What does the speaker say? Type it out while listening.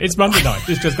It's Monday night.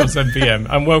 It's just gone 7 p.m.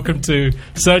 and welcome to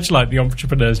Searchlight, the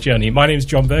Entrepreneur's Journey. My name's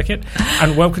John Burkett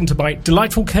and welcome to my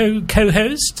delightful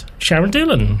co-host, Sharon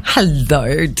Doolan.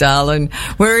 Hello, darling.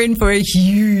 We're in for a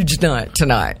huge night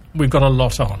tonight. We've got a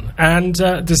lot on. And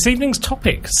this evening's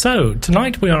topic. So,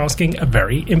 tonight we are asking a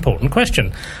very important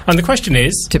question. And the question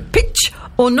is... To pitch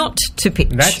or not to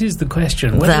pitch? That is the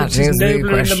question. Whether it is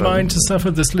nobler in the mind to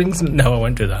suffer the slings... No, I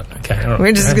won't do that. Okay, all right.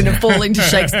 We're just going to fall into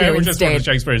Shakespeare We're just going to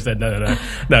Shakespeare instead.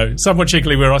 No, somewhat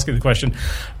cheekily we're asking the question.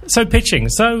 So, pitching.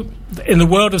 So, in the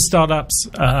world of startups...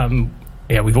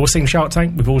 we've all seen Shark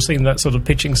Tank. We've all seen that sort of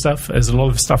pitching stuff. There's a lot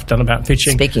of stuff done about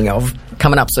pitching. Speaking of,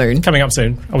 coming up soon.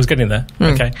 I was getting there.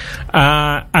 Okay.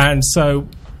 And so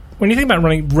when you think about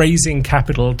raising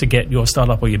capital to get your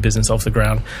startup or your business off the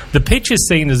ground, the pitch is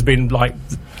seen as being like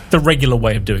the regular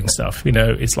way of doing stuff. You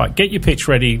know, it's like get your pitch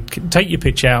ready, take your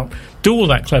pitch out, do all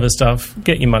that clever stuff,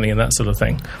 get your money and that sort of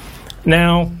thing.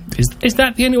 Now, is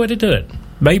that the only way to do it?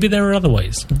 Maybe there are other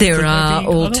ways. There are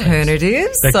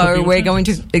alternatives, so we're going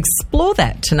to explore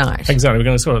that tonight. Exactly, we're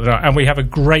going to sort it out. And we have a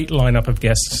great lineup of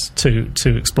guests to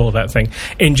explore that thing.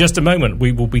 In just a moment,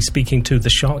 we will be speaking to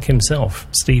the shark himself,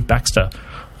 Steve Baxter,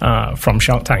 from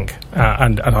Shark Tank,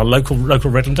 and our local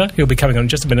Redlander. He'll be coming on in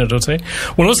just a minute or two.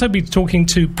 We'll also be talking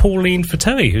to Pauline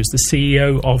Fatoi, who's the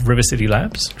CEO of River City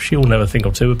Labs. She'll know a thing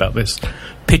or two about this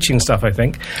pitching stuff, I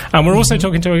think. And we're also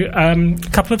talking to a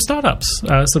couple of startups,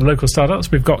 some local startups.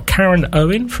 We've got Karen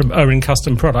Owen from Owen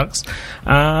Custom Products,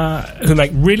 who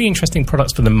make really interesting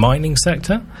products for the mining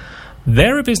sector.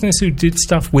 They're a business who did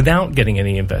stuff without getting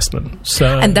any investment.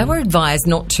 And they were advised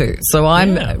not to. So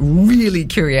I'm really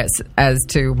curious as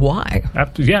to why.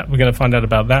 Yeah, we're going to find out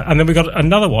about that. And then we've got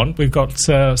another one. We've got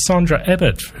Sandra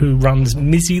Ebbert, who runs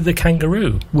Mizzy the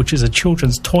Kangaroo, which is a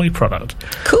children's toy product.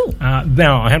 Cool.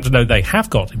 Now, I happen to know they have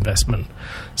got investment.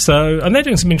 And they're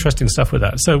doing some interesting stuff with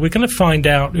that. So we're going to find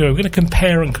out, we're going to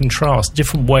compare and contrast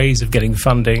different ways of getting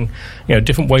funding,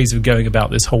 different ways of going about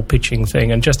this whole pitching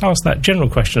thing, and just ask that general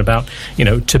question about,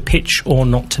 to pitch or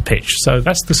not to pitch. So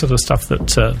that's the sort of stuff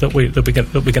that we're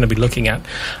going to be looking at.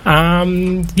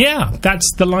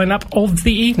 That's the lineup of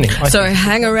the evening. So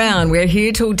hang around. We're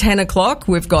here till 10 o'clock.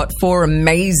 We've got 4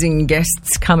 amazing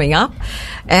guests coming up,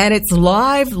 and it's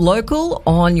live, local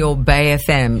on your Bay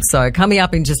FM. So coming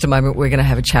up in just a moment, we're going to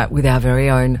have a chat with our very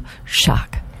own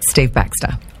shark, Steve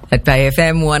Baxter, at Bay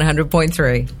FM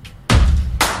 100.3.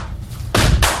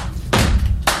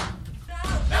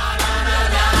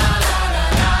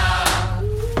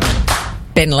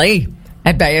 Ben Lee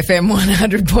at Bay FM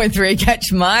 100.3.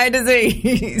 Catch my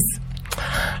disease.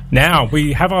 Now,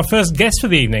 we have our first guest for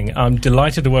the evening. I'm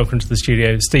delighted to welcome to the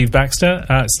studio Steve Baxter.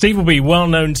 Steve will be well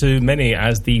known to many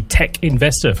as the tech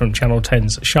investor from Channel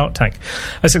 10's Shark Tank.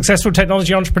 A successful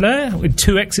technology entrepreneur with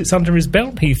 2 exits under his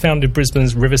belt, he founded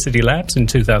Brisbane's River City Labs in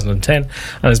 2010 and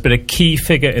has been a key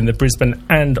figure in the Brisbane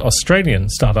and Australian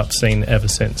startup scene ever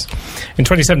since. In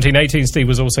 2017-18, Steve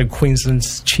was also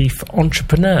Queensland's chief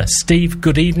entrepreneur. Steve,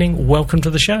 good evening. Welcome to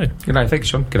the show. G'day, thanks,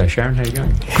 John. G'day, Sharon. How are you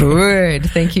going? Good.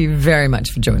 Thank you very much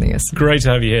for joining us. Great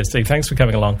to have you here, Steve. Thanks for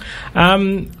coming along. A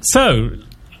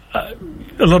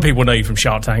lot of people know you from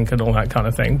Shark Tank and all that kind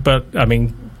of thing, but,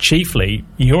 chiefly,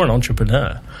 you're an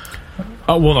entrepreneur.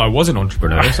 Well, I was an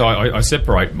entrepreneur, so I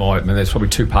separate there's probably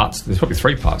 2 parts. There's probably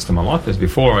 3 parts to my life. There's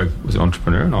before I was an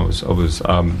entrepreneur and I was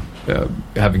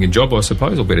having a job, I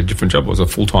suppose, albeit a different job. I was a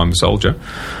full-time soldier.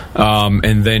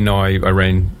 And then I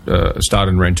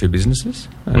started and ran 2 businesses,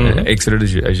 exited,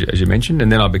 as you mentioned, and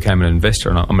then I became an investor.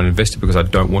 And I'm an investor because I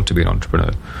don't want to be an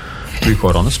entrepreneur, to be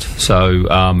quite honest. So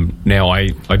now I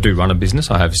do run a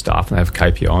business. I have staff and I have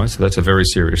KPIs, so that's a very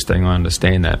serious thing. I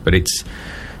understand that, but it's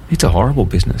a horrible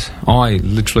business.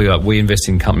 We invest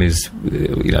in companies,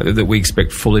 that we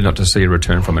expect fully not to see a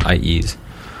return from in 8 years.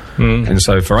 And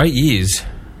so for 8 years,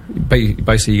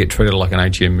 basically you get treated like an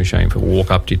ATM machine. For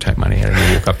walk up, do you take money out of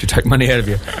you? Walk up, do you take money out of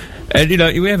you? And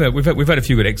we've had a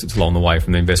few good exits along the way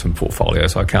from the investment portfolio.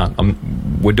 So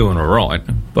we're doing all right,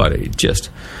 but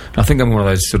I think I'm one of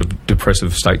those sort of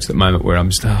depressive states at the moment where I'm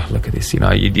just look at this.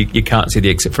 You can't see the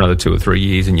exit for another 2 or 3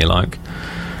 years, and you're like,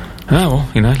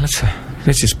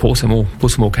 let's just put some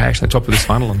more cash on the top of this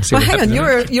funnel and see what happens. Hang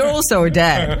on, you're also a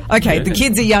dad. Okay, the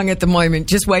kids are young at the moment.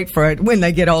 Just wait for it. When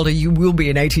they get older, you will be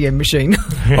an ATM machine.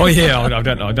 Oh yeah, I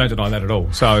don't deny that at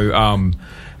all. So,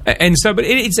 but I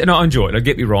enjoy it. Don't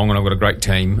get me wrong, and I've got a great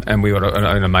team, and we've got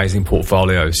an amazing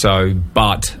portfolio. So,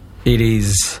 but it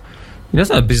is. It's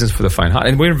not a business for the faint heart,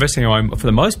 and we're investing for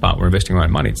the most part, we're investing our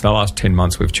own money. It's the last 10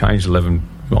 months we've changed 11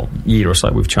 year or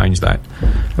so, we've changed that,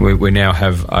 and we now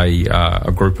have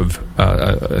a group of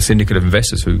a syndicate of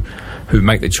investors who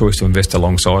make the choice to invest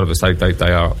alongside of us.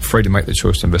 They are free to make the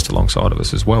choice to invest alongside of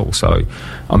us as well. So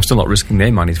I'm still not risking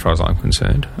their money as far as I'm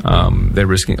concerned. They're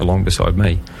risking it along beside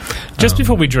me. Just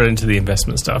before we drill into the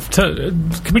investment stuff,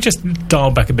 can we just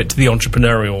dial back a bit to the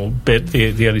entrepreneurial bit,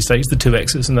 the early stage, the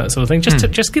 2Xs and that sort of thing?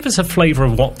 Just give us a flavour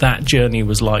of what that journey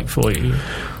was like for you.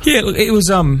 Yeah, it was.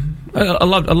 I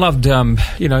loved. You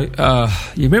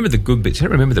remember the good bits. You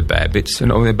don't remember the bad bits,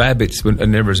 and the bad bits were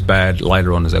never as bad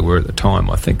later on as they were at the time.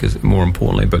 I think, is more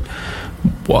importantly. But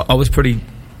I was pretty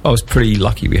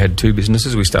lucky. We had two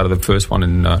businesses. We started the first one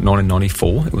in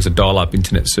 1994. It was a dial-up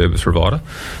internet service provider.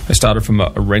 I started from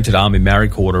a rented Army Marri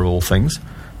quarter of all things.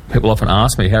 People often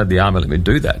ask me, how did the Army let me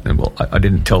do that? And, well, I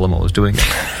didn't tell them I was doing it.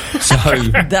 So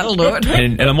that'll do it.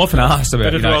 And I'm often asked about...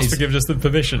 Better to ask to give us the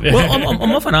permission. Well,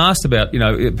 I'm often asked about,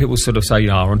 people sort of say,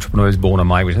 are entrepreneurs born or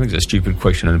made? Which I think is a stupid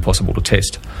question and impossible to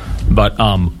test. But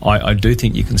I do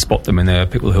think you can spot them, and there are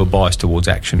people who are biased towards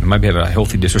action, maybe have a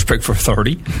healthy disrespect for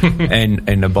authority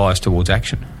and a bias towards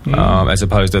action, as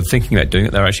opposed to thinking about doing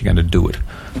it, they're actually going to do it.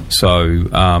 So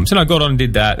I got on and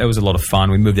did that. That was a lot of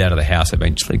fun. We moved out of the house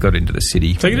eventually, got into the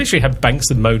city. So you literally had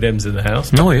banks and modems in the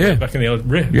house? Oh, yeah. Back in the old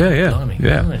RIP? Yeah. Blimey.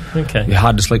 Yeah. Right. Okay. You're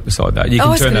hard to sleep beside that. You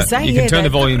can turn the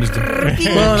volumes down.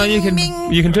 Well, no, you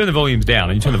can turn the volumes down,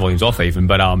 and you turn the volumes off even,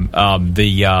 but a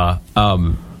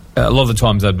lot of the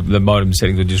times the modem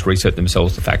settings would just reset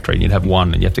themselves to factory, and you'd have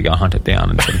one and you have to go hunt it down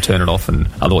and sort of turn it off, and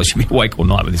otherwise you'd be awake all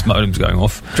night with this modem's going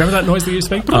off. Do you remember that noise that you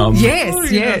speak?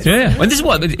 Yes. Yeah. And this is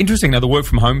what it's interesting now, the work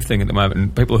from home thing at the moment,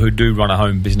 and people who do run a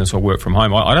home business or work from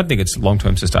home, I don't think it's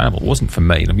long-term sustainable. It wasn't for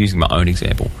me, and I'm using my own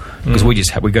example, because we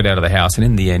got out of the house, and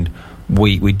in the end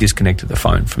we disconnected the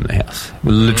phone from the house.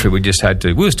 We just had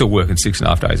to. We were still working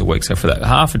 6.5 days a week, so for that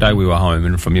half a day we were home,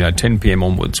 and from 10 p.m.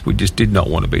 onwards, we just did not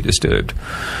want to be disturbed.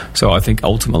 So I think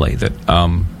ultimately that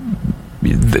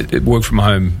work from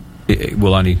home it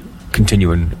will only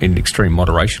continue in extreme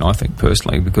moderation. I think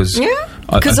personally, because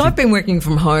I've been working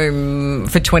from home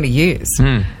for 20 years.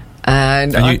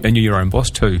 And you're your own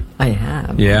boss too. I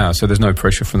am. Yeah, so there's no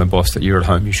pressure from the boss that you're at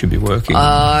home, you should be working.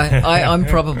 I'm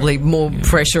probably more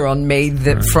pressure on me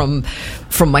from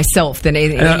myself than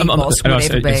any boss would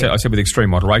ever be. I said with extreme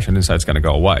moderation, I didn't say it's going to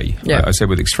go away. Yeah. I said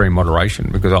with extreme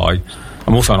moderation, because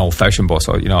I'm also an old-fashioned boss.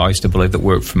 I used to believe that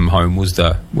work from home was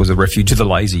the refuge of the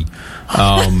lazy.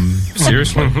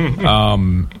 Seriously.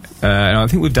 And I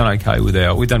think we've done okay with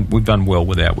we've done well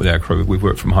with our crew. We've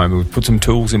worked from home. We've put some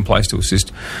tools in place to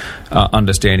assist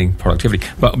understanding productivity.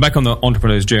 But back on the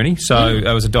entrepreneur's journey. So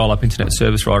I was a dial-up internet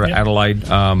service provider at Adelaide.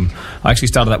 I actually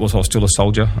started that whilst I was still a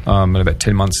soldier. At about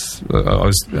 10 months,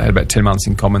 had about 10 months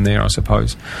in common there, I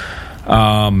suppose.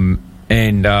 Then.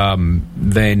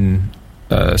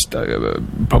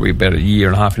 Probably about a year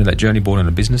and a half into that journey, brought in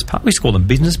a business partner. We used to call them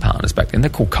business partners back then. They're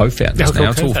called co-founders now.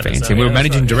 It's all fancy. We were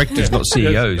managing directors, not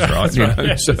CEOs,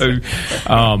 right? So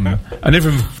I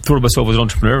never even thought of myself as an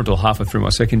entrepreneur until halfway through my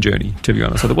second journey, to be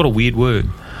honest. I thought, what a weird word.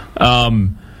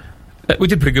 We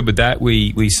did pretty good with that.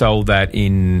 We sold that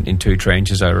in two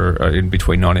tranches in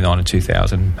between 99 and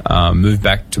 2000. Moved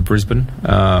back to Brisbane.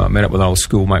 Met up with an old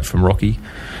schoolmate from Rocky.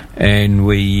 And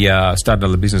we started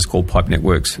another business called Pipe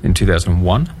Networks in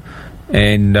 2001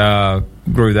 and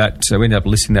grew that. So we ended up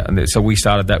listing that. And so we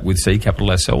started that with seed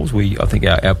capital ourselves. I think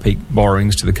our peak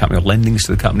borrowings to the company, or lendings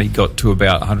to the company, got to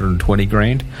about 120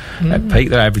 grand at peak.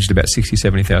 They averaged about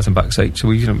 $60,000-$70,000 each. So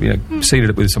we seeded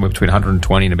it with somewhere between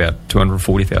 120 and about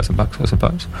 $240,000, I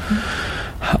suppose.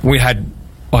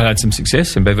 I had some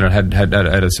success, and Bevan had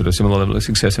a sort of similar level of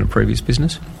success in a previous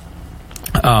business.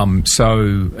 And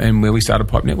where we started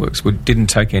Pipe Networks, we didn't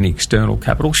take any external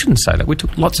capital. Shouldn't say that. We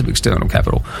took lots of external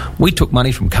capital. We took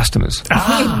money from customers.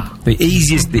 The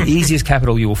easiest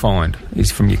capital you will find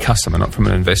is from your customer, not from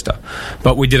an investor.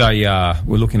 But we did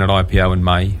we're looking at IPO in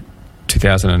May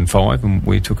 2005, and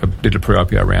we did a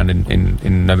pre-IPO round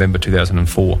in November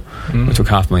 2004. We took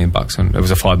 $500,000, and it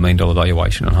was a $5 million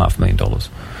valuation and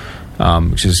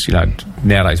 $500,000, which is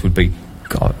nowadays would be.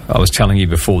 God, I was telling you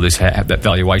before this, that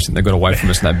valuation they got away from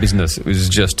us in that business, it was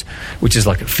just, which is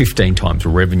like 15 times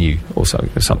revenue or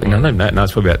something. No,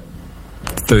 it's probably about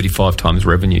 35 times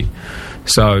revenue.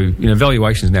 So,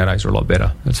 valuations nowadays are a lot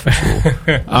better, that's for sure.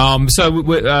 So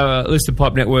we listed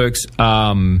Pipe Networks.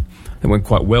 It went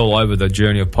quite well over the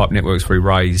journey of Pipe Networks. We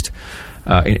raised...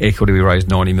 in equity, we raised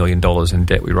 $90 million. In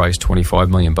debt, we raised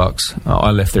 $25 million. I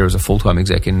left there as a full-time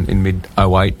exec in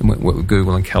mid-08 and went with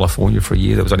Google in California for a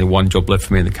year. There was only one job left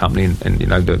for me in the company, and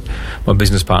my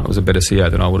business partner was a better CEO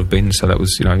than I would have been. So that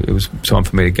was, it was time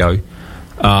for me to go.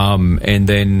 And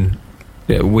then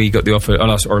we got the offer,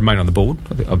 and I remain on the board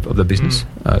of the business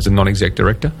as a non-exec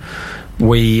director.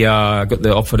 We got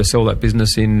the offer to sell that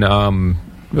business in...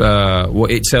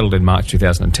 it settled in March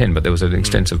 2010, but there was an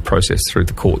extensive process through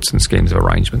the courts and schemes of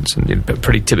arrangements, and a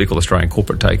pretty typical Australian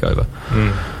corporate takeover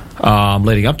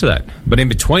leading up to that. But in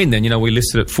between then, we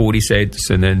listed at 40 cents,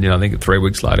 and then, I think 3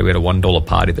 weeks later we had a $1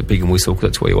 party at the Pig and Whistle, because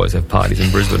that's where you always have parties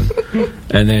in Brisbane.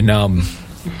 And then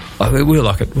we were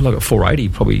like at 480,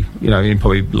 probably, in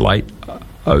probably late,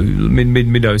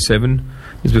 mid 07.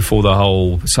 It was before the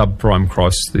whole subprime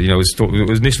crisis. It was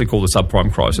initially called the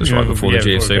subprime crisis, right before the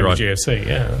GFC, right? GFC,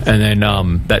 yeah. And then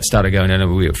that started going down,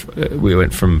 and we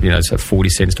went from 40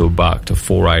 cents to $1 to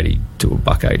 480 to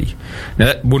 $1.80. Now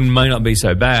that may not be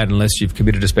so bad unless you've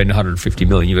committed to spend $150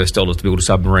 million US to build a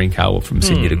submarine cable from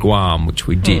Sydney to Guam, which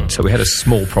we did. So we had a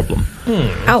small problem.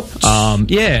 Ouch.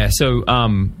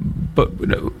 But.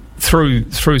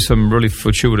 Through some really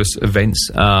fortuitous events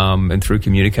and through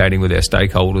communicating with our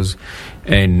stakeholders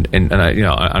and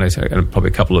probably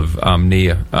a couple of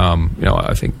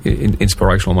I think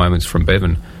inspirational moments from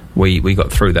Bevan, we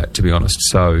got through that, to be honest.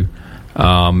 So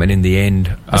and in the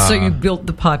end, so you built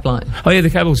the pipeline. Oh yeah,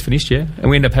 the cable was finished, yeah, and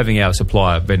we ended up having our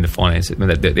supplier vendor finance it. I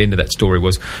mean, the end of that story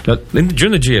was during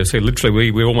the GFC.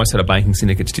 Literally, we almost had a banking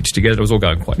syndicate stitched together. It was all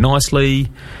going quite nicely.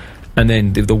 And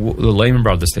then the Lehman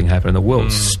Brothers thing happened, and the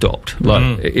world stopped.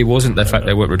 It wasn't the fact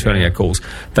they weren't returning our calls.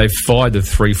 They fired the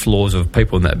 3 floors of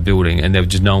people in that building, and there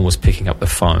just no one was picking up the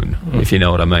phone, if you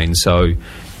know what I mean. So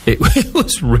it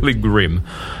was really grim.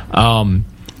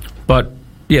 But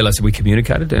yeah, we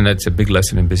communicated, and that's a big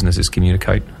lesson in business, is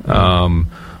communicate. We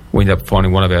ended up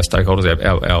finding one of our stakeholders,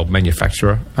 our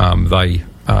manufacturer. They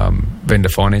vendor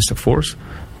financed it for us,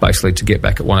 basically to get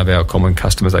back at one of our common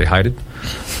customers they hated.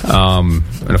 And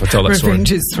if I tell that story...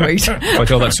 Revenge is sweet. If I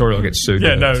tell that story, I'll get sued.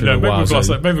 Yeah, maybe we'll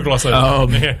gloss over.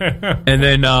 And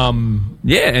then,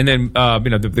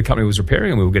 the company was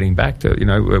repairing, and we were getting back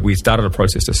to, we started a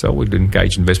process to sell. We'd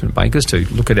engage investment bankers to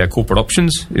look at our corporate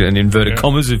options, in inverted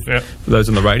commas, for those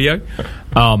on the radio.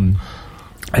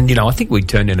 And, I think we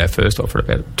turned in our first offer at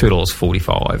about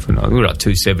 $2.45. And we were at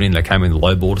 $2.70, and they came in the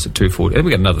low board us at $2.40. Then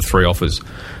we got another 3 offers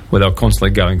where they were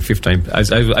constantly going 15...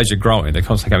 As you're growing, they're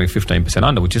constantly going 15%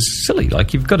 under, which is silly.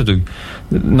 You've got to do...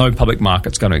 No public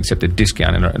market's going to accept a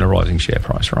discount in a rising share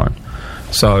price, right?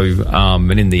 So,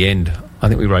 and in the end, I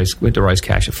think we went to raise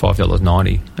cash at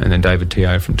 $5.90, and then David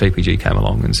Teo from TPG came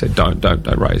along and said, don't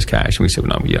raise cash. And we said,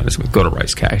 well, no, we've got to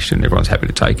raise cash, and everyone's happy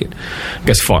to take it. I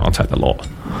guess, fine, I'll take the lot.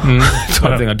 So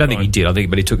I don't think he did.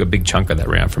 But he took a big chunk of that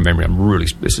round from memory.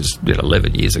 This is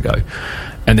 11 years ago.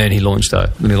 And then he launched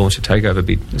a takeover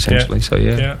bid, essentially. So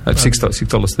at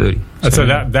 $6.30. And so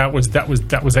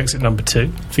that was exit number 2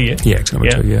 for you. Yeah, exit number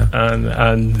 2. Yeah.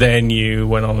 And then you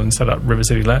went on and set up River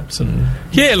City Labs. And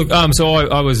so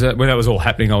I was when that was all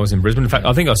happening, I was in Brisbane. In fact,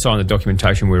 I think I signed the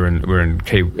documentation. We were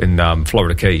in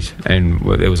Florida Keys, and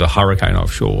there was a hurricane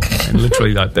offshore, and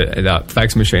literally the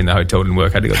fax machine, the hotel didn't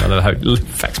work. I had to go to another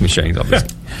fax machines,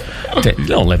 obviously.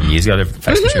 11 years ago, there were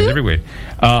fax machines everywhere.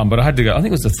 But I had to go. I think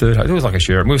it was the third. It was like a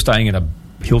Sheraton. We were staying in a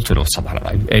Hilton or something, I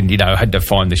don't know. And I had to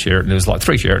find the Sheraton. There was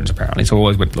 3 Sheratons apparently, so I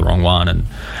always went to the wrong one. And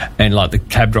the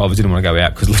cab drivers didn't want to go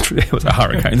out because literally there was a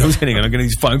hurricane that was hitting, and I'm getting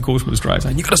these phone calls from Australia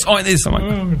saying, "You've got to sign this." I'm like,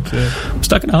 I'm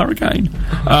stuck in a hurricane.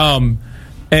 Came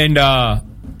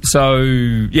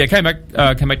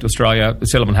back to Australia. The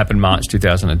settlement happened March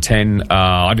 2010.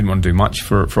 I didn't want to do much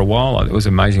for a while. It was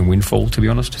an amazing windfall, to be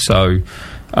honest. So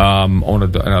I've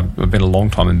been a long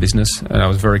time in business, and I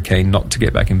was very keen not to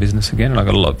get back in business again. And I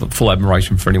got a lot of full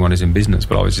admiration for anyone who's in business,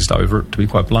 but I was just over it, to be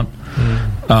quite blunt.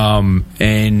 And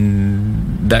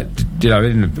that,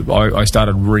 I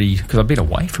started because I've been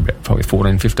away for about probably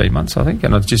 14, 15 months, I think,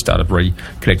 and I just started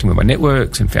reconnecting with my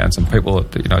networks and found some people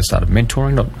that, started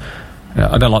mentoring.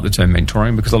 I don't like the term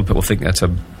mentoring because a lot of people think that's a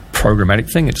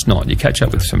programmatic thing. It's not. You catch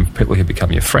up with some people who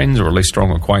become your friends or at least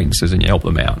strong acquaintances, and you help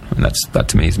them out, and that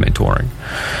to me is mentoring.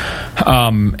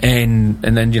 And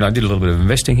then I did a little bit of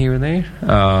investing here and there,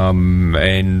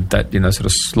 and that sort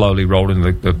of slowly rolled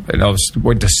into and I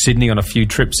went to Sydney on a few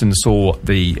trips and saw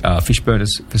the fish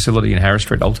burners facility in Harris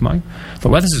Street, Ultimo. I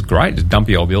thought, wow, this is great. It's a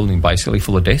dumpy old building basically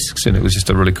full of desks, and it was just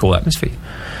a really cool atmosphere.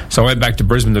 So I went back to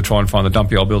Brisbane to try and find the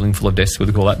dumpy old building full of desks with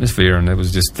a cool atmosphere, and there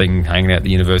was this thing hanging out at the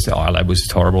university. iLab was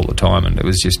just horrible at the time, and it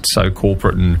was just so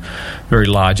corporate and very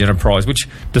large enterprise, which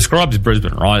describes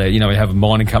Brisbane, right? We have a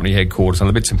mining company headquarters and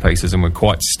the bits and pieces, and we're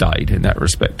quite staid in that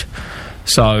respect.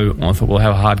 So I thought, well,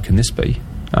 how hard can this be?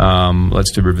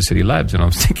 Let's do River City Labs. And I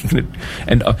was thinking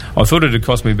and I thought it would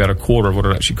cost me about a quarter of what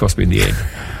it actually cost me in the end.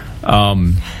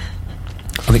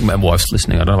 I think my wife's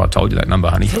listening. I don't know if I told you that number,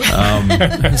 honey.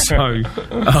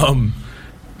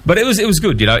 But it was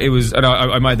good, It was, and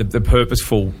I made the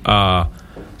purposeful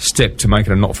step to make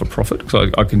it a not-for-profit,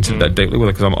 because I consider that deeply,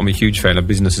 because I'm a huge fan of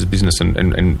business as business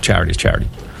and charity as charity.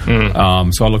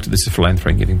 So I looked at this as philanthropy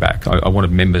and giving back. I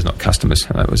wanted members, not customers,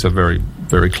 and that was a very,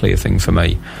 very clear thing for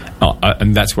me.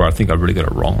 And that's where I think I really got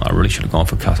it wrong. I really should have gone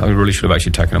for customers. I really should have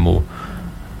actually taken a more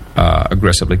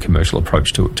aggressively commercial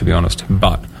approach to it, to be honest.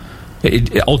 But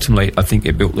it ultimately, I think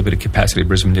it built a bit of capacity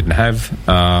Brisbane didn't have.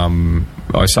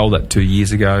 I sold that 2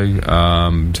 years ago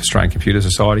to Australian Computer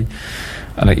Society.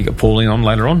 I think you got Pauline on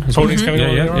later on. Pauline's coming on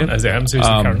later on, as it happens.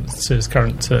 Who's the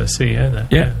current CEO there?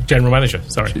 Yeah. General Manager,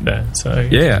 sorry. There. So,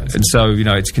 and so,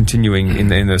 it's continuing in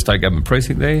the state government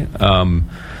precinct there.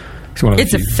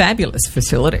 It's a fabulous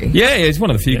facility. Yeah, it's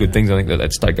one of the few good things I think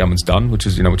that state government's done, which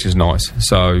is nice.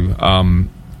 So,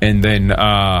 and then...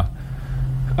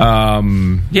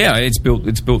 it's built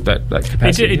that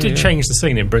capacity. It did change the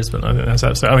scene in Brisbane. I think that's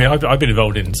absolutely. I mean, I've been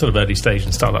involved in sort of early stage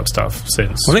and startup stuff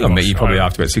since. I think I met you probably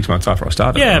after about 6 months after I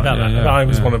started. Yeah, about that. Yeah. I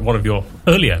was one of your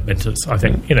earlier mentors, I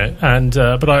think. And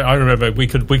but I remember we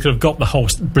could have got the whole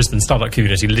Brisbane startup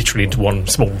community literally into one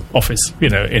small office.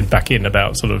 Back in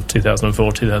about sort of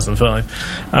 2004,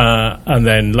 2005, and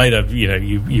then later,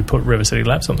 you put River City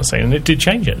Labs on the scene, and it did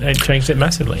change it. It changed it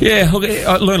massively. Yeah, look,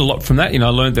 I learned a lot from that. I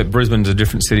learned that Brisbane's a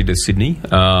different city to Sydney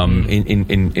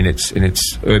in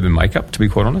its urban makeup, to be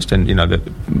quite honest, and that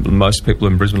most people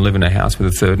in Brisbane live in a house with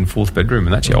a third and fourth bedroom,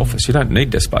 and that's your office. You don't need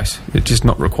desk space; it's just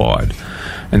not required.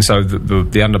 And so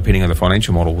the underpinning of the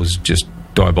financial model was just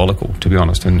diabolical, to be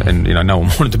honest, and no one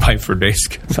wanted to pay for a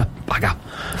desk. So, bugger.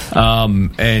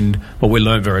 And what we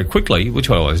learned very quickly, which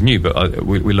I always knew, but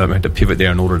we learned we had to pivot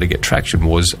there in order to get traction,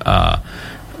 was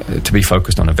to be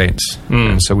focused on events.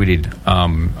 And so we did.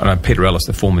 Peter Ellis,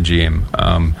 the former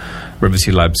GM, River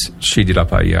City Labs, she did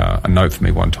up a note for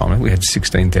me one time. We had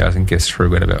 16,000 guests through.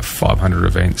 We had about 500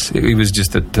 events. It was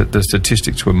just the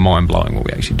statistics were mind-blowing what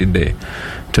we actually did there,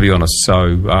 to be honest.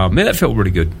 So that felt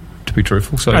really good, to be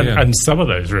truthful. So and some of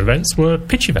those events were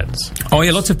pitch events. Oh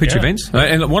yeah, lots of pitch events.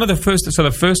 And one of the first,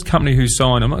 the first company who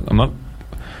signed,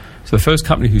 So the first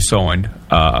company who signed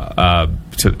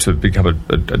to become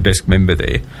a desk member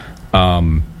there,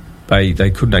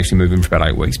 they couldn't actually move in for about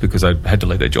 8 weeks because they had to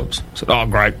leave their jobs. So,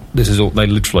 great, this is all. They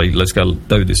literally, let's go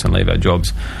do this and leave our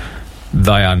jobs.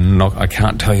 They are not. I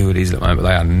can't tell you who it is at the moment, but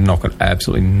they are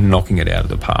absolutely knocking it out of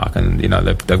the park, and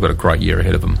they've got a great year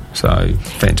ahead of them. So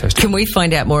fantastic. Can we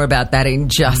find out more about that in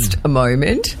just a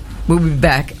moment? We'll be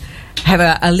back. Have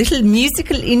a little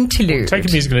musical interlude. Take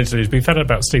a musical interlude. We've found out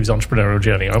about Steve's entrepreneurial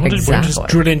journey. I wanted to just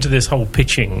drill into this whole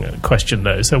pitching question,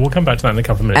 though. So we'll come back to that in a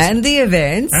couple of minutes. And the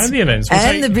events.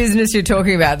 And the business you're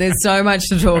talking about. There's so much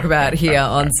to talk about here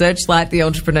on Searchlight, the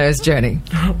Entrepreneur's Journey.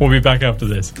 We'll be back after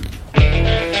this.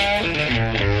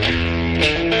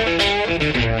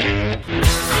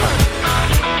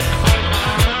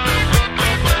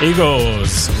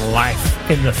 Eagles, life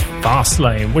in the fast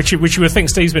lane, which you would think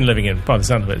Steve's been living in by the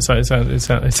sound of it. So it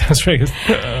sounds very good.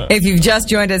 If you've just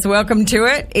joined us, welcome to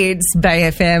it. It's Bay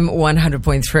FM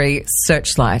 100.3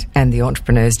 Searchlight and the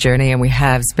Entrepreneur's Journey, and we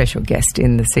have special guest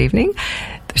in this evening,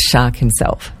 the shark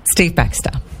himself, Steve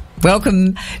Baxter.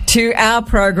 Welcome to our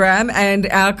program, and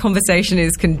our conversation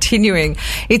is continuing.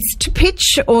 It's to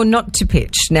pitch or not to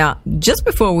pitch. Now, just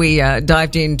before we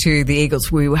dived into the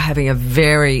Eagles, we were having a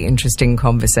very interesting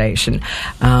conversation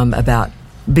about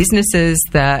businesses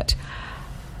that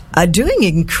are doing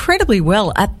incredibly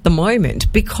well at the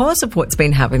moment because of what's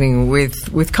been happening with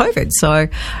COVID. So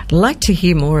I'd like to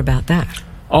hear more about that.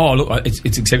 Oh, look,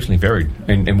 it's exceptionally varied,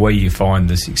 and where you find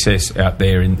the success out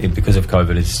there because of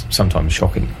COVID is sometimes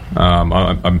shocking.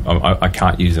 I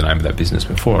can't use the name of that business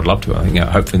before. I'd love to. I think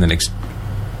hopefully in the next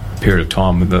period of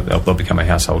time they'll become a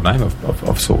household name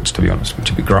of sorts, to be honest,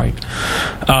 which would be great.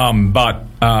 But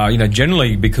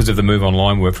generally because of the move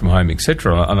online, work from home,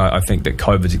 etc., and I think that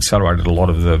COVID's accelerated a lot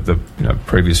of the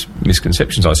previous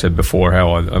misconceptions I said before,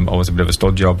 how I was a bit of a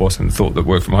stodgy old boss and thought that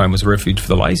work from home was a refuge for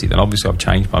the lazy. Then obviously I've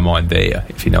changed my mind there,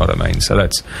 if you know what I mean. So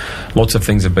that's lots of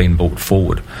things have been brought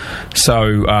forward.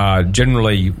 So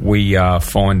generally we are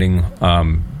finding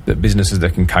that businesses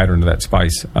that can cater into that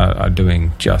space are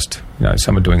doing just,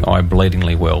 some are doing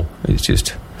eye-bleedingly well.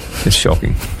 It's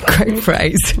shocking. Great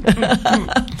phrase.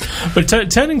 But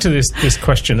turning to this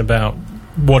question about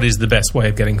what is the best way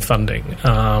of getting funding,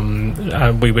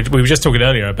 we were just talking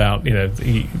earlier about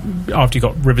after you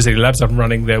got River City Labs up and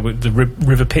running, there were the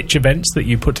River Pitch events that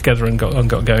you put together and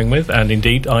got going with, and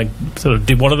indeed I sort of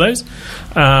did one of those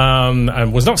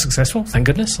and was not successful, thank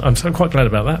goodness. I'm so quite glad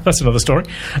about that. That's another story.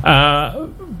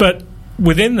 But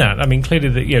within that, I mean,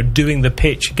 clearly, doing the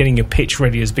pitch, getting your pitch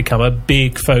ready, has become a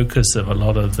big focus of a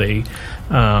lot of the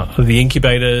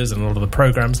incubators and a lot of the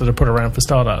programs that are put around for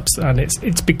startups, and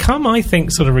it's become, I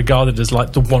think, sort of regarded as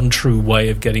like the one true way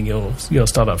of getting your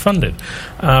startup funded.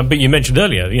 But you mentioned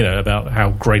earlier, about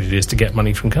how great it is to get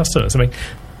money from customers. I mean,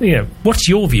 what's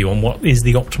your view on what is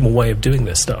the optimal way of doing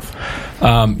this stuff?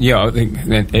 I think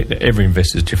every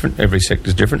investor is different. Every sector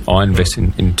is different. I invest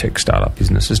in tech startup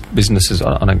businesses.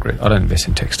 I don't invest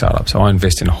in tech startups. I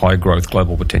invest in high growth,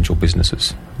 global potential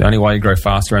businesses. The only way you grow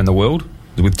faster around the world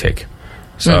is with tech.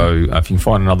 So if you can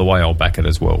find another way, I'll back it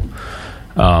as well.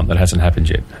 That hasn't happened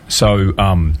yet. So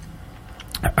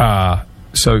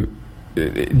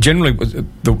generally,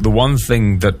 the one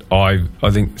thing that I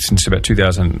think since about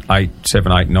 2008,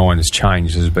 7, 8, 9 has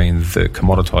changed has been the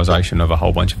commoditisation of a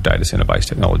whole bunch of data centre-based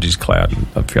technologies, cloud and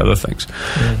a few other things.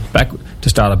 Back to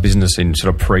start a business in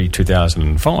sort of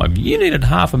pre-2005, you needed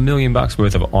 $500,000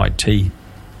 worth of IT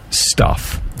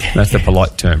stuff. That's the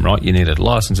polite term, right? You needed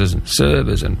licenses and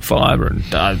servers and fibre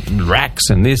and racks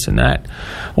and this and that.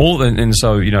 And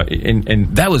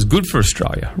that was good for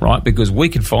Australia, right? Because we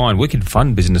could fund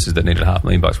businesses that needed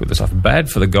 $500,000 worth of stuff. Bad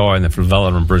for the guy in the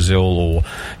favela in Brazil or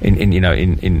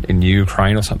in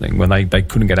Ukraine or something when they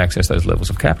couldn't get access to those levels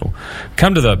of capital.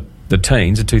 Come to the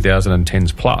teens, the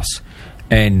 2010s plus,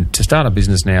 and to start a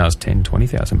business now is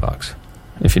 $10,000-$20,000.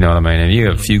 If you know what I mean. And you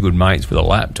have a few good mates with a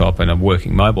laptop and a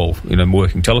working mobile,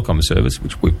 working telecom service,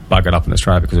 which we've buggered up in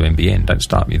Australia because of NBN. Don't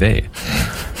start me there.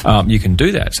 You can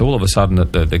do that. So all of a sudden,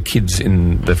 the kids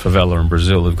in the favela in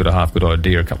Brazil who've got a half good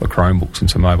idea, a couple of Chromebooks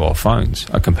and some mobile phones,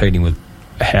 are competing with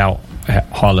how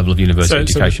high level of university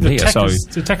education here.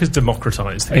 The tech has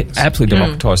democratised things. It absolutely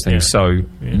democratised things. Yeah.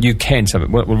 You can.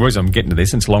 Well, the reason I'm getting to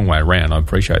this, and it's a long way around, I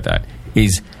appreciate that,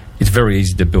 is it's very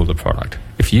easy to build a product.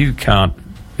 If you can't.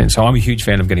 And so I'm a huge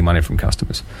fan of getting money from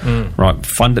customers, right?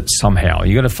 Fund it somehow.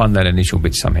 You've got to fund that initial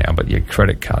bit somehow, but your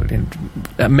credit card,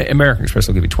 American Express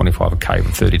will give you $25,000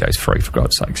 with 30 days free, for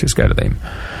God's sake. Just go to them.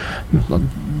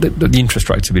 The interest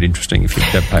rate's a bit interesting if you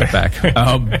don't pay it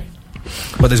back.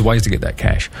 But there's ways to get that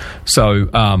cash. So,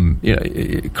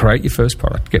 create your first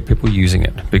product, get people using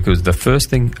it, because the first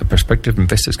thing a prospective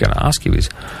investor is going to ask you is,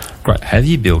 great, have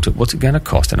you built it? What's it going to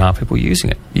cost? And are people using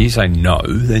it? You say no,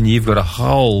 then you've got a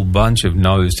whole bunch of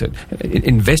no's.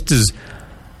 Investors'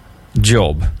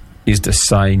 job is to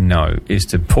say no, is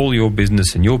to pull your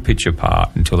business and your pitch apart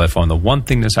until they find the one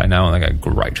thing to say no, and they go,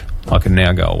 great, I can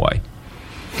now go away.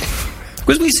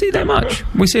 Because we see that much.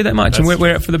 And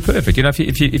we're out for the perfect.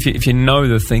 If you know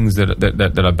the things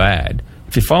that are bad,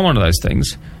 if you find one of those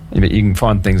things, you can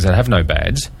find things that have no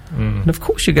bads, and of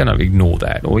course you're going to ignore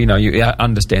that, or you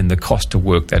understand the cost to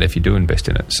work that if you do invest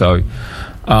in it. So,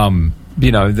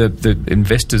 the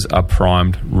investors are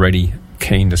primed, ready,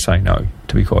 keen to say no.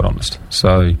 To be quite honest,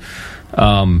 so.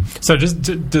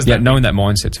 Does that knowing that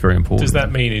mindset's very important. Does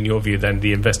that mean, in your view, then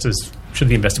should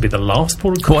the investor be the last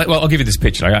port of call? Well, I'll give you this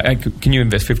pitch. Can you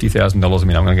invest $50,000? I'm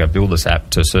going to go build this app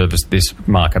to service this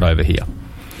market over here.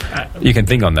 You can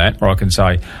think on that, or I can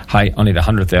say, hey, I need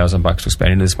 $100,000 to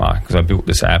expand into this market because I built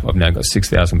this app. I've now got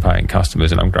 6,000 paying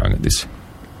customers, and I'm growing at this.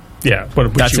 Yeah,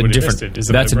 that's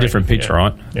a different pitch,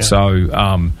 right? Yeah. So,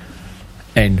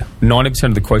 and 90%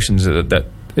 of the questions that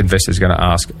investors are going to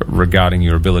ask regarding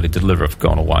your ability to deliver have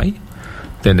gone away.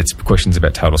 Then it's questions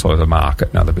about total size of the market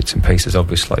and other bits and pieces,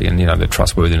 obviously, and the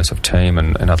trustworthiness of team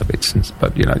and other bits.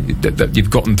 But you've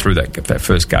gotten through that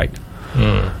first gate.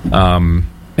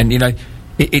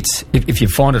 It's if you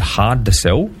find it hard to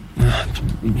sell,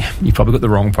 you've probably got the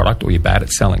wrong product or you're bad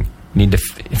at selling. You need to,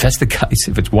 if that's the case,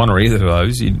 if it's one or either of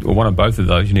those, or one or both of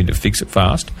those, you need to fix it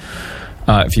fast.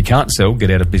 If you can't sell, get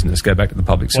out of business. Go back to the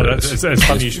public service. It's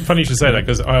funny you should say that,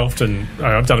 because I've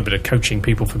done a bit of coaching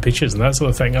people for pitches and that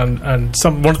sort of thing. And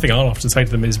one thing I'll often say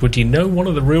to them is, "Well, do you know one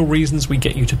of the real reasons we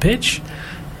get you to pitch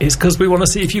is because we want to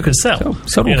see if you can sell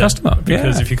to a customer.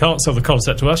 Because if you can't sell the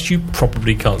concept to us, you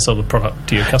probably can't sell the product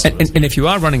to your customers. And if you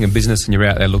are running a business and you're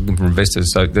out there looking for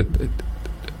investors, so that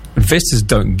investors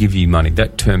don't give you money.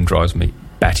 That term drives me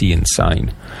batty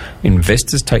insane.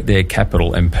 Investors take their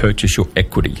capital and purchase your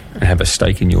equity and have a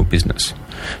stake in your business.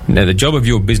 Now, the job of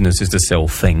your business is to sell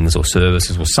things or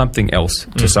services or something else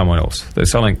to someone else. They're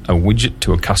selling a widget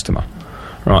to a customer,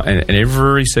 right? And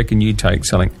every second you take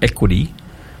selling equity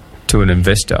to an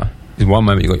investor is one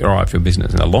moment you've got your eye off your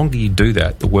business. And the longer you do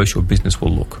that, the worse your business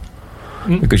will look.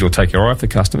 Because you'll take your eye off the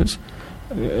customers,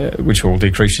 which will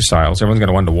decrease your sales. Everyone's going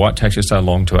to wonder why it takes you so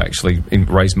long to actually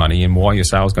raise money and why your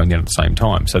sales going down at the same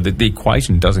time. So the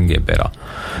equation doesn't get better.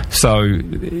 So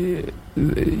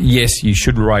yes, you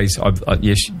should raise.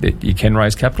 Yes, you can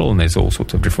raise capital, and there's all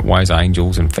sorts of different ways,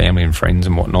 angels and family and friends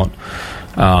and whatnot.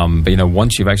 But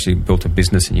once you've actually built a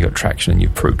business and you've got traction and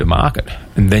you've proved a market,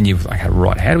 and then you've like,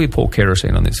 right, how do we pour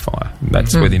kerosene on this fire?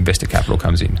 That's where the investor capital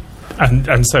comes in.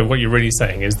 And so what you're really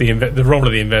saying is the role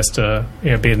of the investor, be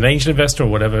it an angel investor or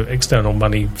whatever, external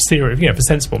money, for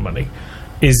sensible money,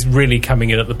 is really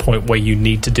coming in at the point where you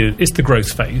need to do. It's the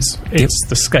growth phase. It's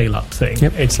the scale up thing.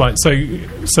 Yep. It's like so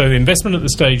investment at the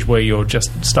stage where you're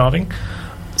just starting.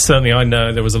 Certainly, I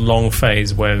know there was a long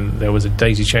phase when there was a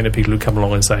daisy chain of people who come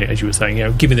along and say, as you were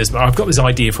saying, give me this. I've got this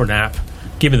idea for an app.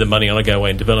 Give me the money, and I go away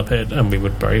and develop it. And we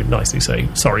would very nicely say,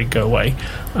 sorry, go away.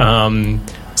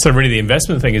 So really the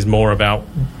investment thing is more about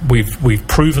we've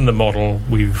proven the model,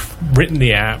 we've written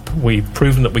the app, we've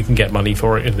proven that we can get money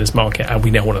for it in this market, and we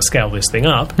now want to scale this thing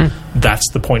up. That's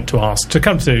the point to ask, to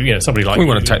come to somebody like we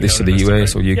want to take this to the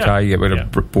US or UK, get rid of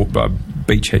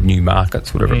beachhead new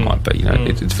markets, whatever it might be.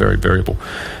 It's very variable.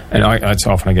 And it's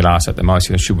often I get asked at the most,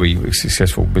 should we,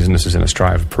 successful businesses in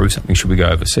Australia, have proved something, should we go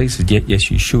overseas? I said, yes,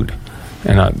 you should.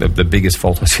 And the biggest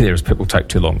fault I see there is people take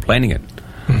too long planning it.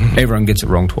 Everyone gets it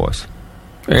wrong twice.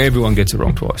 Everyone gets it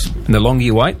wrong twice. And the longer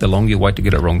you wait to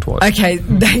get it wrong twice. Okay,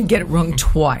 they get it wrong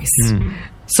twice.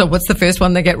 So what's the first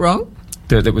one they get wrong?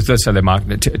 Let's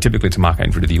say typically to market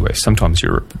entry to the US, sometimes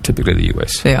Europe, typically the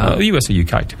US. Yeah. The US or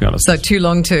UK, to be honest. So too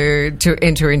long to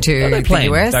enter into the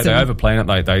US? They overplan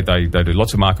it. They do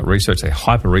lots of market research. They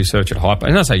hyper-research it.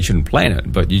 And I say you shouldn't plan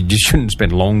it, but you just shouldn't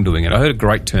spend long doing it. I heard a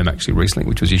great term actually recently,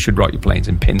 which was you should write your plans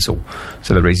in pencil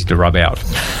so they're easy to rub out.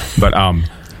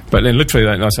 But then literally,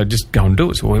 I said, just go and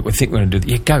do it. So we think we're going to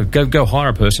do it. Yeah, go hire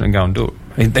a person and go and do it.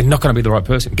 And they're not going to be the right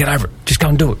person. Get over it. Just go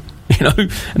and do it.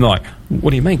 And they're like,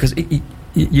 what do you mean? Because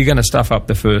you're going to stuff up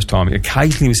the first time.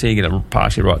 Occasionally we see you get it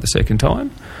partially right the second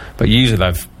time. But usually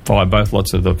they've fired both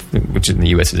lots of which in the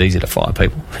US is easy to fire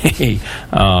people.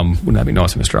 Wouldn't that be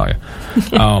nice in Australia?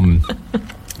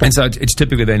 And so it's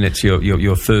typically then it's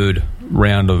your third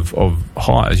round of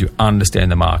hires. You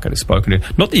understand the market, it's spoken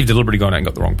to. Not that you've deliberately gone out and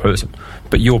got the wrong person,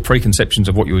 but your preconceptions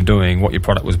of what you were doing, what your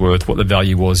product was worth, what the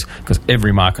value was, because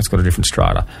every market's got a different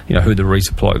strata. Who the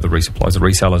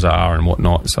resellers are and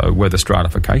whatnot, so where the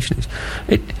stratification is.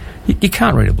 You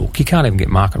can't read a book. You can't even get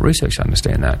market research to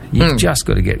understand that. You've just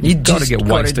got to get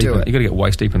waist deep. You've got to get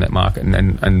waist deep in that market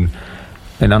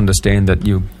and understand that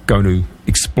you're going to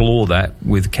explore that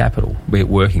with capital, be it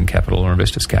working capital or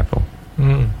investors' capital.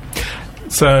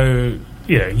 So,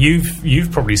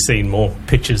 you've probably seen more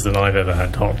pitches than I've ever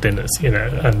had hot dinners,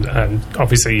 and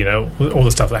obviously, all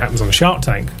the stuff that happens on Shark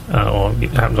Tank, or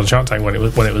it happened on Shark Tank when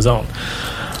it was on.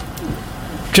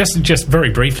 Just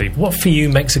very briefly, what for you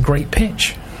makes a great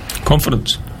pitch?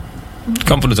 Confidence.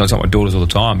 I tell my daughters all the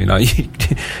time, you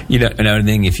don't know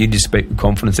anything. If you just speak with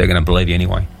confidence, they're going to believe you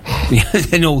anyway.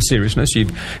 In all seriousness,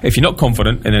 if you're not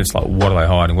confident, and it's like, what are they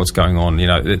hiding? What's going on?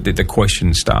 The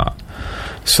questions start.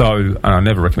 So, and I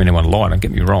never recommend anyone lie. Don't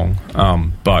get me wrong.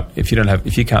 But if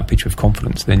you can't pitch with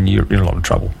confidence, then you're in a lot of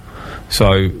trouble.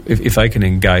 So if they can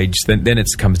engage, then it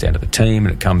comes down to the team,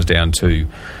 and it comes down to,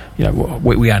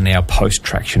 we are now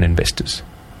post-traction investors.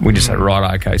 We just say,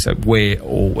 right, okay, so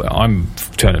I'm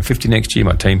turning 50 next year,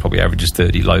 my team probably averages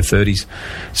 30, low 30s.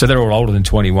 So they're all older than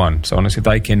 21. So honestly,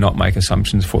 they cannot make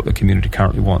assumptions for what the community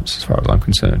currently wants, as far as I'm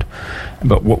concerned.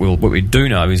 But what we do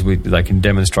know is they can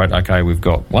demonstrate, okay, we've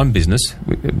got one business,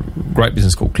 a great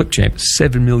business called Clipchamp,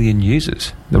 7 million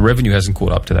users. The revenue hasn't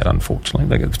caught up to that, unfortunately.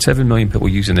 They've got 7 million people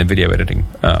using their video editing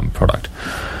product.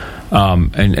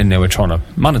 And now we're trying to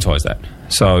monetize that.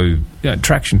 So,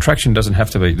 traction doesn't have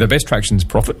to be... The best traction is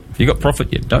profit. If you've got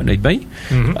profit, you don't need me.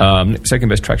 Second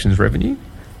best traction is revenue.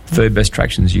 Third best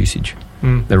traction is usage.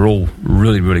 They're all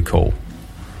really, really cool.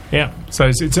 Yeah. So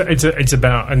it's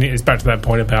about... And it's back to that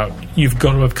point about you've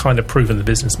got to have kind of proven the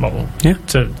business model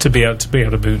to be able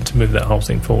to move that whole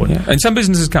thing forward. Yeah. And some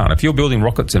businesses can't. If you're building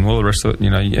rockets and all the rest of it,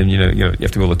 and you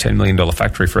have to build a $10 million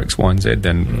factory for X, Y, and Z,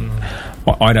 then...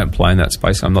 I don't play in that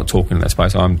space. I'm not talking in that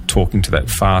space. I'm talking to that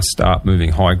fast start,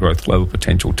 moving, high growth, global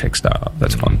potential tech startup.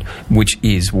 That's one, which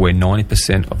is where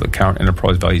 90% of the current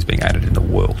enterprise value is being added in the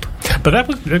world. But that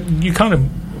was you kind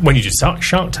of when you did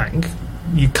Shark Tank.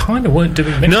 You kind of weren't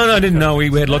doing... No, I didn't know. We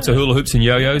had lots of hula hoops and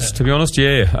yo-yos, to be honest,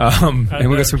 and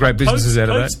we got some great businesses out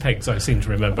of that. Clothes pegs, I seem to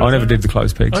remember. I never did the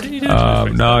clothes pegs. Oh, didn't you do the clothes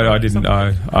pegs? No, I didn't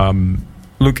know.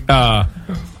 Look, I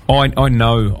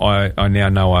now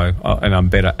know, and I'm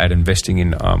better at investing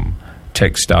in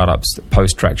tech startups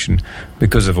post-traction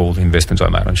because of all the investments I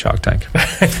made on Shark Tank.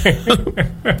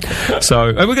 So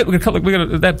we got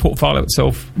that portfolio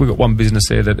itself. We've got one business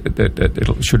there that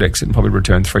it should exit and probably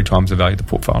return 3 times the value of the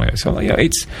portfolio. So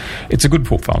it's a good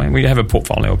portfolio. We have a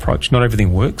portfolio approach. Not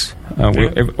everything works.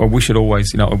 We should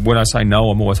always, when I say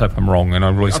no, I'm always hope I'm wrong. And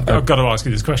I've got to ask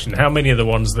you this question: how many of the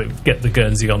ones that get the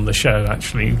Guernsey on the show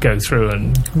actually go through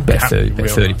and about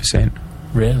 30%?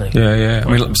 Really? Yeah. I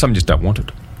mean, some just don't want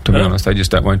it. To be honest, they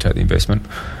just won't take the investment.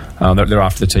 They're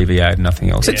after the TV ad and nothing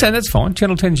else. Yeah. That's fine.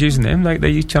 Channel 10's using them. They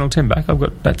use Channel 10 back.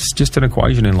 That's just an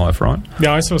equation in life, right?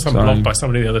 Yeah, I saw some blog by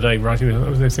somebody the other day writing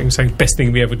their thing saying best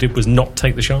thing we ever did was not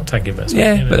take the Shark Tank investment.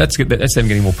 Yeah, but that's them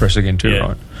getting more press again too,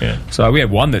 right? Yeah. So we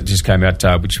had one that just came out,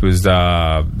 which was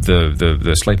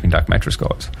the sleeping duck mattress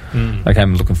guys. They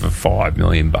came looking for $5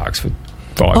 million for 5%.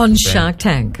 On Shark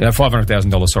Tank? Yeah,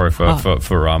 $500,000, sorry, for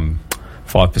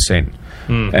 5%.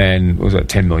 And it was at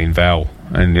 10 million val,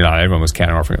 and everyone was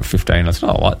counter offering at 15. I said,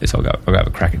 I like this. I'll go have a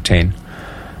crack at 10.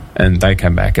 And they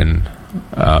came back and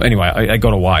anyway, they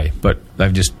got away, but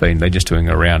they're just doing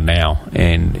it around now.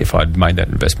 And if I'd made that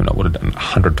investment, I would have done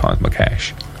 100 times my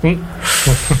cash.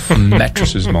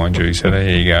 Mattresses, mind you. So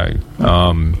there you go.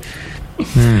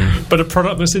 But a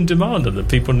product that's in demand and that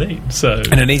people need.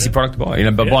 And an easy product to buy.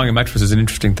 But buying a mattress is an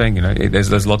interesting thing.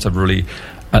 There's lots of really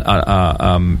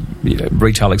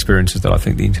retail experiences that I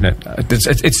think the internet.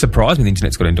 It's surprised me the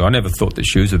internet's got into. I never thought that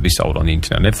shoes would be sold on the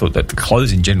internet. I never thought that the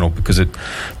clothes in general, because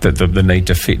the need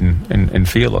to fit and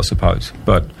feel, I suppose.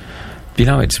 But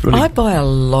it's really. I buy a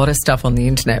lot of stuff on the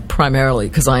internet primarily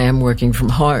because I am working from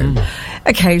home.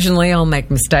 Occasionally, I'll make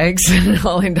mistakes and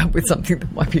I'll end up with something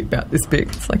that might be about this big.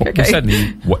 It's like, okay. We sat in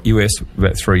the US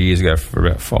about 3 years ago for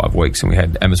about 5 weeks, and we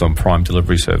had Amazon Prime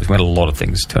delivery service. We had a lot of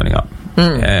things turning up,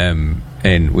 and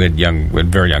we had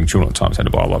very young children at the time, so I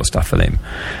had to buy a lot of stuff for them.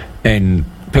 And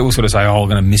people sort of say, "Oh, I'm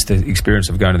going to miss the experience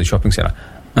of going to the shopping centre."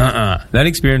 That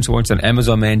experience of watching an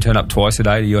Amazon man turn up twice a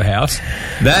day to your house,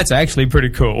 that's actually pretty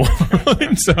cool.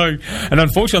 And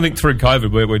unfortunately, I think through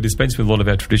COVID, we're dispensed with a lot of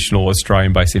our traditional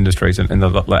Australian-based industries, and the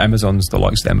likes of the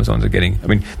Amazons are getting. I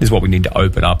mean, this is what we need to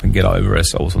open up and get over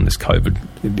ourselves on this COVID.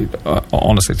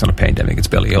 Honestly, it's not a pandemic; it's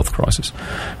barely a health crisis,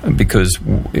 because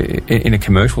in a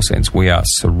commercial sense, we are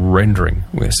surrendering.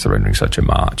 We're surrendering such a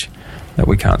march that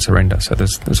we can't surrender. So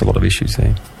there's a lot of issues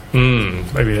there.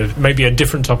 Maybe a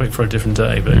different topic for a different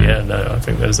day, but I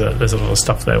think there's a lot of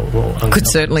stuff there. Could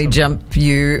certainly jump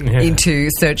you into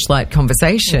Searchlight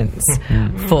Conversations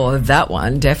for that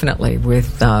one, definitely,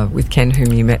 with Ken,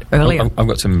 whom you met earlier. I've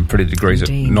got some pretty degrees,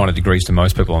 90 degrees to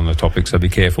most people on the topic, so be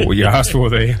careful what you ask for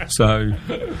there. So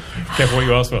careful what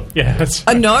you ask for. Yeah, that's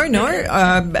no.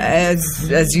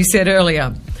 As you said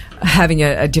earlier, having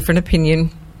a different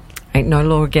opinion ain't no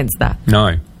law against that.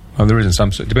 No. Well, there isn't some.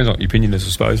 It depends on what your opinion is, I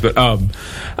suppose. But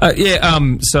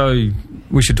so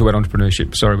we should talk about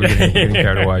entrepreneurship. Sorry, we're getting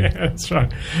carried away. That's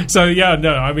right. So I'm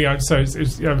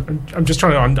just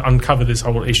trying to uncover this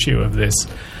whole issue of this.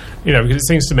 Because it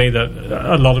seems to me that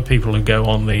a lot of people who go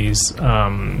on these,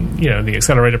 the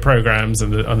accelerator programs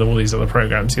and all these other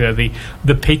programs, the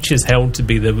pitch is held to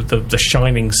be the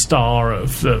shining star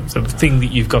of the thing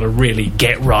that you've got to really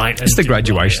get right. It's the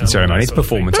graduation ceremony. It's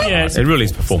performance. It really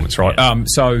is performance, right?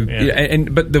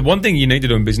 But the one thing you need to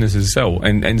do in business is sell,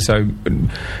 and so.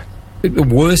 The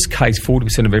worst case,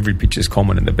 40% of every pitch is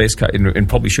common, and the best case, and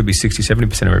probably should be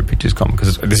 60-70% of every pitch is common,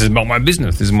 because this is not my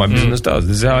business. This is what my business does.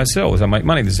 This is how I sell. This is how I make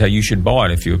money. This is how you should buy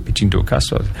it if you're pitching to a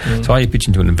customer. So are you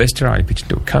pitching to an investor? Are you pitching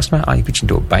to a customer? Are you pitching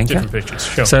to a banker? Different pitches,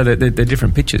 sure. So they're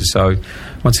different pitches. So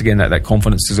once again, that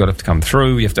confidence has got to come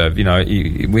through. You have to,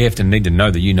 we have to need to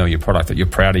know that you know your product, that you're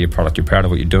proud of your product, you're proud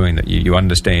of what you're doing, that you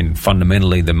understand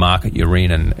fundamentally the market you're in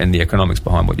and the economics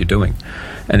behind what you're doing.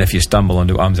 And if you stumble and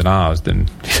do ums and ahs, then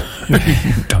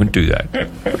don't do that.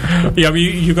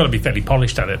 You've got to be fairly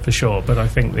polished at it for sure. But I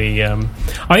think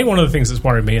one of the things that's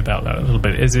worried me about that a little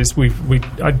bit is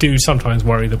I do sometimes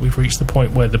worry that we've reached the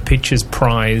point where the pitch is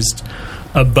prized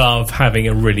above having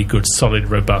a really good, solid,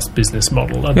 robust business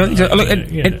model. I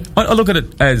look at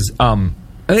it as.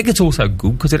 I think it's also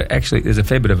good because there's a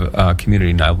fair bit of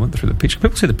community enablement through the pitch.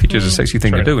 People see the pitch as a sexy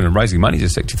thing to do, and raising money is a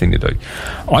sexy thing to do.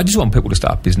 I just want people to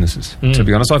start businesses. To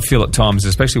be honest, I feel at times,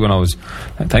 especially when I was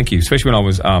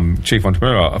chief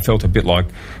entrepreneur, I felt a bit like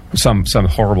some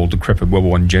horrible, decrepit World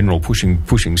War I general pushing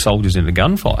soldiers into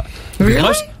gunfire.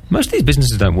 Really? Most of these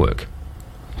businesses don't work,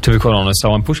 to be quite honest.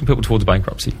 So I'm pushing people towards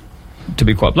bankruptcy. To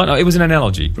be quite blunt, it was an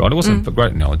analogy, right? It wasn't a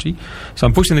great analogy. So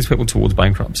I'm pushing these people towards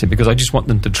bankruptcy because I just want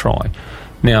them to try.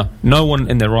 Now, no one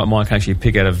in their right mind can actually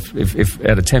pick out of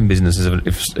 10 businesses,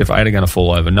 if 8 are going to fall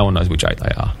over, no one knows which 8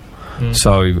 they are.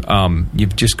 So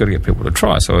you've just got to get people to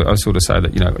try. So I sort of say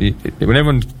that,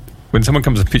 when someone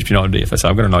comes to pitch me an idea, if they say,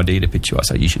 I've got an idea to pitch you, I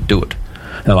say, you should do it.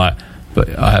 And they're like,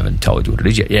 but I haven't told you what it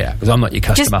is yet. Yeah, because I'm not your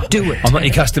customer. Just do it. I'm not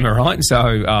your customer, right?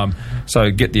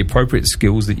 So get the appropriate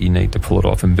skills that you need to pull it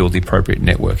off and build the appropriate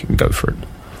network and go for it.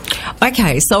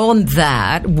 Okay, so on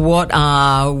that, what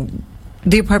are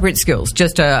the appropriate skills?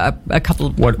 Just a couple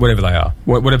of... Whatever they are.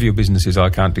 Whatever your business is, I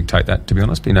can't dictate that, to be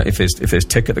honest. If there's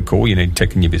tech at the core, you need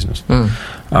tech in your business. If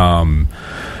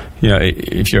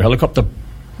you're a helicopter...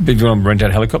 If you want to rent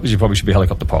out helicopters, you probably should be a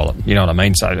helicopter pilot. You know what I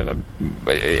mean? So,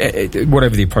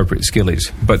 whatever the appropriate skill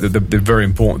is. But the very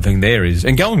important thing there is...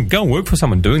 And go and work for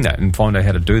someone doing that and find out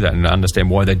how to do that and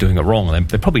understand why they're doing it wrong.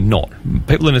 They're probably not.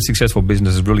 People in a successful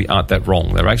business really aren't that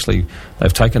wrong.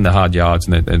 They've taken the hard yards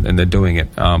and they're doing it.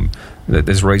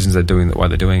 There's reasons they're doing it the way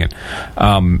they're doing it.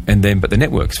 But the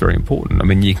network's very important. I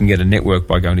mean, you can get a network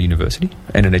by going to university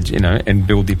and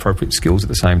build the appropriate skills at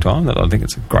the same time. I think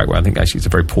it's a great way. I think actually it's a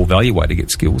very poor value way to get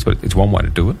skills, but it's one way to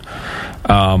do it.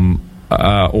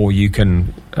 Or you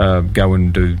can go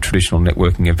and do traditional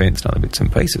networking events and other bits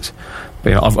and pieces.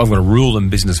 But I've got a rule in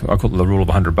business. I call it the rule of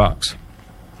 $100.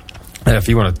 If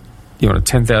you want a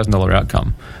 $10,000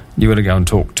 outcome, you've got to go and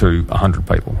talk to 100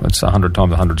 people. That's 100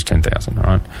 times 100 is 10,000, all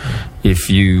right? This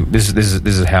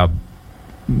is how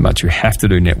much you have to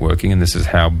do networking, and this is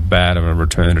how bad of a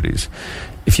return it is.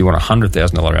 If you want a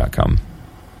 $100,000 outcome,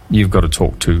 you've got to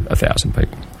talk to 1,000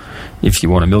 people. If you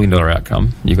want $1 million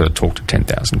outcome, you've got to talk to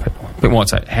 10,000 people. People might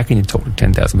say, how can you talk to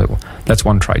 10,000 people? That's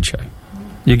one trade show.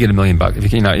 You get $1 million.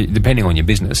 Depending on your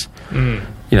business,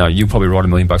 you'll probably write $1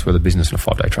 million worth of business in a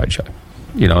 5-day trade show.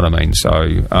 You know what I mean? So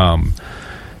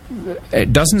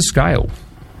it doesn't scale,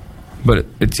 but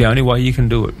it's the only way you can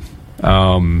do it.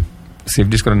 So you've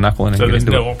just got to knuckle in and get into it. So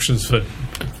there's no options for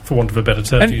want of a better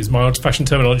term, to use my old-fashioned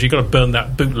terminology. You've got to burn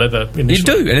that boot leather initially. You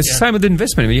do, and it's the same with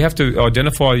investment. I mean, you have to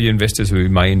identify the investors who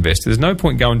may invest. There's no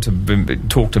point going to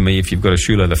talk to me if you've got a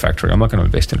shoe leather factory. I'm not going to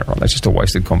invest in it, right? That's just a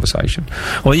wasted conversation.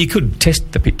 Well, you could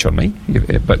test the pitch on me,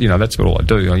 but, that's what all I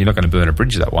do. You're not going to burn a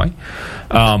bridge that way.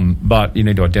 But you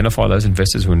need to identify those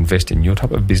investors who invest in your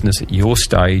type of business at your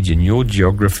stage, in your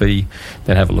geography,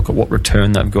 then have a look at what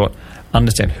return they've got.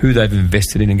 Understand who they've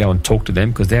invested in and go and talk to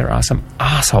them, because there are some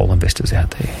arsehole investors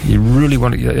out there.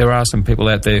 There are some people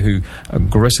out there who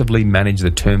aggressively manage the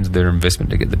terms of their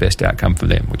investment to get the best outcome for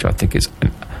them, which I think is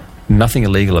nothing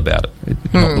illegal about it.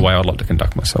 It's not the way I'd like to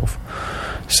conduct myself.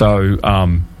 So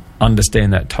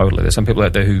understand that totally. There's some people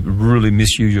out there who really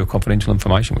misuse your confidential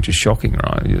information, which is shocking,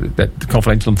 right? That the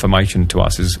confidential information to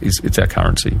us it's our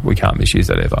currency. We can't misuse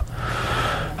that ever.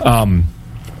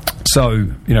 So,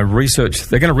 research.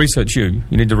 They're going to research you.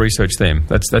 You need to research them.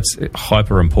 That's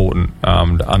hyper important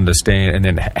to understand, and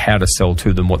then how to sell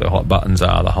to them, what their hot buttons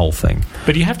are, the whole thing.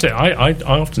 But you have to. I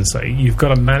often say you've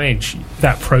got to manage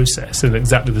that process in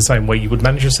exactly the same way you would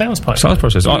manage a sales pipeline. Sales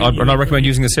process. I recommend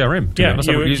using a CRM.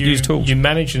 Use tools. You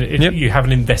manage it. You have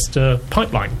an investor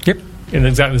pipeline. Yep. In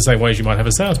exactly the same way as you might have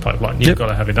a sales pipeline. You've got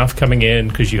to have enough coming in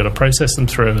because you've got to process them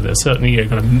through. There's certainly you've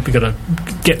got to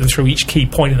get them through each key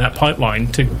point in that pipeline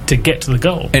to get to the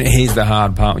goal. And here's the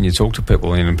hard part when you talk to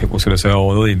people, and people sort of say, "Oh,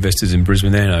 all the investors in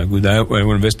Brisbane, they're no good. They don't want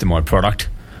to invest in my product."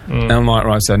 And I'm like,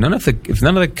 right, so if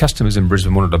none of the customers in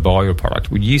Brisbane wanted to buy your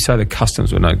product, would you say the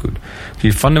customers were no good? If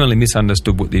you fundamentally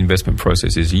misunderstood what the investment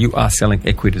process is, you are selling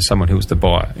equity to someone who was the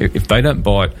buyer. If they don't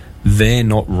buy it, they're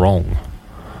not wrong.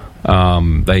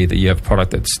 You have a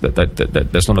product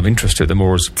that's not of interest to them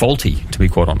or is faulty, to be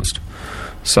quite honest.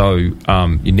 So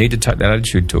you need to take that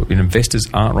attitude to it. Investors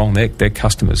aren't wrong; they're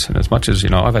customers. And as much as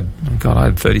I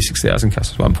had 36,000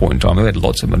 customers at one point in time. I had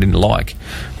lots of them I didn't like,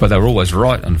 but they were always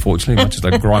right. Unfortunately, much as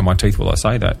they grind my teeth while I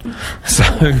say that.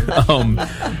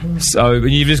 So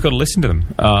you've just got to listen to them,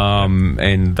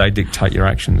 and they dictate your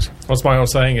actions. What's my old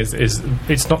saying is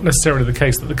it's not necessarily the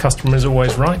case that the customer is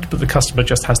always right, but the customer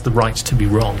just has the right to be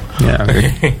wrong. Yeah,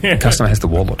 the customer has the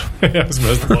wallet. The customer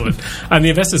has the wallet, and the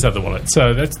investors have the wallet.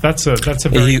 So that's a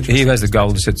Here goes the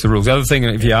goal that sets the rules. The other thing,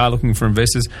 if you are looking for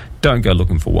investors, don't go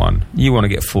looking for one. You want to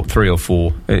get 3 or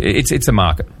 4. It's a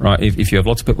market, right? If you have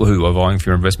lots of people who are vying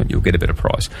for your investment, you'll get a better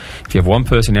price. If you have one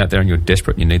person out there and you're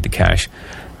desperate and you need the cash,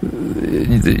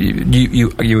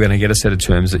 you're going to get a set of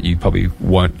terms that you probably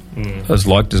won't as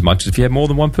liked as much as if you have more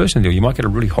than one person deal. You might get a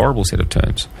really horrible set of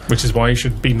terms. Which is why you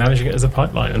should be managing it as a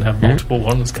pipeline and have multiple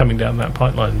ones coming down that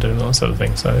pipeline and doing that sort of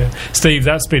thing. So, Steve,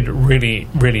 that's been really,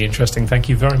 really interesting. Thank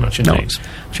you very much indeed.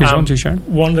 Cheers on to you, Sharon.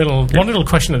 One little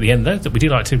question at the end there that we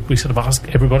sort of ask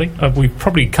everybody. We've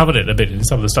probably covered it a bit in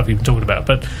some of the stuff you've been talking about,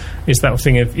 but it's that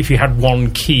thing of if you had one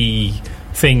key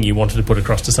thing you wanted to put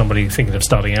across to somebody thinking of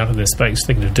starting out in this space,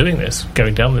 thinking of doing this,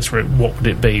 going down this route, what would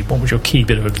it be? What would your key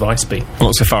bit of advice be?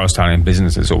 Well, so far as starting in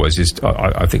business, it's always just,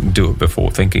 I think, do it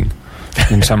before thinking.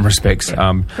 In some respects, so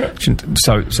I'm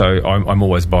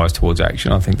always biased towards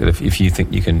action. I think that if you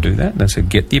think you can do that, then so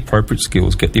get the appropriate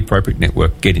skills, get the appropriate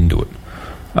network, get into it.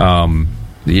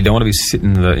 You don't want to be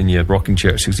sitting in your rocking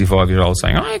chair at 65 years old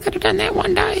saying, I could have done that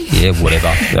one day. Yeah,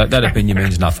 whatever. that opinion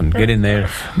means nothing. Get in there.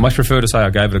 I much prefer to say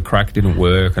I gave it a crack, it didn't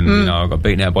work, and I got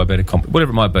beaten out by better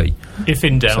whatever it might be. If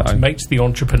in doubt, make the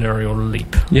entrepreneurial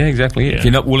leap. Yeah, exactly. Yeah. If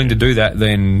you're not willing to do that,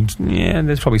 then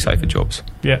there's probably safer jobs.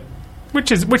 Yeah. Which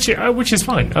is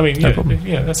fine. I mean, no problem.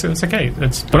 Yeah, that's okay.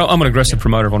 But I'm an aggressive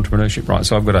promoter of entrepreneurship, right?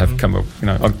 So I've got to have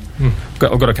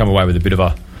I've got to come away with a bit of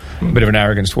an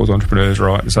arrogance towards entrepreneurs,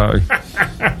 right? So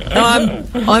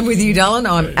I'm with you, Dylan.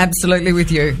 I'm absolutely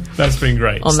with you. That's been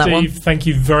great, on Steve. That one. Thank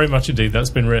you very much indeed. That's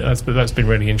been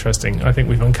really interesting. I think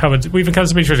we've uncovered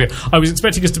some interesting. I was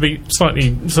expecting us to be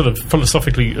slightly sort of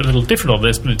philosophically a little different on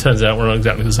this, but it turns out we're on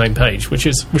exactly the same page, which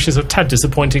is a tad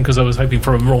disappointing because I was hoping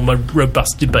for a more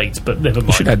robust debate. But never mind.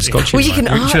 We should have scotch. Well, we should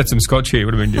have some scotch here. It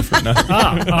would have been different. No?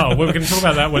 We're going to talk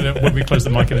about that when we close the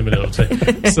mic in a minute or two.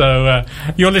 So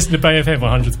you're listening to Bay FM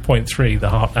 100.3, the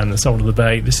heart and the soul of the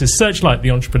Bay. This is Searchlight,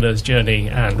 the entrepreneur's journey,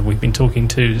 and we've been talking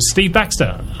to Steve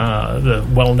Baxter, the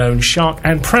well-known shark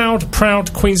and proud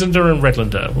Queenslander and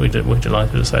Redlander. We're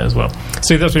delighted to say as well.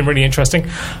 So that's been really interesting.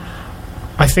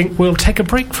 I think we'll take a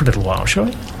break for a little while, shall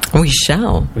we? We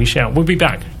shall. We'll be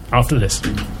back after this.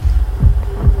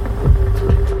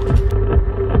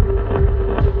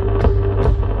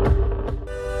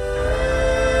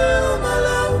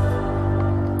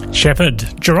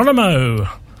 Shepherd Geronimo.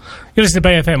 You're listening to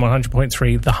Bay FM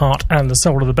 100.3, the heart and the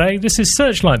soul of the Bay. This is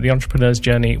Searchlight, the entrepreneur's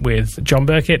journey with John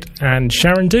Burkett and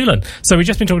Sharon Doolan. So we've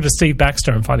just been talking to Steve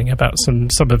Baxter and finding out about some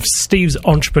of Steve's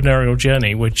entrepreneurial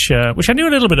journey, which I knew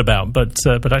a little bit about, but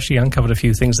actually uncovered a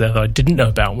few things there that I didn't know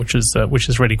about, which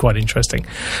is really quite interesting.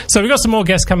 So we've got some more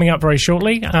guests coming up very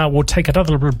shortly. We'll take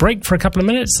another little break for a couple of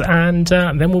minutes, and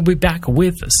then we'll be back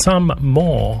with some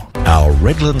more. Our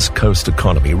Redlands Coast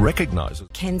economy recognises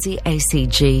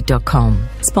KenzieACG.com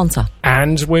sponsor.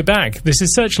 And we're back. This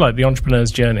is Searchlight, the entrepreneur's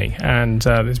journey, and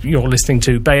you're listening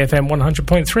to Bay FM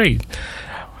 100.3.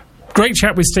 Great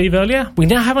chat with Steve earlier. We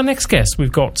now have our next guest.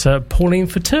 We've got Pauline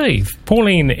Fatui.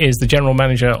 Pauline is the general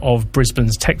manager of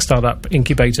Brisbane's tech startup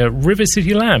incubator River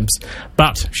City Labs,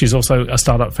 but she's also a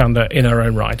startup founder in her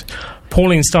own right.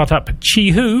 Pauline's startup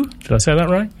Chihu, did I say that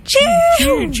right?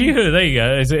 Chihu, there you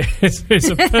go. It's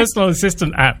a personal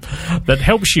assistant app that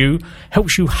helps you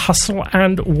hustle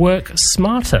and work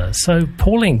smarter. So,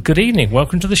 Pauline, good evening.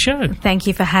 Welcome to the show. Thank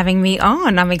you for having me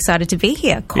on. I'm excited to be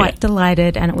here. Quite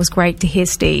delighted, and it was great to hear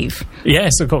Steve.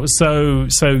 Yes, of course. So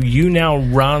you now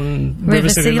run River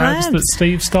City Labs that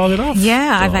Steve started off.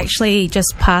 Yeah, I've actually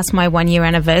just passed my 1 year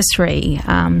anniversary.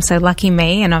 So lucky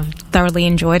me, and I've thoroughly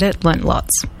enjoyed it. Learnt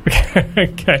lots.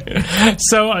 Okay,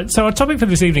 so our topic for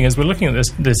this evening is we're looking at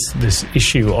this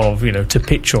issue of to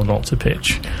pitch or not to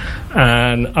pitch,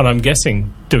 and I'm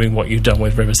guessing doing what you've done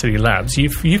with River City Labs,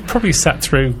 you've probably sat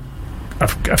through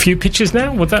a few pitches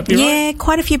now. Would that be right? Yeah,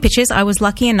 quite a few pitches. I was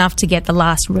lucky enough to get the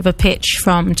last River pitch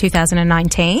from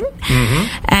 2019,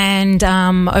 and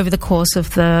over the course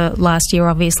of the last year,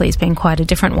 obviously, it's been quite a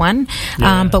different one.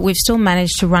 Yeah. But we've still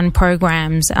managed to run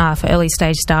programs for early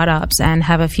stage startups and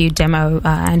have a few demo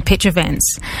and pitch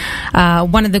events.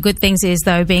 One of the good things is,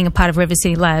 though, being a part of River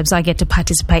City Labs, I get to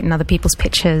participate in other people's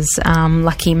pitches.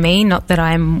 Lucky me, not that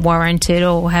I'm warranted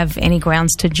or have any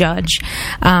grounds to judge,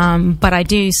 but I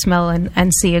do smell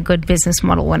and see a good business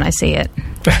model when I see it.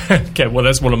 Okay, well,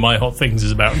 that's one of my hot things,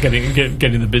 is about getting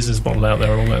the business model out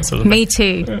there and all that sort of thing. Me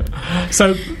too.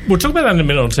 So we'll talk about that in a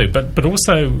minute or two, but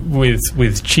also with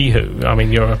Chihu, I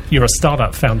mean, you're a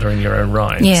startup founder in your own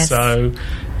right. Yes. So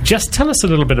just tell us a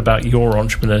little bit about your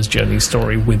entrepreneur's journey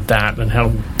story with that, and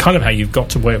how you've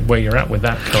got to where you're at with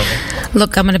that currently.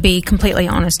 Look, I'm going to be completely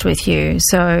honest with you.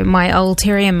 So my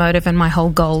ulterior motive and my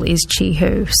whole goal is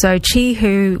Chihu. So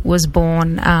Chihu was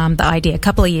born, the idea, a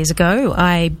couple of years ago.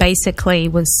 I basically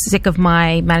was sick of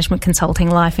my management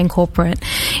consulting life in corporate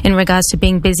in regards to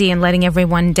being busy and letting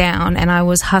everyone down, and I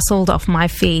was hustled off my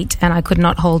feet and I could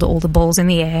not hold all the balls in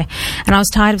the air, and I was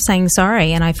tired of saying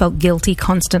sorry, and I felt guilty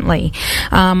constantly.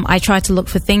 I tried to look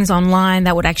for things online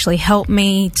that would actually help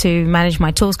me to manage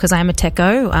my tools because I am a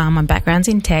techo. My background's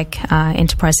in tech,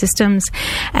 enterprise systems,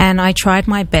 and I tried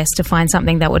my best to find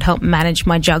something that would help manage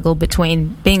my juggle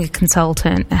between being a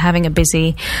consultant, having a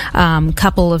busy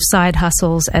couple of side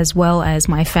hustles, as well as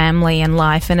my family and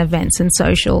life and events and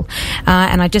social.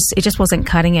 And it just wasn't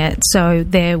cutting it. So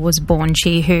there was born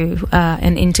Chihu,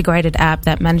 an integrated app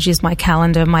that manages my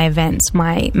calendar, my events,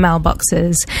 my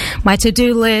mailboxes, my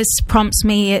to-do list, prompts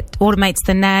me, it automates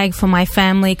the nag for my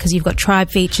family because you've got tribe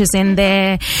features in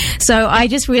there. So I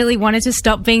just really wanted to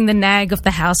stop being the nag of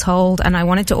the household, and I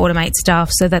wanted to automate stuff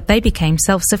so that they became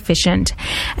self-sufficient.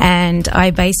 And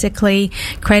I basically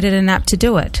created an app to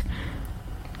do it.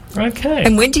 Okay.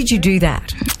 And when did you do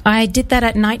that? I did that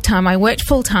at night time. I worked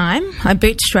full time. I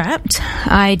bootstrapped.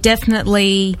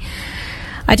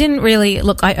 I didn't really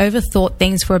look. I overthought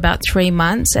things for about 3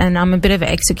 months, and I'm a bit of an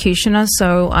executioner,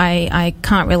 so I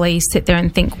can't really sit there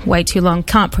and think way too long.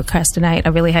 Can't procrastinate. I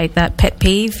really hate that pet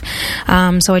peeve.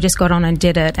 So I just got on and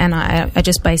did it, and I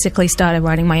just basically started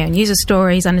writing my own user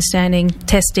stories, understanding,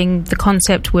 testing the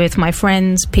concept with my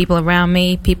friends, people around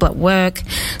me, people at work.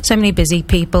 So many busy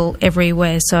people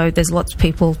everywhere, so there's lots of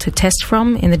people to test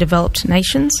from in the developed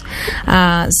nations.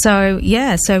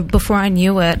 So before I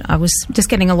knew it, I was just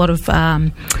getting a lot of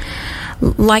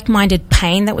like-minded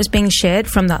pain that was being shared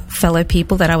from the fellow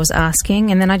people that I was asking,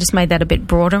 and then I just made that a bit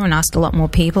broader and asked a lot more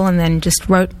people, and then just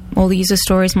wrote all the user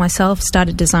stories myself,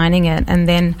 started designing it, and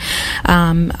then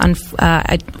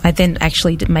I then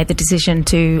actually made the decision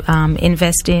to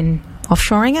invest in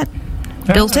offshoring it.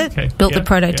 Built the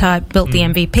prototype, built the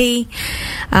MVP,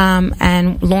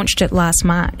 and launched it last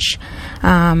March.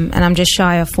 And I'm just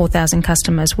shy of 4,000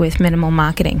 customers with minimal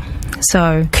marketing.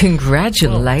 So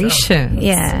congratulations!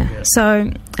 Yeah,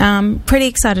 so pretty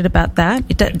excited about that.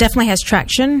 It definitely has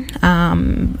traction.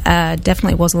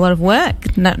 Definitely was a lot of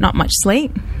work, not much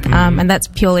sleep, and that's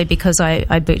purely because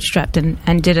I bootstrapped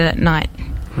and did it at night.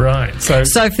 Right.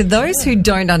 So for those who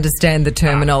don't understand the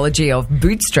terminology of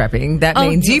bootstrapping, that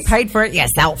means you paid for it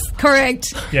yourself.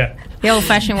 Correct. Yeah. The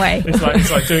old-fashioned way. It's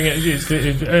like doing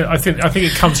it. I think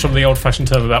it comes from the old-fashioned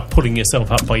term about pulling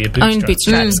yourself up by your bootstraps. Own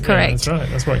bootstraps, correct. Yeah, that's right.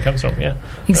 That's where it comes from. Yeah.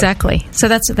 Exactly. So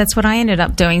that's what I ended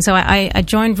up doing. So I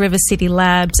joined River City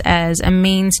Labs as a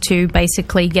means to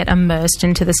basically get immersed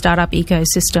into the startup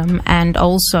ecosystem, and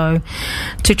also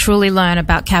to truly learn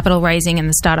about capital raising and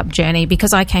the startup journey,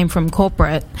 because I came from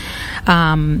corporate.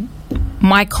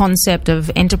 My concept of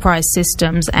enterprise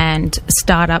systems and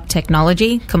startup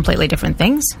technology, completely different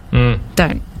things.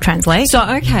 Don't translate. So,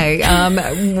 okay,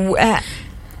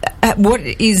 what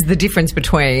is the difference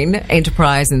between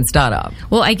enterprise and startup?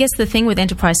 Well, I guess the thing with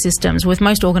enterprise systems, with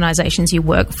most organisations you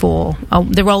work for,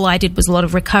 the role I did was a lot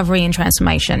of recovery and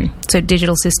transformation, so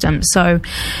digital systems. So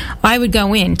I would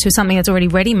go into something that's already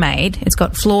ready-made. It's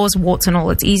got flaws, warts and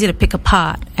all. It's easy to pick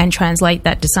apart and translate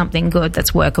that to something good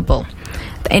that's workable,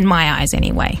 in my eyes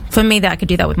anyway. For me, that I could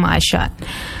do that with my eyes shut.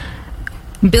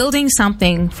 Building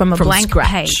something from blank scratch.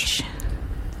 page,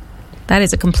 that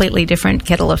is a completely different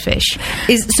kettle of fish.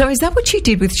 Is that what you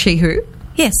did with Chihu?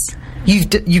 Yes.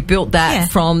 You built that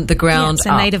from the ground up?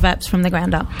 Yeah, native apps from the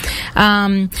ground up.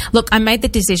 Look, I made the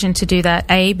decision to do that,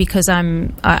 because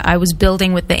I was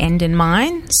building with the end in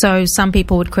mind. So some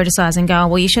people would criticise and go,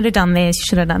 well, you should have done this, you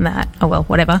should have done that. Oh, well,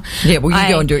 whatever. Yeah, well, you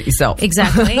go and do it yourself.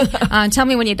 Exactly. Tell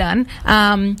me when you're done.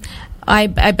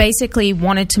 I basically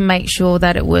wanted to make sure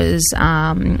that it was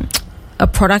a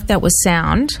product that was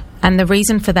sound. And the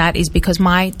reason for that is because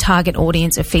my target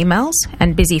audience are females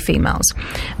and busy females.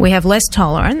 We have less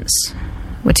tolerance.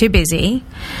 We're too busy.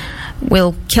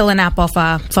 We'll kill an app off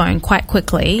our phone quite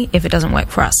quickly if it doesn't work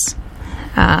for us,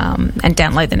 and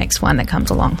download the next one that comes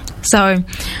along. So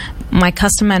my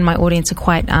customer and my audience are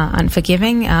quite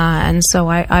unforgiving, and so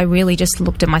I really just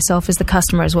looked at myself as the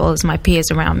customer as well as my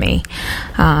peers around me,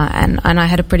 and I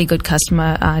had a pretty good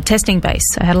customer testing base.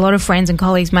 I had a lot of friends and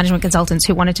colleagues, management consultants,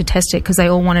 who wanted to test it because they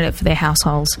all wanted it for their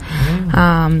households.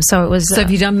 So it was. So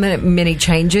have you done many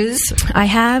changes? I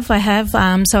have.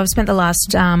 So I've spent the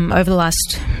last over the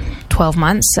last 12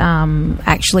 months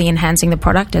actually enhancing the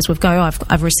product as we go.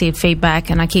 I've received feedback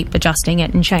and I keep adjusting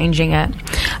it and changing it.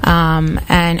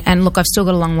 And look, I've still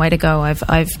got a long way to go.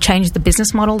 I've changed the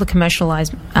business model,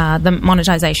 the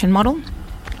monetization model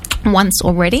once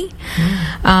already,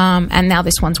 and now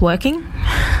this one's working.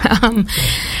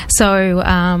 So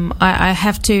I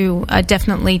have to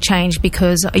definitely change,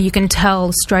 because you can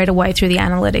tell straight away through the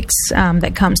analytics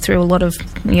that comes through a lot of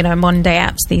modern day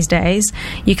apps these days.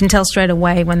 You can tell straight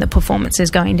away when the performance is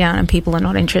going down and people are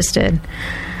not interested.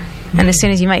 And as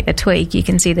soon as you make the tweak, you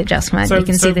can see the adjustment, you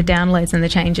can see the downloads and the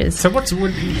changes. So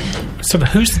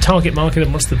who's the target market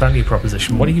and what's the value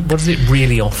proposition? What is it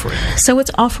really offering? So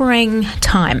it's offering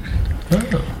time.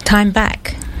 Time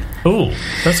back. Oh,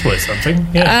 that's worth something.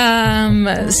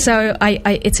 Yeah. So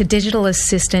it's a digital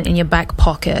assistant in your back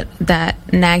pocket that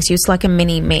nags you. It's like a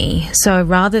mini me. So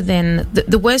rather than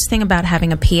the worst thing about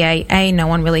having a PA, no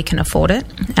one really can afford it.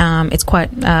 It's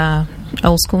quite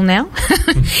old school now.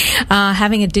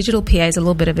 Having a digital PA is a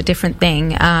little bit of a different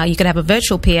thing. You could have a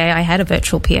virtual PA. I had a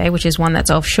virtual PA, which is one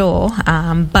that's offshore.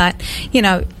 But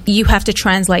you have to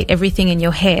translate everything in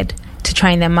your head to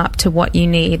train them up to what you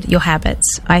need, your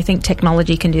habits. I think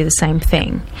technology can do the same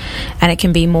thing, and it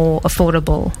can be more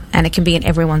affordable, and it can be in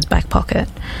everyone's back pocket.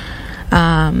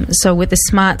 So with the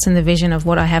smarts and the vision of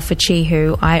what I have for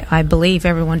Chihu, I believe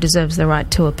everyone deserves the right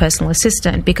to a personal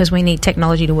assistant, because we need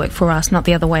technology to work for us, not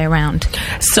the other way around.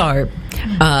 So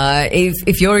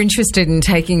if you're interested in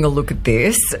taking a look at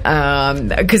this,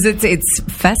 because it's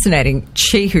fascinating,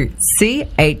 Chihu,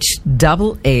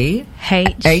 CHEEHOO.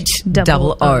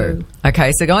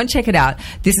 Okay, so go and check it out.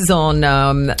 This is on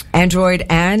Android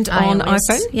and iOS, on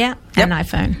iPhone? Yeah, and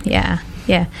iPhone, yeah.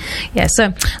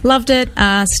 So loved it,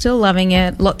 still loving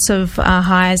it. Lots of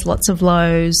highs, lots of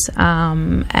lows,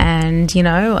 and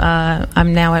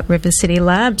I'm now at River City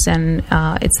Labs, and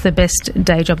it's the best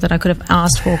day job that I could have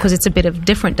asked for, because it's a bit of a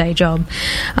different day job,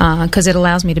 because it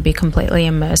allows me to be completely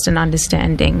immersed in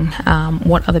understanding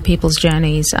what other people's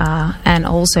journeys are, and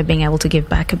also being able to give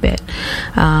back a bit.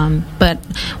 But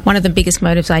one of the biggest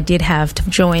motives I did have to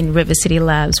join River City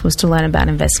Labs was to learn about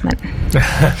investment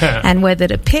and whether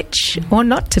to pitch or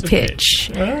not to pitch.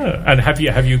 And have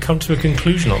you come to a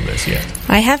conclusion on this yet?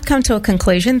 I have come to a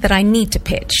conclusion that I need to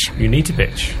pitch. You need to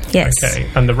pitch? Yes. Okay.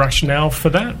 And the rationale for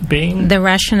that being? The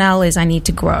rationale is I need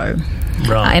to grow.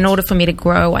 Right. In order for me to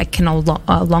grow, I can no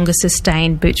longer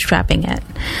sustain bootstrapping it.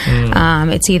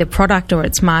 It's either product or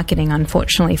it's marketing,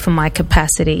 unfortunately, for my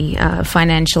capacity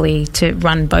financially to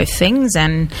run both things.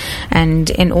 And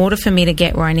in order for me to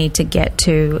get where I need to get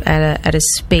to at a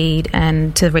speed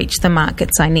and to reach the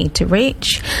markets I need to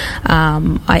reach,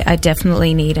 I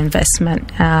definitely need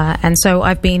investment. And so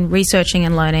I've been researching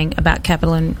and learning about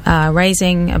capital and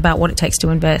raising, about what it takes to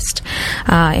invest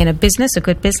in a business, a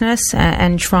good business,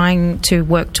 and trying to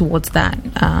work towards that,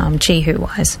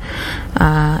 Chihu-wise.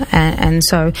 And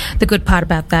so the good part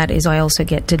about that is I also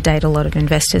get to date a lot of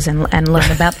investors and learn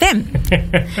about them,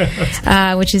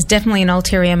 which is definitely an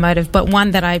ulterior motive, but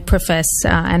one that I profess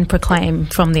and proclaim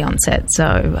from the onset.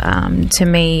 So to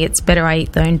me, it's better I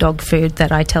eat the own dog food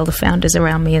that I tell the founders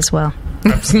around me as well.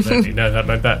 Absolutely. No,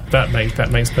 that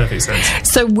makes perfect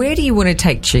sense. So where do you want to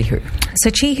take Chihu? So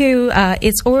Chihu,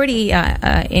 it's already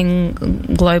in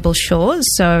global shores.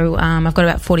 So I've got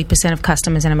about 40% of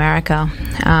customers in America,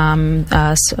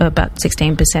 about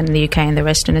 16% in the UK and the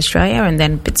rest in Australia, and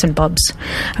then bits and bobs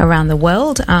around the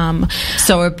world.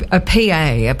 So a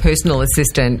PA, a personal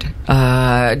assistant,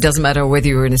 doesn't matter whether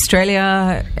you're in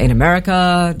Australia, in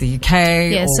America, the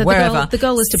UK, or wherever. The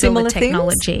goal is to build a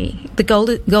technology. Things? The goal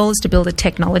is to build a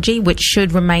technology which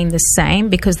should remain the same,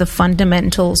 because the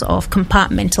fundamentals of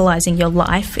compartmentalizing your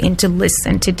life into lists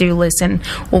and to-do lists and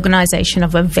organization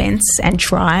of events and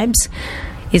tribes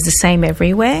is the same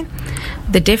everywhere.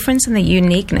 The difference and the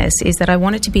uniqueness is that I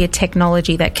want it to be a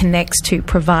technology that connects to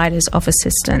providers of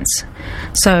assistance.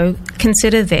 So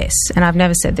consider this, and I've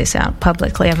never said this out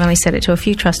publicly, I've only said it to a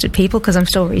few trusted people because I'm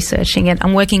still researching it.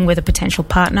 I'm working with a potential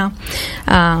partner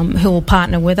who will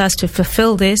partner with us to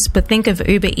fulfill this, but think of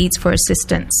Uber Eats for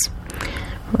assistance,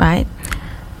 right?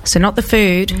 So not the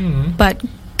food, but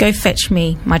go fetch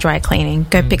me my dry cleaning,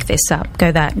 go pick this up,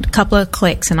 go that. A couple of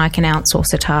clicks and I can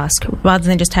outsource a task, rather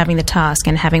than just having the task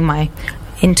and having my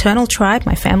internal tribe,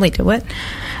 my family do it,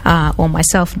 or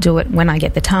myself do it when I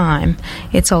get the time.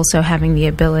 It's also having the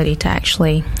ability to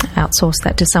actually outsource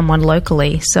that to someone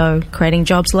locally. So creating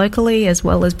jobs locally, as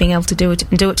well as being able to do it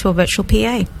to a virtual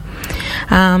PA.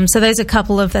 So there's a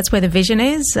couple of, that's where the vision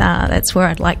is, that's where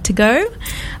I'd like to go,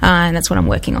 and that's what I'm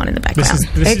working on in the background.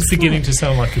 This is beginning to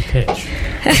sound like a pitch.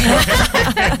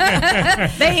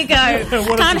 There you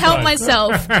go. Can't help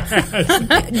myself.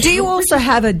 Do you also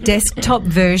have a desktop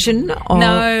version?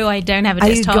 No, I don't have a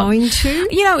desktop. Are you going to?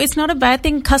 It's not a bad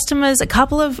thing. Customers,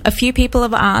 a few people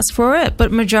have asked for it,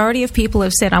 but majority of people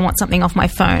have said, I want something off my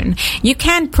phone. You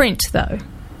can print, though.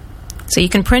 So you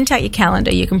can print out your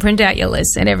calendar, you can print out your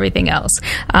lists and everything else.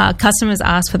 Customers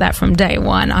asked for that from day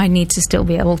one. I need to still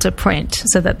be able to print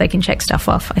so that they can check stuff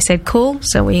off. I said, cool.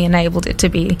 So we enabled it to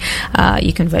be,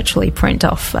 you can virtually print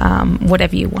off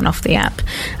whatever you want off the app.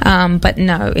 But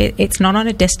no, it's not on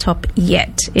a desktop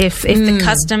yet. If the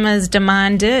customers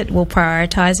demand it, we'll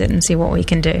prioritise it and see what we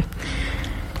can do.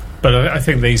 But I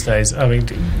think these days, I mean,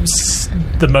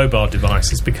 the mobile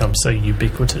device has become so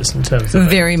ubiquitous in terms of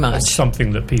very much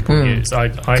something that people use.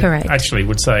 I actually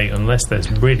would say, unless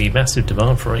there's really massive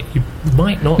demand for it, you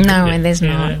might not. No, and there's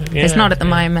not. There's not at the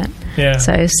moment. Yeah.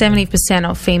 So 70%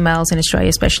 of females in Australia,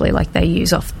 especially, like they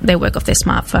work off their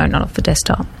smartphone, not off the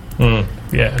desktop.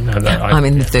 Yeah, no, I'm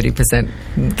in the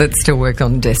 30% that still work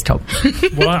on desktop.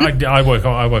 Well, I work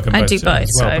on both. I do both as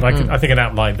well, so. But I think an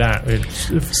app like that it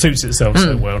suits itself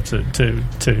so well to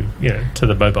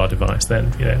the mobile device. Then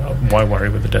why worry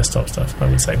with the desktop stuff? I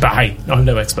would say, but hey, I'm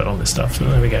no expert on this stuff. So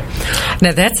there we go.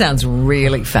 Now that sounds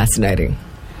really fascinating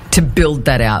to build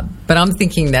that out, but I'm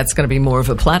thinking that's going to be more of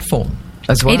a platform.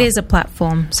 As well. It is a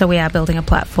platform, so we are building a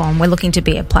platform. We're looking to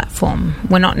be a platform.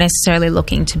 We're not necessarily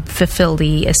looking to fulfill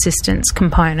the assistance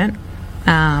component.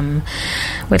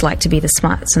 We'd like to be the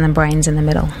smarts and the brains in the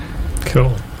middle.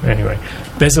 Cool. Anyway,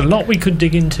 there's a lot we could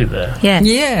dig into there.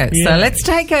 Yeah. So let's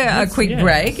take a quick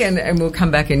break and we'll come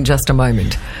back in just a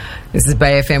moment. This is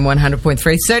Bay FM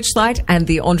 100.3 Searchlight and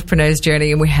the Entrepreneur's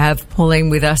Journey, and we have Pauline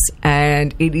with us,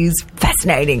 and it is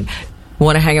fascinating.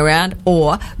 Want to hang around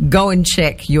or go and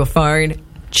check your phone?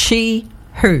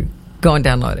 Qihoo. Go and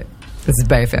download it. This is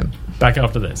Bay FM. Back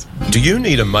after this. Do you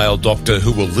need a male doctor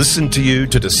who will listen to you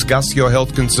to discuss your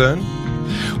health concern?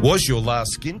 Was your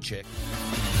last skin check?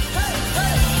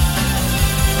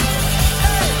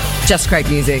 Just great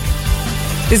music.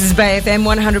 This is Bay FM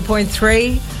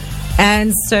 100.3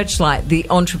 and Searchlight, the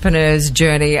Entrepreneur's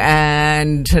Journey.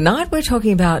 And tonight we're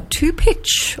talking about to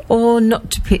pitch or not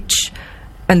to pitch.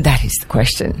 And that is the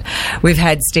question. We've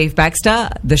had Steve Baxter,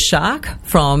 the shark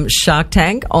from Shark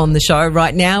Tank, on the show.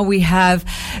 Right now we have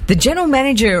the general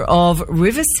manager of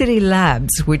River City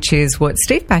Labs, which is what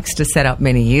Steve Baxter set up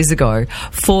many years ago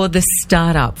for the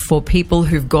startup, for people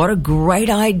who've got a great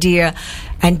idea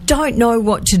and don't know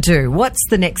what to do. What's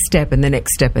the next step and the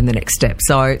next step and the next step?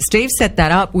 So Steve set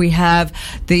that up. We have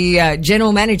the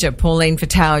general manager, Pauline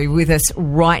Fatale, with us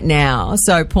right now.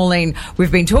 So Pauline,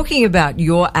 we've been talking about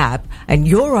your app and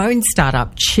your own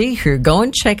startup, Qihoo. Go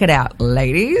and check it out,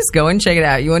 ladies. Go and check it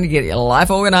out. You want to get your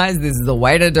life organised? This is the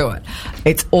way to do it.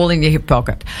 It's all in your hip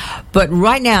pocket. But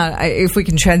right now, if we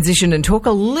can transition and talk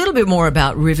a little bit more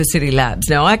about River City Labs.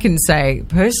 Now, I can say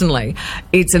personally,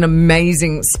 it's an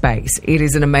amazing space. It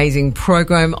is an amazing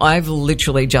program. I've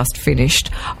literally just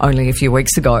finished only a few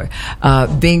weeks ago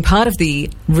being part of the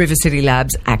River City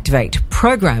Labs Activate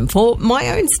program for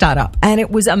my own startup, and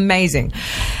it was amazing.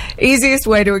 Easiest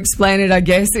way to explain it, I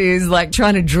guess, is like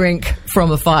trying to drink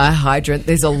from a fire hydrant.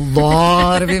 There's a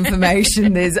lot of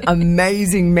information. There's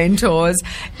amazing mentors.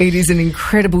 It is an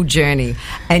incredible journey.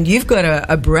 And you've got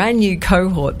a brand new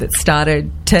cohort that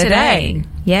started today.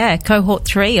 Yeah, cohort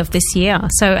 3 of this year.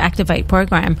 So Activate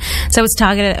program. So it's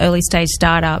targeted at early stage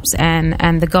startups,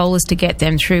 and the goal is to get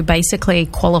them through, basically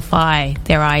qualify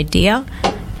their idea,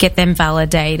 get them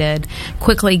validated,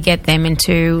 quickly get them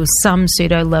into some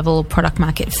pseudo level product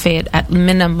market fit, at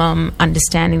minimum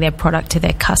understanding their product to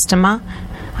their customer,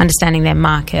 understanding their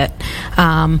market,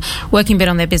 working a bit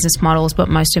on their business models, but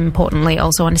most importantly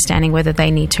also understanding whether they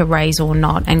need to raise or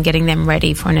not, and getting them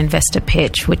ready for an investor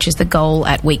pitch, which is the goal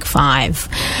at week 5.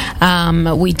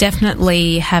 We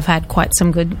definitely have had quite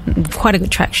a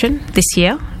good traction this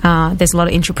year. There's a lot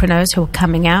of entrepreneurs who are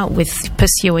coming out with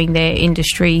pursuing their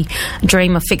industry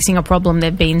dream of fixing a problem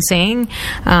they've been seeing,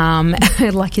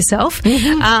 like yourself.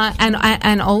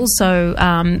 And also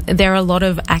there are a lot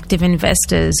of active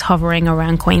investors hovering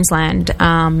around Queensland.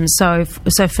 So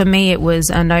for me, it was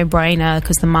a no-brainer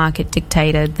because the market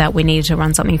dictated that we needed to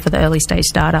run something for the early stage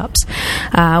startups.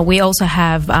 We also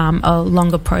have a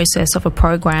longer process of a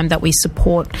program that we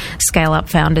support scale-up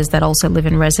founders that also live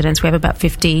in residence. We have about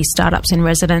 50 startups in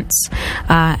residence,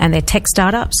 and they're tech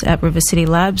startups at River City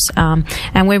Labs.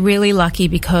 And we're really lucky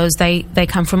because they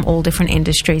come from all different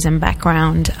industries and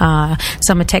background.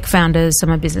 Some are tech founders,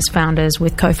 some are business founders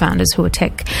with co-founders who are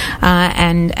tech,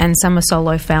 and some are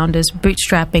solo founders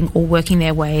bootstrapping or working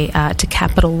their way to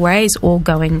capital raise, or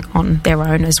going on their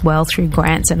own as well through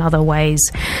grants and other ways.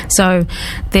 So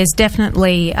there's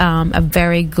definitely a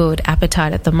very good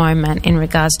appetite at the moment in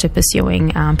regards to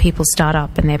pursuing people's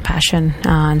startup and their passion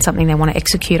and something they want to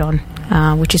execute on,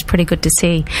 which is pretty good to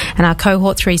see. And our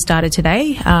cohort 3 started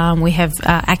today. We have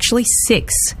actually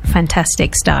 6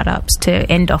 fantastic startups to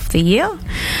end off the year.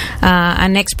 Our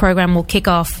next program will kick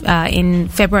off in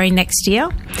February next year,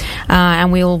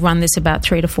 and we will run this about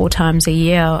 3 to 4 times a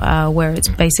year, where it's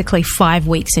basically 5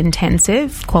 weeks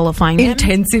intensive qualifying them.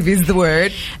 Intensive is the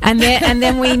word. And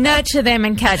then we nurture them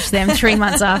and catch them 3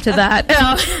 months after that.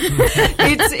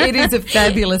 It is a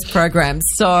fabulous program.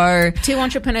 So 2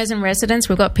 entrepreneurs in residence.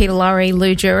 We've got Peter Laurie,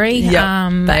 Lou Jury. They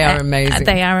are amazing.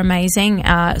 They are amazing.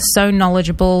 So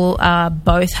knowledgeable.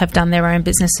 Both have done their own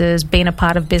businesses, been a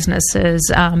part of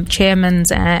businesses,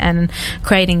 chairmans, and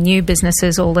creating new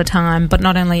businesses all the time. But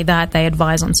not only that, they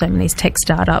advise on so many tech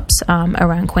startups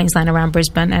around Queensland, around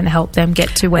Brisbane, and help them get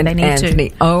to where they need to.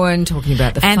 Anthony Owen talking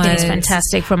about the Anthony's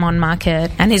fantastic from On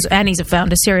Market, and he's a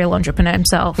founder, serial entrepreneur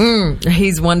himself.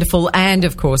 He's wonderful, and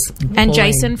of course, and Pauline.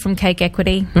 Jason from Cake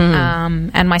Equity,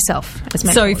 and myself as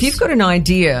mentors. So if you've got an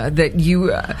idea that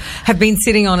you have been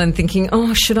sitting on and thinking,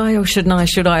 oh, should I or shouldn't I?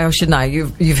 Should I or shouldn't I?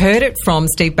 You've heard it from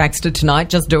Steve Baxter tonight.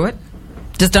 Just do it.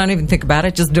 Just don't even think about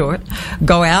it. Just do it.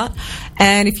 Go out.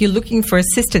 And if you're looking for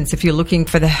assistance, if you're looking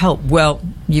for the help, well,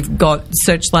 you've got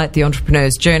Searchlight, the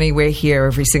Entrepreneur's Journey. We're here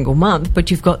every single month.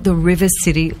 But you've got the River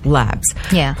City Labs.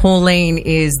 Yeah. Pauline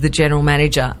is the general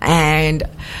manager. And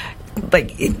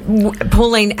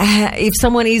Pauline, if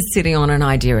someone is sitting on an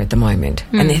idea at the moment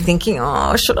and they're thinking,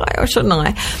 oh, should I or shouldn't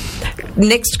I?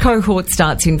 Next cohort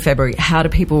starts in February. How do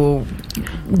people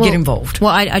get involved?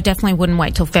 Well, I definitely wouldn't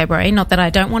wait till February. Not that I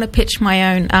don't want to pitch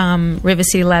my own River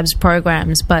City Labs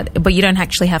programs, but you don't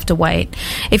actually have to wait.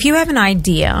 If you have an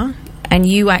idea and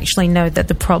you actually know that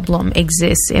the problem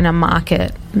exists in a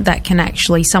market that can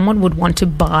actually, someone would want to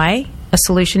buy a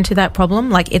solution to that problem,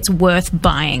 like it's worth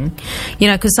buying,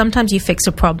 because sometimes you fix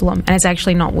a problem and it's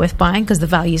actually not worth buying because the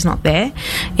value is not there.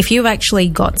 If you've actually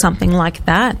got something like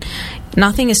that,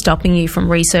 nothing is stopping you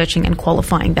from researching and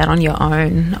qualifying that on your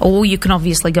own. Or you can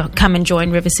obviously come and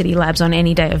join River City Labs on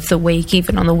any day of the week,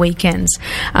 even on the weekends,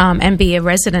 and be a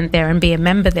resident there and be a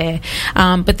member there.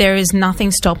 But there is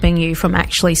nothing stopping you from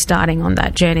actually starting on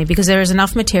that journey, because there is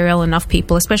enough material, enough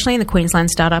people, especially in the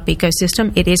Queensland startup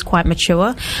ecosystem. It is quite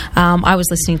mature. I was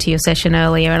listening to your session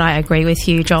earlier, and I agree with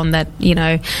you, John, that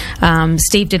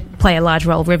Steve did play a large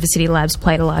role. River City Labs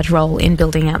played a large role in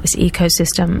building out this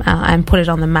ecosystem and put it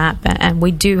on the map. And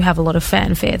we do have a lot of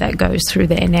fanfare that goes through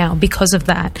there now because of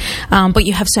that. But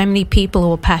you have so many people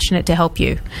who are passionate to help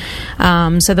you.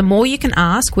 So the more you can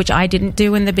ask, which I didn't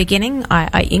do in the beginning,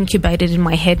 I incubated in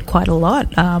my head quite a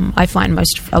lot. I find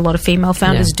a lot of female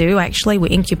founders do, actually. We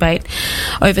incubate,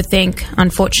 overthink.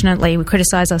 Unfortunately, we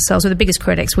criticise ourselves. We're the biggest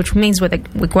critics, which means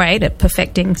we're great at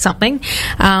perfecting something.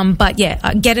 But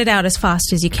get it out as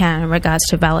fast as you can in regards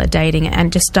to validating it,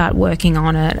 and just start working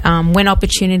on it. When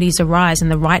opportunities arise and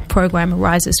the right program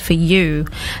arises for you,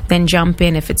 then jump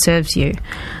in if it serves you.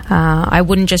 I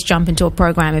wouldn't just jump into a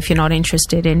program if you're not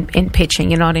interested in pitching,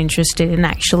 you're not interested in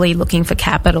actually looking for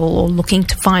capital or looking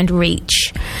to find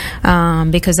reach,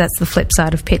 because that's the flip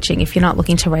side of pitching. If you're not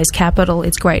looking to raise capital,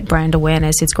 it's great brand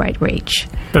awareness, it's great reach.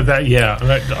 But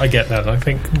I get that. I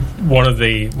think one of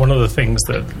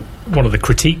the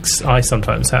critiques I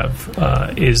sometimes have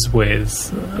is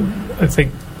with, I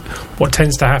think, what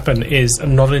tends to happen is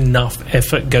not enough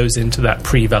effort goes into that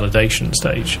pre-validation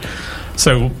stage.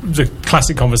 So the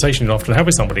classic conversation you often have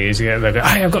with somebody is, they go,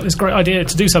 hey, I've got this great idea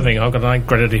to do something. I've got a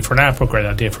great idea for an app or a great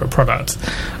idea for a product.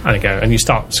 And you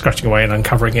start scratching away and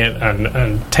uncovering it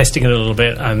and testing it a little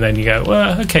bit. And then you go,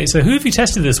 well, okay, so who have you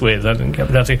tested this with? And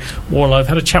well, I've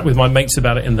had a chat with my mates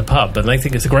about it in the pub, and they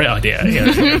think it's a great idea.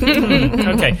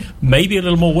 Okay, maybe a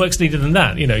little more work's needed than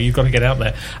that. You've got to get out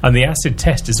there. And the acid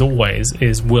test is always,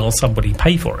 will somebody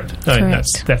pay for it?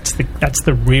 That's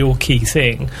the real key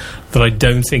thing that I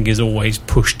don't think is always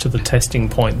pushed to the testing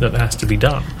point that has to be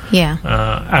done. Yeah.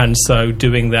 And so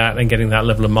doing that and getting that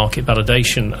level of market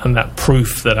validation and that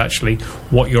proof that actually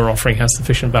what you're offering has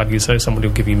sufficient value so somebody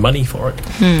will give you money for it,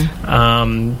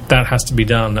 that has to be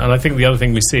done. And I think the other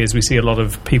thing we see is a lot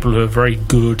of people who are very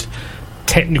good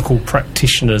technical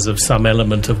practitioners of some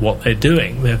element of what they're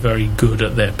doing. They're very good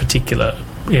at their particular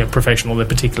profession or their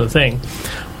particular thing.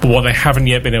 But what they haven't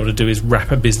yet been able to do is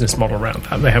wrap a business model around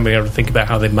that. They haven't been able to think about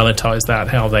how they monetize that,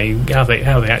 how they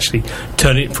actually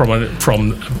turn it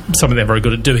from something they're very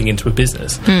good at doing into a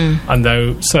business.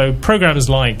 And so programs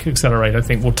like Accelerate, I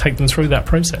think, will take them through that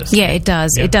process. Yeah, it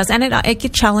does. Yeah. It does, and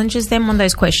it challenges them on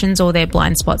those questions or their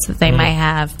blind spots that they may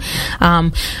have.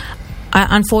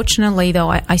 Unfortunately,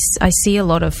 though, I see a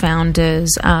lot of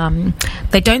founders,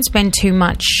 they don't spend too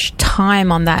much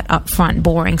time on that upfront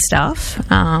boring stuff.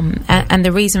 And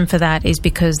the reason for that is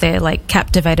because they're like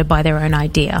captivated by their own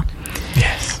idea.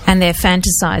 Yes. And they're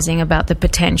fantasizing about the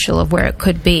potential of where it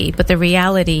could be. But the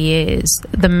reality is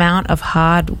the amount of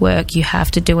hard work you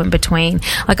have to do in between.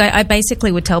 Like, I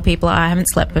basically would tell people I haven't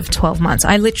slept for 12 months.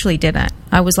 I literally didn't.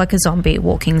 I was like a zombie,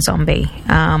 walking zombie,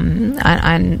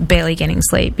 and barely getting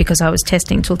sleep because I was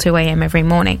testing till 2 a.m. every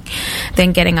morning,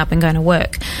 then getting up and going to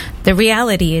work. The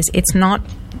reality is it's not...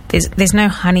 There's no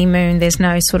honeymoon, there's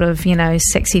no sort of,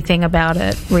 sexy thing about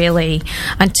it, really,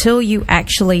 until you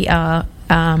actually are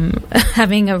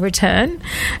having a return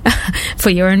for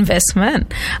your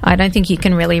investment. I don't think you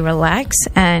can really relax,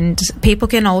 and people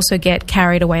can also get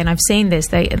carried away, and I've seen this.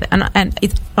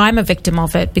 I'm a victim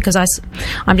of it because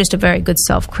I'm just a very good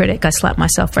self-critic. I slap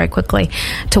myself very quickly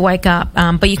to wake up,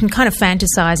 but you can kind of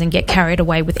fantasize and get carried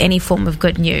away with any form of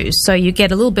good news. So you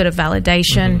get a little bit of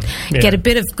validation, get a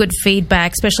bit of good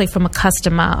feedback, especially from a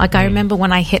customer. Like I remember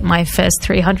when I hit my first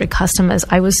 300 customers,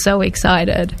 I was so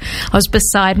excited. I was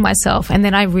beside myself. And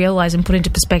then I realized and put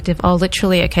into perspective,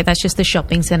 literally, okay, that's just the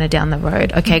shopping centre down the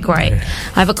road. Okay, great.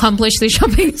 I've accomplished the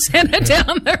shopping centre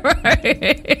down the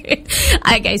road.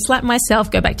 Okay, slap myself,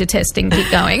 go back to testing, keep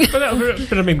going. But I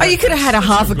mean, you could have had a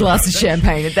half a glass of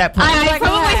champagne at that point. I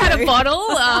probably had a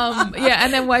bottle,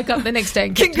 and then woke up the next day.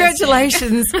 And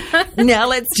Congratulations. Now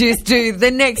let's just do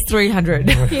the next 300.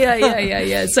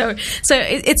 Yeah. So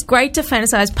it's great to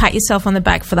fantasize, pat yourself on the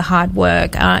back for the hard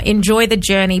work, enjoy the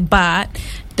journey, but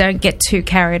don't get too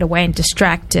carried away and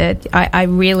distracted. I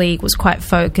really was quite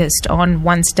focused on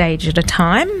one stage at a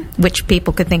time, which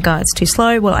people could think, it's too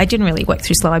slow. Well, I didn't really work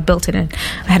through slow. I built it and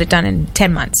I had it done in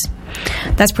 10 months.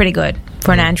 That's pretty good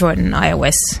for an Android and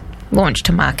iOS launch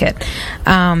to market.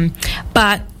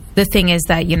 But the thing is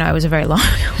that, it was a very long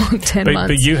 10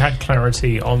 months. But you had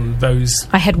clarity on those.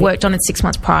 I had worked on it 6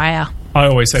 months prior. I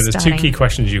always say there's two key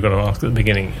questions you've got to ask at the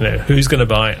beginning. Who's going to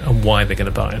buy it and why they're going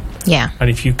to buy it. Yeah. And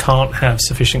if you can't have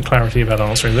sufficient clarity about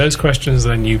answering those questions,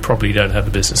 then you probably don't have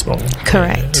a business model.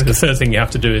 Correct. The third thing you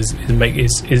have to do is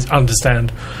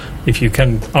understand. If you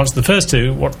can answer the first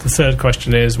two, what the third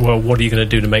question is, well, what are you going to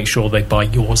do to make sure they buy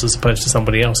yours as opposed to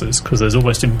somebody else's? Because there's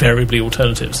almost invariably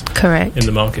alternatives. Correct. In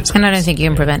the market space. And I don't think you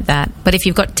can prevent that. But if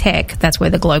you've got tech, that's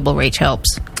where the global reach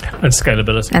helps. And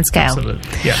scalability. And scale. Absolutely.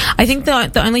 Yeah. I think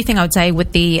the only thing I would say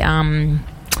with the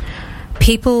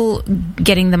people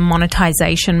getting the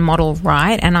monetization model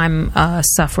right, and I'm a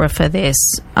sufferer for this.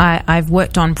 I've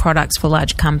worked on products for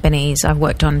large companies. I've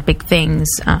worked on big things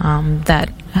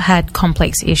that had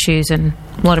complex issues and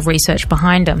a lot of research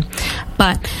behind them.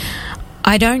 But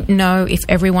I don't know if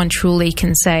everyone truly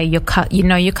can say you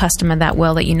know your customer that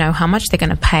well that you know how much they're going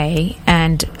to pay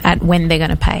and at when they're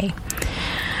going to pay.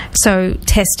 So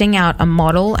testing out a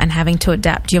model and having to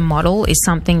adapt your model is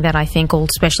something that I think all,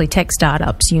 especially tech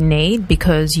startups, you need,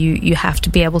 because you have to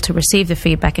be able to receive the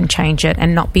feedback and change it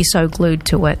and not be so glued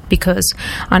to it, because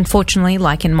unfortunately,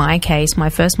 like in my case, my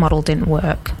first model didn't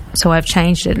work. So I've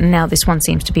changed it and now this one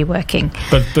seems to be working.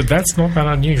 But that's not that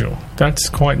unusual. That's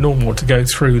quite normal to go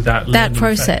through that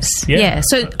process. Phase. Yeah.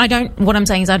 So what I'm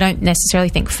saying is I don't necessarily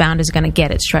think founders are going to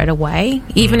get it straight away,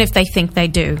 even if they think they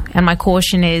do. And my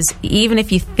caution is, even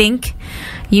if you think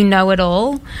you know it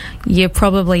all, you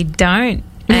probably don't.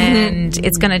 And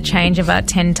it's going to change about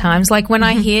 10 times. Like when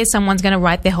I hear someone's going to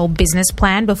write their whole business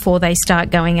plan before they start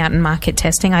going out and market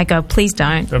testing, I go, please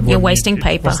don't. You're wasting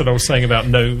paper. What's that I was saying about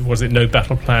no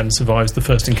battle plan survives the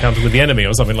first encounter with the enemy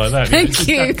or something like that? Thank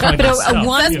you.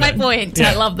 That's my point.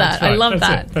 Yeah, I love that. Right. I love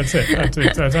that. That's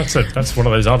it. That's one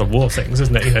of those art of war things,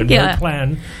 isn't it? No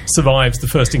plan survives the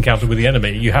first encounter with the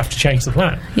enemy. You have to change the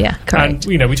plan. Yeah, correct.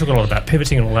 And, we talk a lot about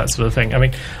pivoting and all that sort of thing. I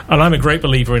mean, and I'm a great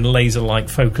believer in laser-like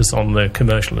focus on the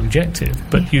commercial objective,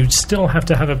 but you still have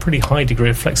to have a pretty high degree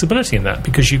of flexibility in that,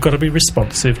 because you've got to be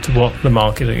responsive to what the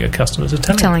market or your customers are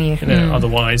telling you.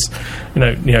 Otherwise,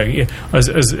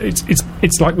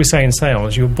 it's like we say in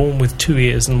sales: you're born with 2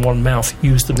 ears and 1 mouth.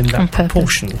 Use them in that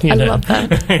proportion. I love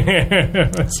that.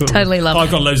 Totally love.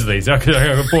 I've got loads of these. I could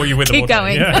bore you with them. Keep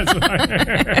going.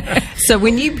 So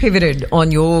when you pivoted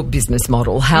on your business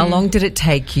model, how long did it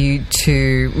take you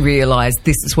to realise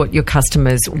this is what your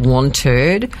customers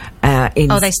wanted?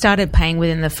 They started paying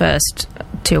within the first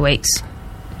 2 weeks.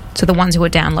 So the ones who were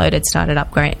downloaded started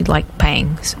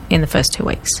paying in the first 2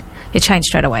 weeks. It changed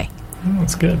straight away. Oh,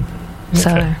 that's good.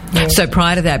 So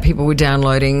prior to that, people were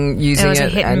downloading, using it. It was a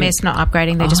hit and miss, not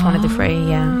upgrading. They just wanted the free.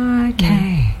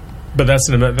 Okay. But that's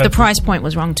the price point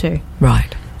was wrong too.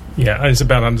 Right. Yeah, and it's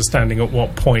about understanding at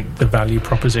what point the value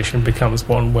proposition becomes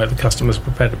one where the customer's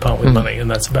prepared to part with money,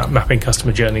 and that's about mapping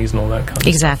customer journeys and all that kind of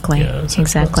Exactly. stuff. Yeah,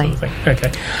 Exactly. that sort of thing.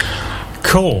 Okay.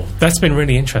 Cool. That's been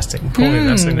really interesting. Pauline,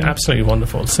 that's been absolutely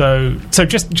wonderful. So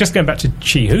just going back to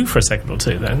Qihoo for a second or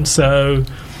two then. So,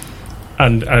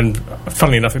 and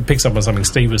funnily enough, it picks up on something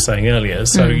Steve was saying earlier.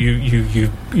 So you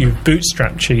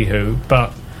bootstrapped Qihoo,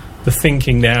 but the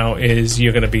thinking now is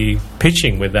you're going to be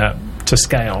pitching with that to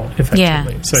scale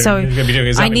effectively. Yeah. So you're going to be doing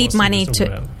exactly I need what money Steve was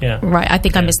talking about. Yeah. Right. I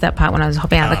think I missed that part when I was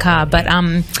hopping out of the car. Right, But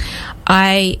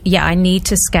I need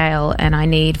to scale, and I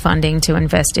need funding to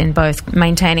invest in both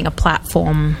maintaining a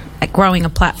platform, growing a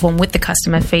platform with the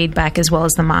customer feedback as well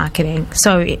as the marketing.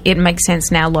 So it makes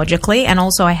sense now logically, and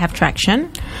also I have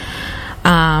traction.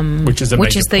 Which is a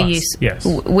major the plus. use, Yes.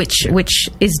 which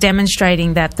is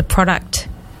demonstrating that the product,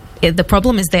 the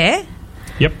problem is there.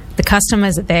 Yep. The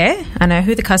customers are there. I know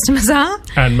who the customers are.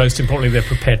 And most importantly, they're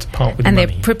prepared to part with And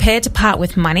money. they're prepared to part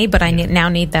with money, but I now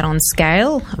need that on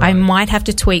scale. I might have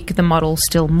to tweak the model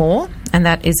still more, and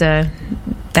that is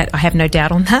that I have no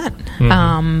doubt on that.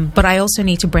 But I also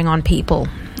need to bring on people.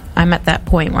 I'm at that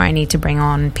point where I need to bring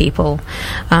on people,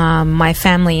 my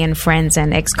family and friends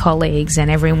and ex-colleagues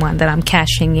and everyone that I'm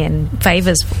cashing in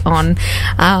favours on.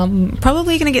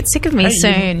 Probably going to get sick of me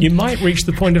soon. You might reach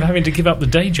the point of having to give up the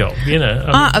day job, you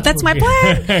know. That's my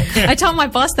plan. I told my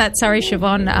boss that, sorry,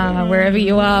 Siobhan, wherever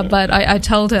you are, but I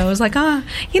told her, I was like, I'm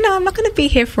not going to be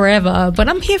here forever, but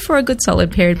I'm here for a good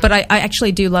solid period. But I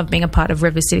actually do love being a part of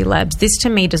River City Labs. This, to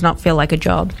me, does not feel like a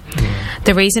job.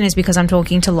 The reason is because I'm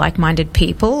talking to like-minded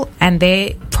people and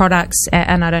their products,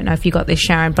 and I don't know if you got this,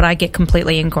 Sharon, but I get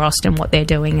completely engrossed in what they're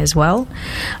doing as well,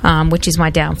 which is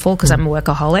my downfall because I'm a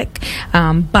workaholic.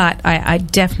 But I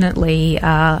definitely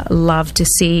love to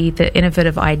see the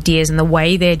innovative ideas and the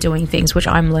way they're doing things, which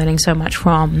I'm learning so much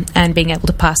from, and being able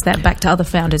to pass that back to other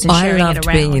founders and sharing it around. I loved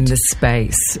being in this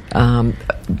space.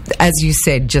 As you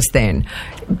said just then,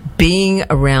 being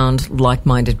around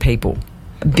like-minded people.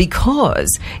 Because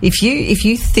if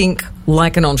you think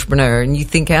like an entrepreneur and you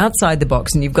think outside the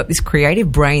box and you've got this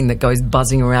creative brain that goes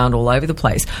buzzing around all over the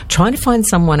place, trying to find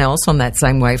someone else on that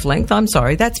same wavelength, I'm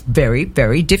sorry, that's very,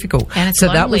 very difficult. And it's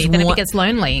lonely. Then it gets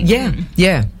lonely. Yeah,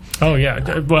 yeah. Oh,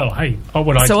 yeah. Well, hey.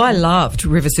 I loved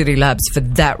River City Labs for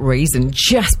that reason,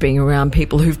 just being around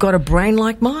people who've got a brain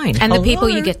like mine. And the people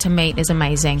you get to meet is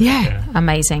amazing. Yeah.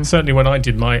 Amazing. Certainly when I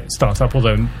did my startup,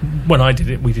 although when I did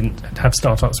it, we didn't have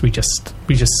startups. We just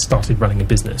started running a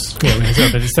business.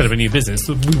 Instead of a new business,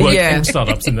 we weren't in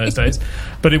startups in those days.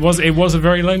 But it was a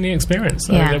very lonely experience.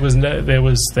 Yeah.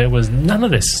 There was none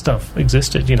of this stuff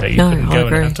existed. You couldn't go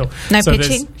and have to. No so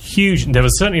pitching? There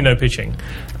was certainly no pitching.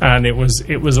 And it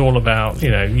was all about,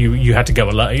 you had to go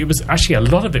alone. It was actually, a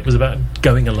lot of it was about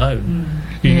going alone.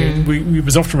 It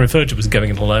was often referred to as going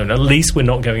it alone. At least we're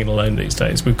not going it alone these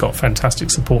days. We've got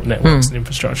fantastic support networks and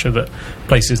infrastructure that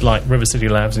places like River City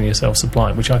Labs and yourself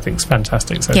supply, which I think is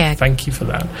fantastic. So thank you for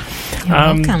that. You're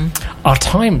welcome. Our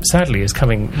time, sadly, is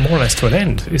coming more or less to an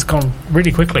end. It's gone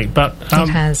really quickly. But it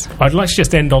has. I'd like to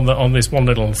just end on this one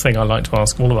little thing I like to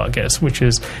ask all of our guests, which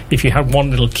is, if you had one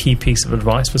little key piece of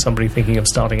advice for somebody thinking of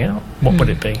starting out, what would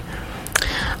it be?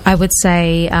 I would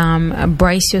say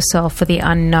brace yourself for the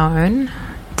unknown.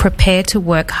 Prepare to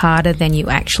work harder than you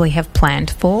actually have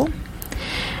planned for.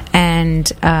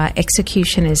 And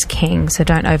execution is king, so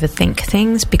don't overthink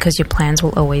things because your plans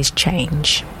will always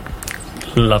change.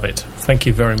 Love it. Thank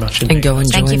you very much indeed. And go and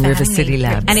Thank you join for River having City me.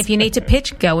 Labs. And if you need to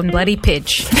pitch, go and bloody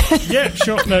pitch. Yeah,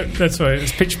 sure. No, that's right.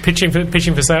 It's pitching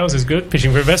for sales is good.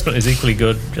 Pitching for investment is equally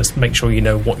good. Just make sure you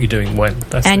know what you're doing when.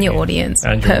 That's And your audience.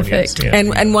 And your Perfect. audience,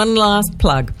 yeah. And one last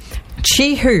plug.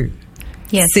 Qihoo.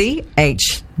 Yes. CHEEHOO.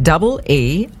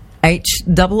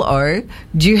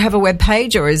 Do you have a web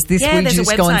page, or is this we there's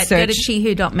just a go and website. Go search? to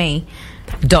qihoo.me.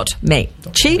 .me.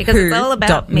 Because it's all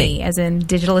about Qihoo.me. me, as in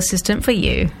digital assistant for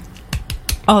you.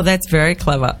 Oh, that's very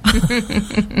clever.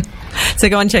 So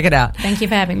go and check it out. Thank you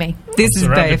for having me. This is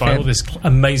Surrounded by all BayFM. this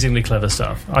amazingly clever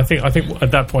stuff. I think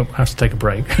at that point we'll have to take a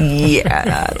break.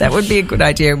 Yeah, that would be a good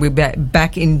idea. We'll be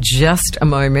back in just a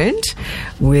moment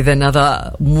with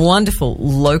another wonderful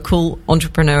local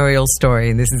entrepreneurial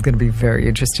story, and this is going to be very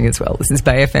interesting as well. This is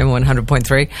BayFM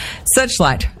 100.3,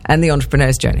 Searchlight and the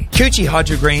Entrepreneur's Journey. Coochie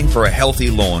Hydro Green for a healthy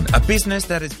lawn, a business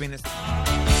that has been...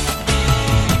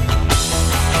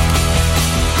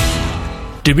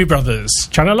 Doobie Brothers,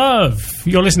 Channel Love.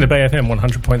 You're listening to Bay FM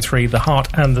 100.3, the heart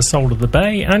and the soul of the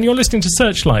Bay, and you're listening to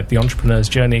Searchlight, the Entrepreneur's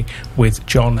Journey with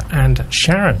John and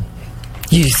Sharon.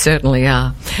 You certainly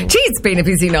are. Gee, it's been a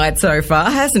busy night so far,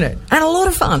 hasn't it? And a lot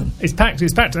of fun. It's packed,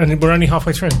 and we're only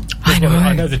halfway through. I know.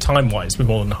 I know the time-wise we're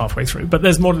more than halfway through, but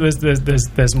there's more.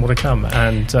 There's more to come,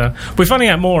 and we're finding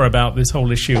out more about this whole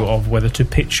issue of whether to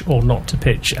pitch or not to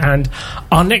pitch. And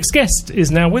our next guest is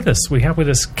now with us. We have with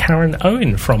us Karen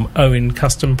Owen from Owen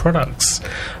Custom Products.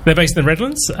 They're based in the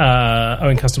Redlands.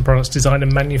 Owen Custom Products design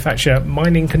and manufacture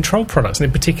mining control products, and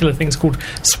in particular things called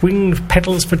swing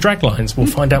pedals for draglines. We'll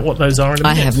find out what those are in a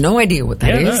minute. I have no idea what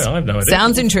that is. No, I have no idea.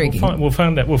 Sounds intriguing. We'll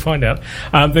find out.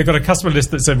 They've got a customer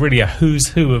list that's really a who's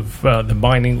who of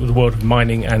the world of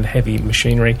mining and heavy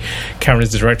machinery. Karen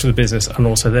is the director of the business and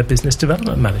also their business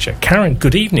development manager. Karen,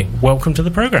 good evening. Welcome to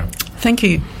the programme. Thank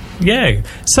you. Yeah.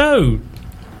 So,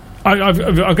 I'm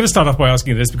going to start off by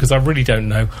asking you this because I really don't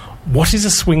know. What is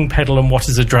a swing pedal and what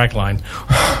is a dragline?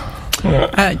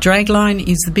 Dragline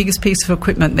is the biggest piece of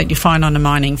equipment that you find on a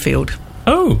mining field.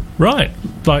 Oh, right.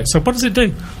 So what does it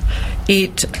do?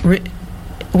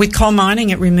 With coal mining,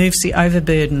 it removes the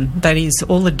overburden, that is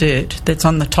all the dirt that's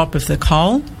on the top of the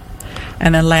coal,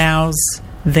 and allows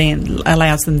them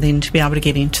then to be able to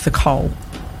get into the coal.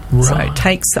 Right. So it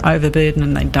takes the overburden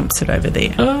and then dumps it over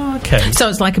there. Oh, okay. So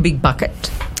it's like a big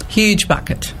bucket? Huge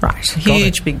bucket. Right.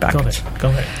 Huge big bucket.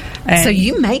 Got it. So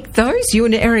you make those? You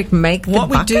and Eric make the buckets?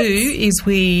 What we do is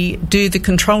we do the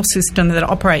control system that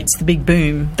operates the big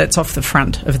boom that's off the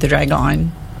front of the dragline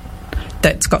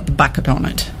that's got the bucket on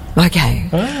it. Okay.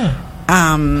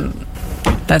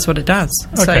 That's what it does.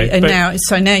 Okay,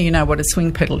 so now you know what a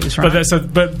swing pedal is, right? So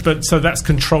that's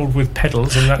controlled with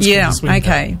pedals, and that's called a swing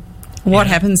pedal. What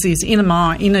happens is in a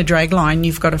dragline,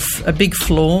 you've got a big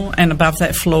floor, and above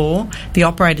that floor, the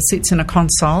operator sits in a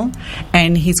console,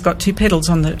 and he's got two pedals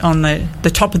on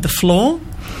the top of the floor,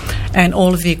 and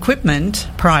all of the equipment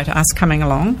prior to us coming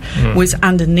along was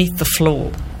underneath the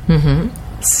floor. Mm-hmm.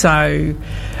 So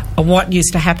what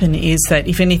used to happen is that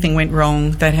if anything went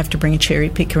wrong, they'd have to bring a cherry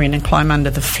picker in and climb under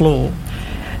the floor.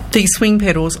 These swing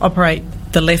pedals operate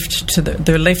the left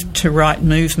to right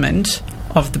movement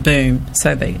of the boom,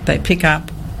 so they pick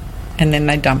up and then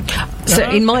they dump. So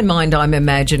in my mind, I'm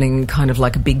imagining kind of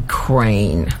like a big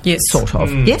crane. Yes. Sort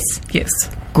of. Yes? Yes.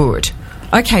 Good.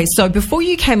 Okay, so before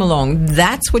you came along,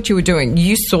 that's what you were doing.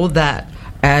 You saw that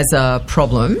as a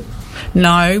problem.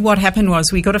 No, what happened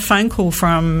was we got a phone call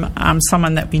from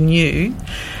someone that we knew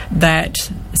that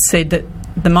said that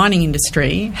the mining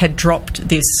industry had dropped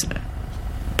this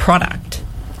product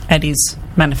at his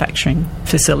manufacturing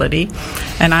facility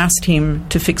and asked him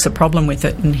to fix a problem with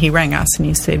it, and he rang us and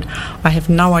he said, I have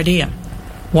no idea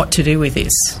what to do with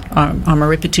this. I'm a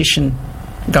repetition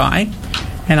guy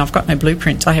and I've got no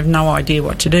blueprints. I have no idea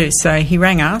what to do. So he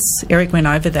rang us. Eric went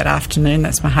over that afternoon,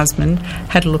 that's my husband,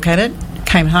 had a look at it,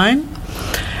 came home,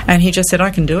 and he just said, I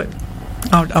can do it.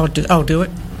 I'll do it.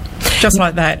 Just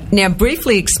like that. Now,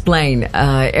 briefly explain,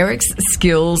 Eric's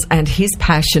skills and his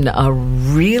passion are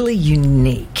really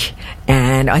unique.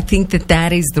 And I think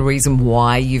that is the reason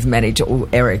why you've managed, or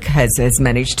Eric has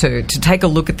managed to take a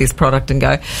look at this product and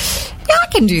go, yeah, I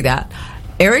can do that.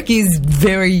 Eric is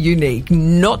very unique.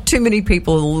 Not too many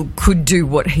people could do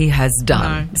what he has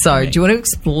done. No, so do you want to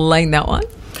explain that one?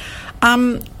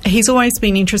 He's always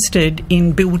been interested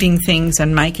in building things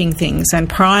and making things, and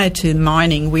prior to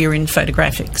mining we were in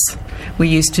photographics. We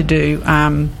used to do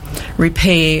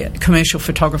repair commercial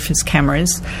photographers'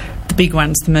 cameras, the big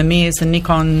ones, the Mamirs, the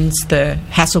Nikons, the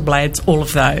Hasselblads, all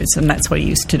of those, and that's what he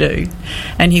used to do.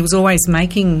 And he was always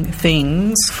making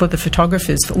things for the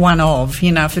photographers.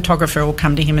 A photographer will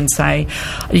come to him and say,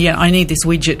 yeah, I need this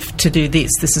widget to do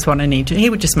this is what I need to. He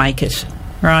would just make it.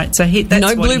 Right, so that's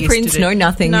no what blueprints, no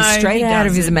nothing, straight out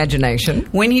of his imagination.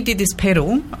 When he did this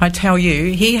pedal, I tell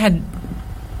you, he had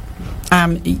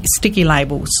sticky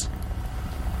labels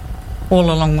all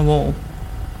along the wall.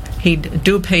 He'd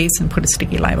do a piece and put a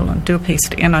sticky label on, do a piece,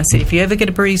 and I said, if you ever get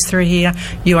a breeze through here,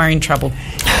 you are in trouble.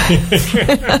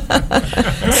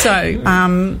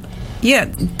 So,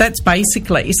 that's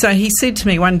basically. So he said to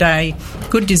me one day,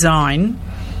 good design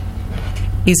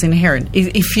is inherent.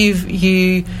 If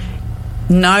you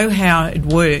know how it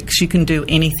works, you can do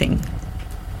anything.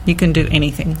 You can do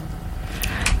anything.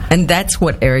 And that's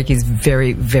what Eric is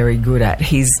very, very good at.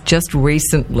 He's just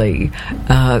recently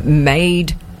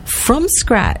made from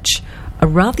scratch a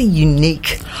rather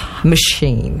unique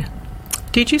machine.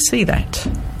 Did you see that?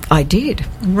 I did.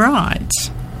 Right.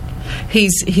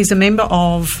 He's a member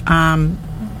of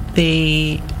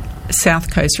the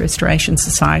South Coast Restoration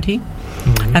Society,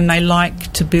 and they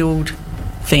like to build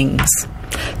things.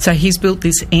 So he's built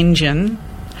this engine,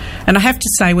 and I have to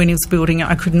say, when he was building it,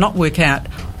 I could not work out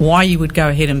why you would go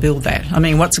ahead and build that. I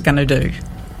mean, what's it going to do?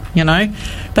 you know.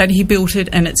 But he built it,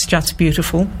 and it's just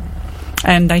beautiful.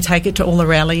 And they take it to all the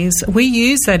rallies. We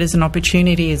use that as an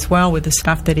opportunity as well with the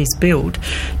stuff that he's built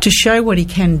to show what he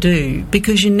can do,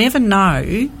 because you never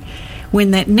know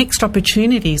when that next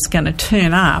opportunity is going to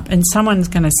turn up and someone's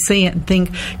going to see it and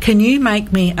think, can you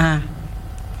make me a...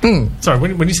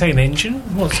 Sorry, when you say an engine,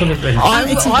 what sort of engine? I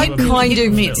kind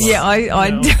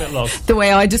of, the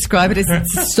way I describe it is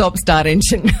it's a stop-start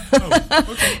engine.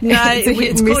 No,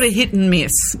 it's called a hit and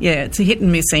miss. Yeah, it's a hit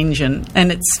and miss engine,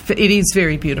 and it is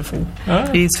very beautiful.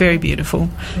 It is very beautiful.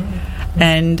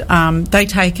 And they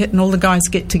take it, and all the guys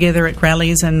get together at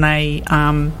rallies and they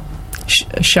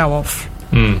show off.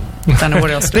 Don't know what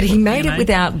else. But he made it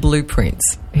without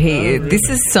blueprints. This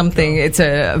is something. It's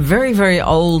a very, very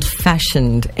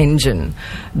old-fashioned engine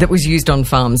that was used on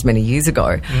farms many years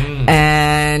ago,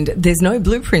 and there's no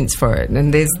blueprints for it.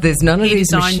 And there's none of these. He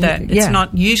designed that. It's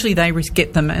not usually they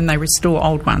get them and they restore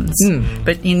old ones,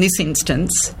 but in this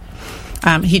instance,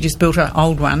 he just built an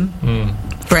old one,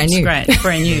 brand new.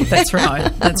 Brand new. That's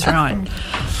right. That's right.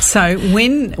 So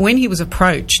when he was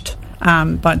approached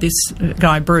by this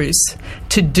guy Bruce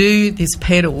to do this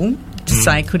pedal, to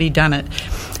say could he done it,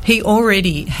 he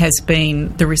already has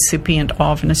been the recipient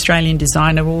of an Australian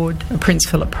Design Award, a Prince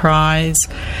Philip Prize.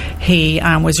 He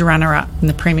was a runner-up in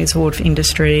the Premier's Award for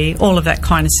Industry, all of that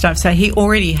kind of stuff. So he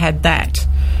already had that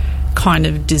kind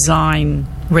of design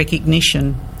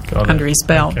recognition under his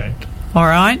belt. Okay. All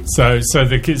right. So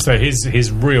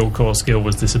his real core skill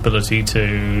was this ability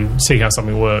to see how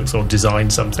something works, or design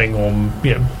something, or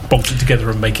bolt it together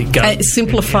and make it go.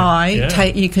 Simplify.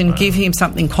 You can give him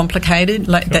something complicated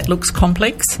that looks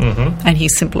complex, and he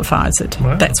simplifies it.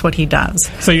 Wow. That's what he does.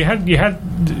 So you had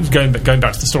going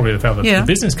back to the story of how the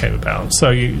business came about.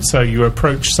 So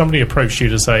somebody approached you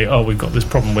to say, oh, we've got this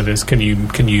problem with this. Can you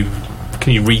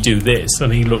redo this?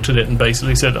 And he looked at it and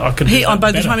basically said, I can do that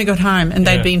by the better. time he got home, and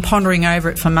they'd been pondering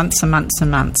over it for months and months and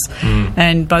months,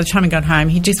 and by the time he got home,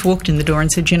 he just walked in the door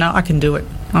and said, I can do it.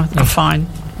 I'm fine.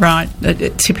 Right.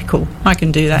 Typical. I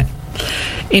can do that.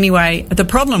 Anyway, the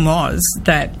problem was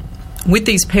that with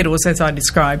these pedals, as I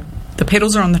described, the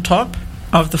pedals are on the top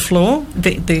of the floor,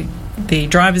 the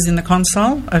driver's in the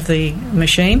console of the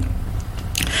machine,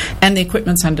 and the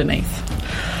equipment's underneath.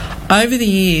 Over the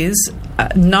years,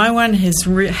 no one has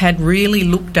had really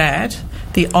looked at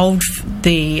the old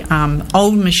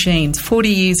machines. 40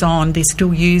 years on, they're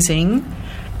still using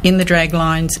in the drag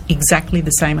lines exactly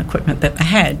the same equipment that they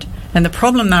had. And the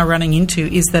problem they're running into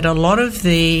is that a lot of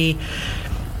the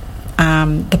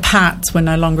parts were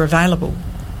no longer available.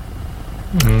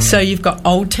 So you've got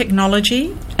old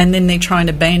technology, and then they're trying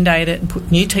to band-aid it and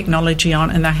put new technology on,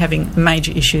 and they're having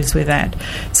major issues with that.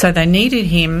 So they needed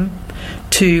him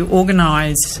to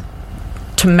organise,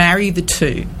 to marry the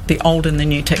two, the old and the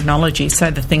new technology,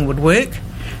 so the thing would work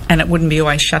and it wouldn't be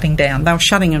always shutting down. They were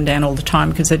shutting them down all the time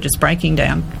because they're just breaking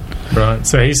down. Right.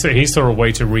 So he saw a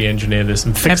way to re-engineer this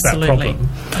and fix that problem.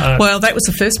 Well, that was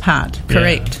the first part,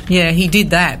 correct. Yeah, he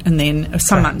did that, and then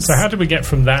some months. So how did we get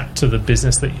from that to the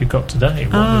business that you've got today?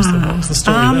 What was the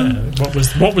story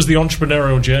there? What was the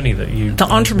entrepreneurial journey that you... The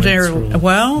entrepreneurial...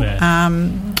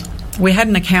 we had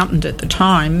an accountant at the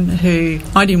time who...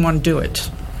 I didn't want to do it.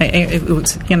 It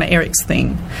was Eric's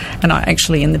thing, and I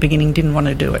actually in the beginning didn't want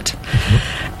to do it.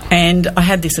 And I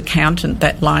had this accountant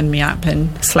that lined me up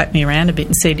and slapped me around a bit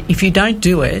and said, if you don't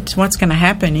do it, what's going to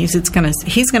happen is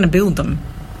he's going to build them.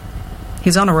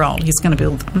 He's on a roll. He's going to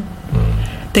build them.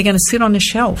 They're going to sit on a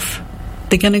shelf.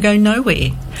 They're going to go nowhere.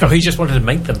 Oh, he just wanted to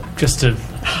make them, just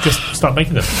start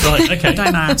making them. Right, okay.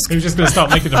 Don't ask. He was just going to start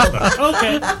making the product.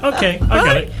 Okay, I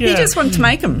get it. Yeah. He just wanted to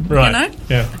make them, right.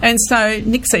 Yeah. And so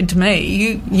Nick said to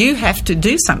me, you have to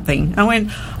do something. I went,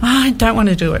 I don't want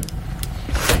to do it.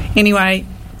 Anyway,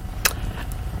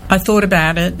 I thought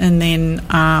about it and then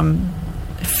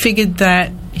figured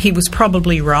that he was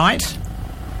probably right.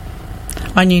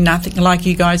 I knew nothing, like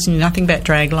you guys, knew nothing about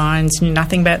drag lines, knew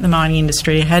nothing about the mining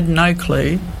industry, had no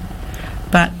clue,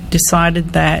 but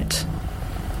decided that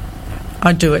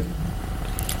I'd do it.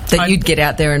 You'd get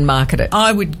out there and market it.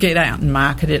 I would get out and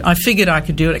market it. I figured I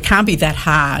could do it. It can't be that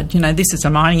hard. This is a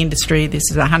mining industry. This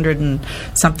is $100 and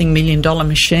something million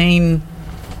machine.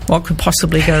 What could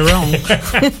possibly go wrong?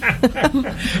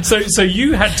 So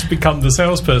you had to become the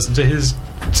salesperson to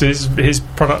his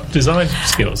product design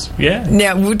skills, yeah?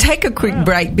 Now, we'll take a quick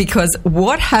break, because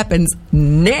what happens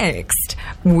next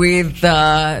with...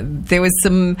 there was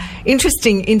some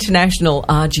interesting international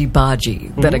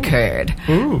argy-bargy that occurred.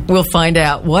 Ooh. We'll find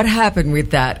out what happened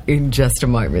with that in just a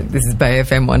moment. This is Bay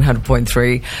FM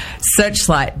 100.3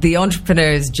 Searchlight, the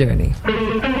entrepreneur's journey.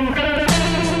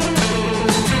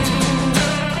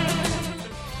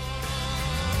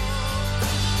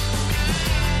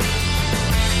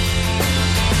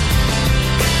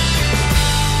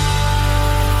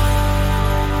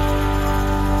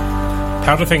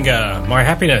 Powderfinger, My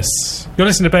Happiness. You're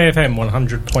listening to Bay FM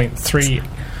 100.3,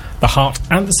 the heart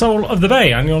and the soul of the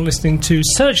Bay, and you're listening to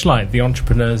Searchlight, the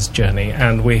entrepreneur's journey.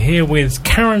 And we're here with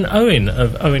Karen Owen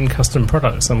of Owen Custom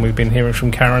Products, and we've been hearing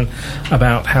from Karen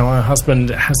about how her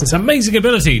husband has this amazing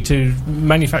ability to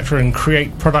manufacture and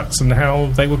create products, and how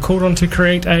they were called on to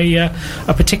create a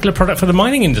particular product for the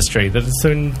mining industry that has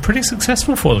been pretty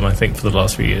successful for them, I think, for the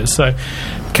last few years. So,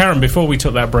 Karen, before we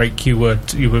took that break, we were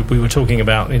talking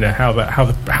about how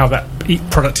that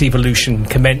product evolution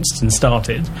commenced and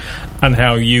started, and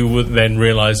how you would then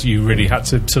realise you really had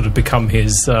to sort of become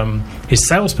his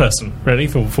salesperson, really,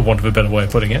 for want of a better way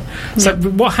of putting it. So,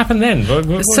 what happened then?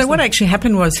 What actually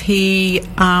happened was we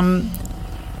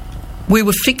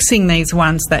were fixing these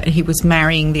ones that he was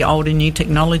marrying the old and new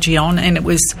technology on, and it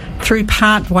was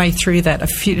part way through that,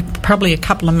 probably a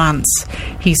couple of months,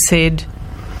 he said,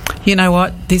 you know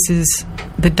what, this is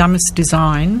the dumbest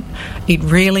design. It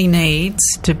really needs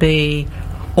to be,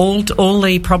 all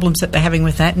the problems that they're having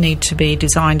with that need to be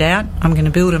designed out. I'm going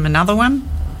to build them another one,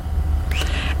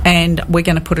 and we're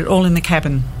going to put it all in the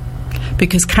cabin.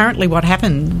 Because currently what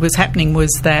was happening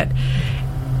was that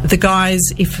the guys,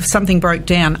 if something broke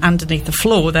down underneath the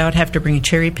floor, they would have to bring a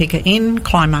cherry picker in,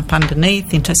 climb up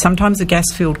underneath into sometimes a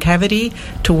gas-filled cavity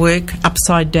to work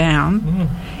upside down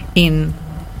in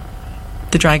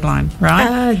the dragline,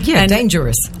 right? And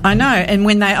dangerous. I know. And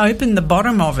when they open the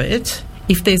bottom of it,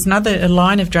 if there's a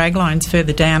line of drag lines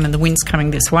further down and the wind's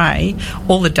coming this way,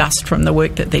 all the dust from the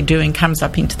work that they're doing comes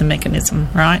up into the mechanism,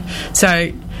 right?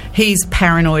 So he's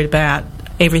paranoid about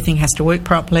everything has to work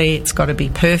properly, it's got to be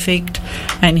perfect,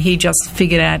 and he just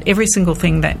figured out every single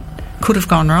thing that could have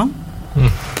gone wrong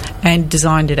and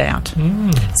designed it out.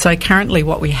 So currently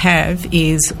what we have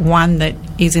is one that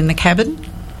is in the cabin.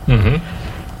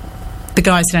 The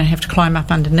guys don't have to climb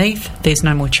up underneath. There's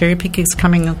no more cherry pickers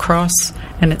coming across,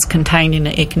 and it's contained in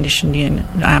an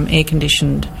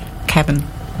air-conditioned cabin.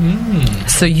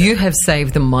 So you have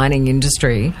saved the mining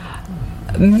industry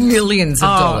millions of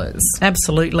dollars.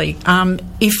 Absolutely.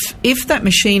 If that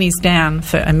machine is down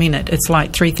for a minute, it's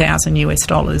like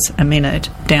 $3,000 a minute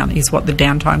down is what the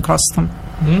downtime costs them.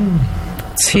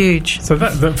 It's huge. So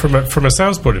that from a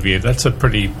sales point of view, that's a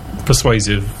pretty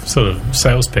persuasive sort of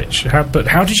sales pitch. But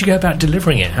how did you go about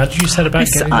delivering it? How did you set about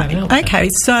getting that out? Okay,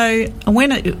 so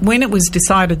when it was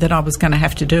decided that I was going to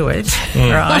have to do it,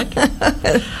 right,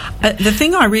 the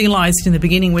thing I realised in the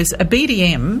beginning was a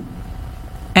BDM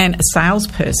and a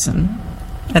salesperson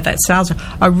at that sales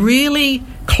are really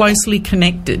closely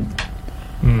connected.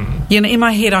 You know, in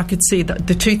my head, I could see that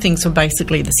the two things were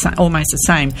basically almost the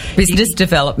same. Business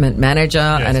development manager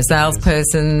and a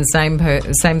salesperson, same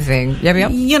thing.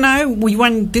 Yep. You know,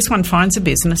 this one finds a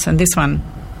business and this one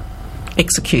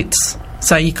executes.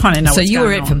 So you kind of know. So what's you going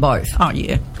were it on. for both. Oh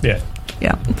yeah,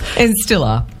 and still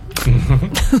are.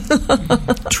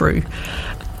 True.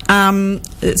 So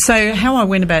how I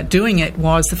went about doing it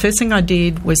was, the first thing I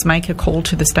did was make a call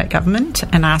to the state government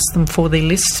and ask them for the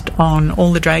list on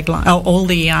all the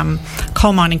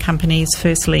coal mining companies,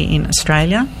 firstly in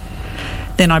Australia.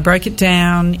 Then I broke it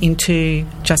down into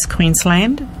just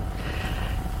Queensland.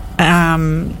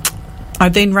 I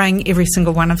then rang every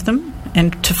single one of them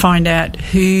and to find out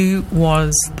who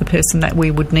was the person that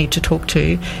we would need to talk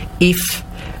to if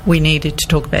we needed to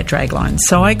talk about draglines.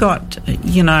 So I got,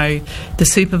 the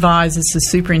supervisors, the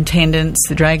superintendents,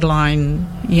 the dragline,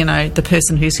 the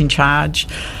person who's in charge.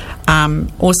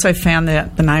 Also found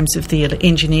out the names of the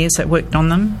engineers that worked on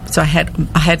them. So I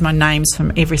had my names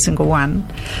from every single one.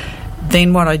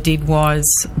 Then what I did was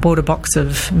bought a box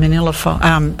of manila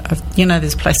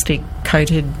there's plastic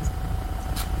coated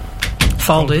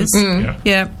folders.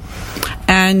 Yeah.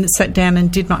 And sat down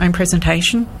and did my own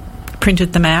presentation.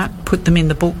 Printed them out, put them in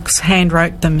the books, hand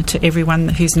wrote them to everyone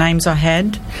whose names I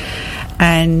had,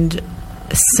 and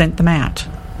sent them out.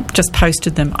 Just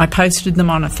posted them. I posted them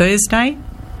on a Thursday.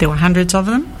 There were hundreds of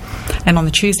them. And on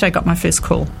the Tuesday, I got my first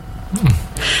call.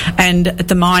 And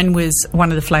the mine was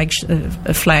one of the flag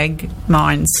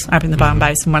mines up in the Barwon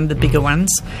Basin, one of the bigger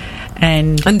ones.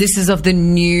 And this is of the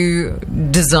new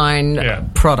design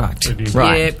product,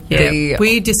 right? Yeah.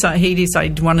 He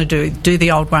decided to want to do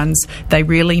the old ones. They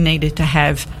really needed to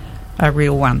have a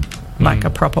real one, like a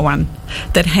proper one,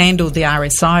 that handled the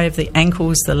RSI of the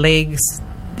ankles, the legs.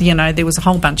 There was a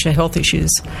whole bunch of health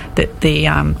issues that the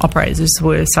operators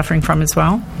were suffering from as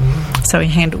well. So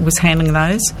he was handling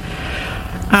those.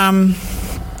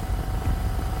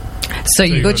 So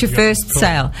you got your first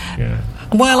sale. Yeah.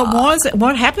 Well, it was.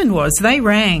 What happened was they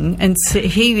rang and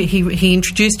he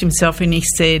introduced himself and he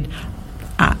said,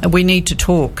 "We need to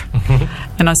talk."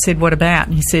 And I said, "What about?"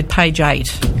 And he said, "Page 8."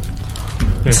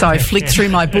 So I flicked through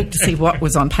my book to see what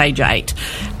was on page 8.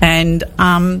 And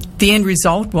the end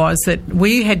result was that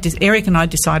Eric and I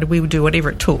decided we would do whatever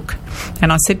it took.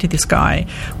 And I said to this guy,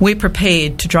 we're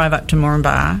prepared to drive up to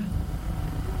Moranbah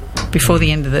before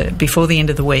the end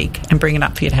of the week and bring it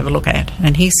up for you to have a look at.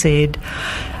 And he said,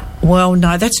 well,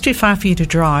 no, that's too far for you to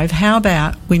drive. How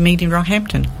about we meet in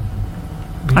Rockhampton?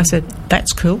 I said,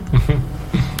 that's cool.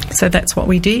 So that's what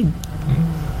we did.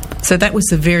 So that was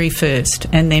the very first.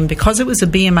 And then because it was a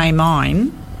BMA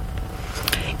mine...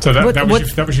 So that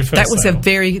was your first That was sale.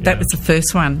 That was the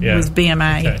first one. Yeah. It was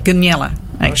BMA. Okay.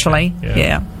 Actually. Okay.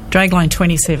 Yeah. Dragline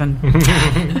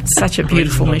 27. Such a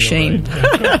beautiful machine.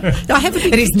 I have a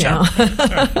big It is picture. now.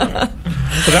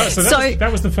 That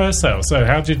was the first sale. So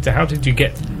how did you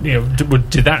get?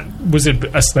 Was it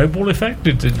a snowball effect?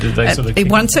 Did they sort of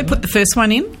Once they put the first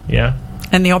one in, Yeah.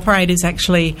 and the operators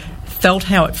actually felt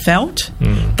how it felt,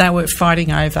 they were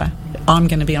fighting over, I'm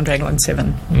going to be on Dragline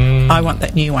 7. I want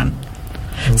that new one.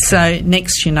 Okay. So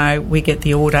next, we get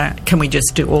the order. Can we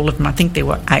just do all of them? I think there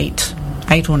were 8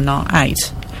 or 9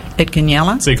 at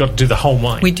Goonyella. So you got to do the whole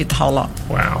mine. We did the whole lot.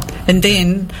 Wow. And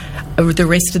then the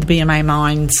rest of the BMA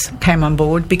mines came on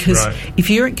board because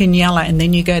if you're at Goonyella and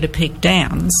then you go to Peak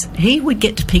Downs, he would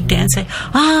get to Peak Downs and say,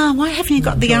 why haven't you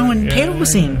got the Owen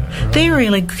pedals in? Right. They're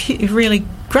really, really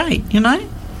great,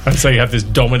 And so you have this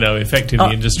domino effect in the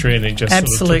industry, and it just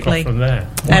sort of took off from there.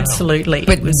 Wow. Absolutely,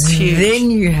 but it was huge. Then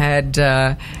you had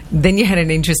an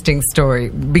interesting story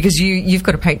because you've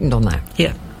got a patent on that.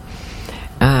 Yeah.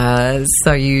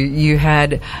 So you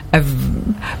had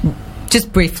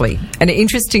just briefly an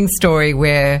interesting story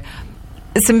where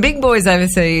some big boys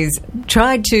overseas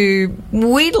tried to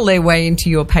wheedle their way into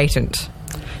your patent.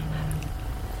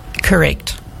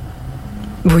 Correct.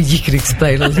 Well, you could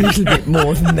explain a little bit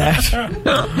more than that.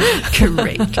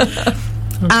 Correct.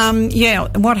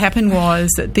 What happened was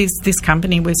that this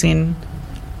company was in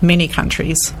many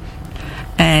countries,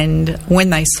 and when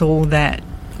they saw that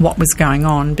what was going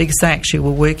on, because they actually were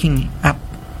working up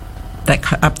the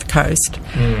coast,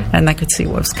 and they could see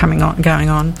what was going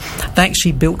on, they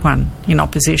actually built one in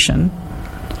opposition,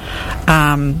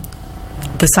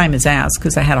 the same as ours,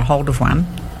 because they had a hold of one,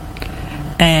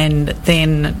 and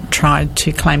then tried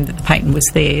to claim that the patent was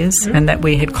theirs and that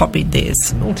we had copied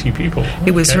theirs. Naughty people.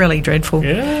 It was really dreadful.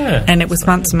 Yeah. And it was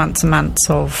months and months and months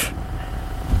of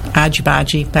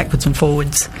argy-bargy, backwards and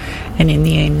forwards, and in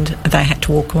the end they had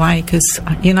to walk away because,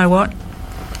 you know what?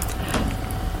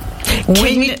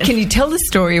 Can you tell the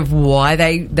story of why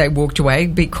they walked away?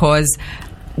 Because,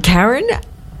 Karen,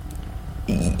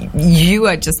 you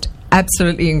are just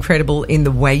absolutely incredible in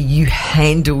the way you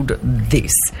handled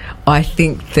this. I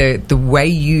think the way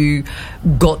you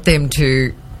got them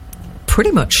to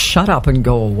pretty much shut up and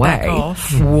go away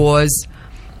was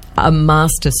a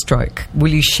masterstroke.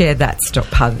 Will you share that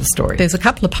part of the story? There's a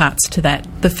couple of parts to that.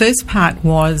 The first part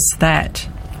was that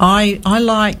I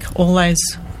like all those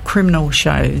criminal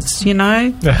shows,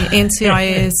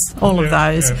 NCIS, all of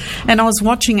those. Yeah. And I was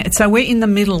watching it. So we're in the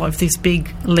middle of this big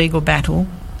legal battle.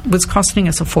 It was costing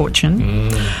us a fortune.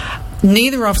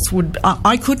 Neither of us would...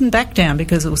 I couldn't back down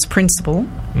because it was principle.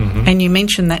 And you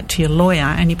mention that to your lawyer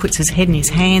and he puts his head in his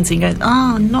hands and he goes,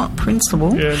 not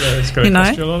principle. Yeah, no, it's going to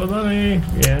cost you a lot of money.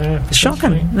 Yeah.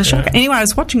 Shocking. Anyway, I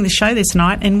was watching the show this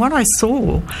night and what I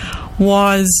saw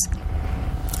was...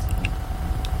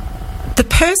 The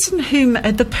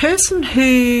person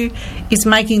who is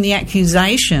making the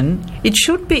accusation,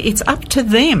 it's up to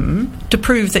them to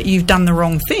prove that you've done the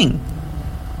wrong thing.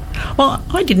 Well,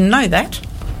 I didn't know that.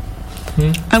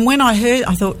 And when I heard,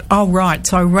 I thought, oh, right.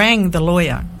 So I rang the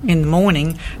lawyer in the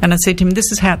morning and I said to him,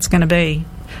 this is how it's going to be.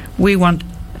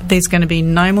 There's going to be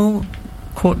no more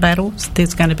court battles.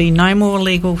 There's going to be no more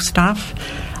legal stuff.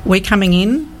 We're coming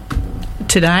in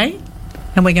today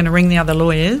and we're going to ring the other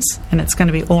lawyers and it's going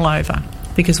to be all over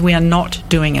because we are not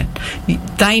doing it.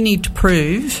 They need to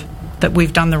prove that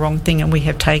we've done the wrong thing and we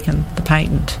have taken the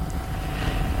patent.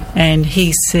 And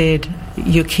he said,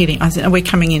 you're kidding. I said, we're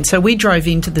coming in. So we drove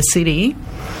into the city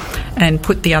and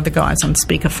put the other guys on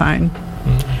speakerphone.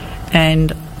 And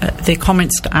their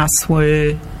comments to us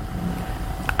were,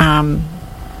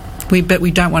 but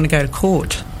we don't want to go to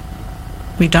court.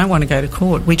 We don't want to go to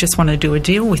court. We just want to do a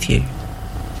deal with you.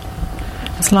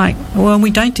 It's like, well, we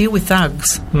don't deal with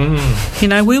thugs.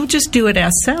 We'll just do it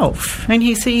ourselves. And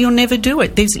he said, you'll never do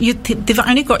it. They've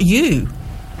only got you.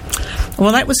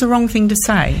 Well, that was the wrong thing to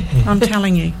say, I'm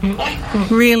telling you.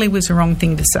 Really was the wrong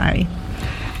thing to say.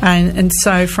 And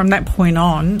so from that point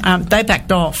on, they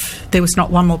backed off. There was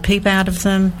not one more peep out of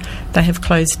them. They have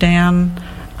closed down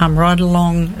right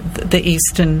along the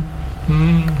eastern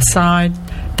side.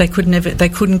 they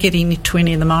couldn't get into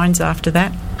any of the mines after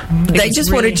that. They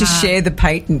just wanted to share the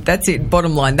patent. That's it.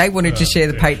 Bottom line, they wanted to share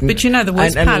the patent. But the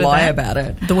worst part and of lie that, about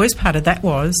it. The worst part of that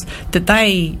was that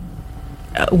they,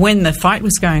 when the fight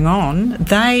was going on,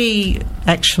 they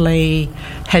actually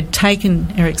had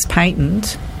taken Eric's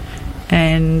patent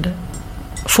and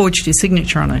forged his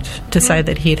signature on it to say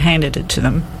that he had handed it to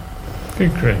them.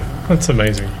 Good grief. That's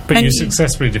amazing. But And you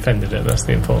successfully defended it. That's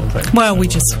the important thing. Well, So we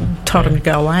just told him to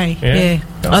go away. Yeah.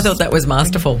 I thought that was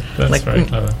masterful. That's very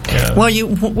clever. Yeah. Well, we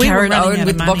were Karen running Owen out with of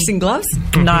the money. boxing gloves?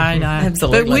 No.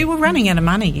 Absolutely. But we were running out of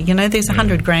money. There's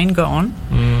 $100,000 gone,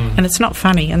 and it's not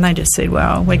funny. And they just said,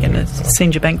 "Well, we're going to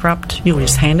send you bankrupt. You'll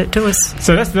just hand it to us."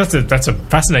 So that's a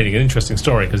fascinating and interesting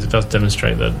story, because it does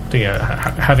demonstrate that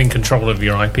having control of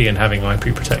your IP and having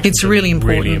IP protection It's really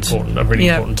important. a really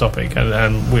important topic,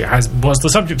 and was the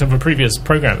subject of a previous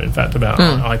program, in fact, about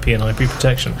IP and IP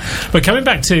protection. But coming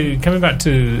back to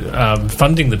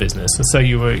funding the business, so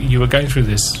you were going through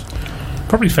this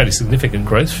probably fairly significant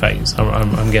growth phase.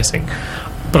 I'm guessing.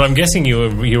 But I'm guessing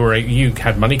you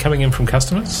had money coming in from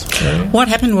customers? What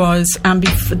happened was my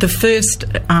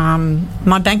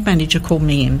bank manager called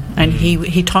me in, and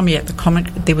he told me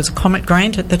there was a Comet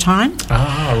grant at the time.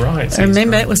 Ah, right. I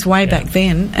remember it was way back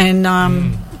then,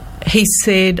 and he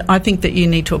said, "I think that you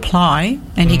need to apply,"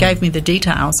 and he gave me the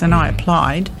details, and I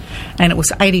applied, and it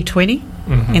was 80-20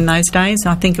 in those days.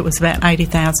 I think it was about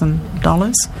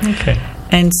 $80,000. Okay.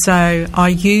 And so I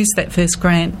used that first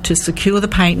grant to secure the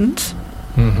patent.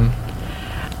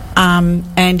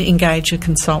 And engage a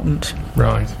consultant.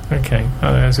 Right, okay.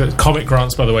 Comet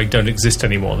grants, by the way, don't exist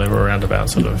anymore. They were around about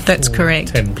That's correct.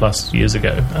 10 plus years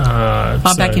ago.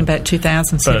 Back in about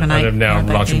 2007, but 8. Have now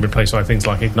largely replaced by things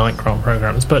like Ignite grant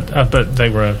programs. But they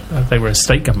were a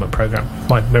state government program, if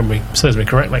my memory serves me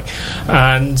correctly.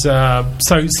 And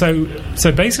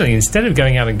so basically, instead of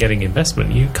going out and getting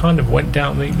investment, you kind of went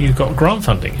down. You got grant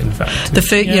funding, in fact.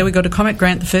 We got a Comet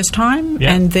grant the first time,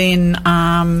 and then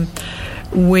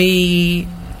we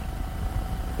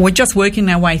were just working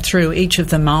our way through each of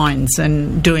the mines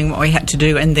and doing what we had to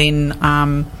do, and then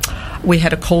we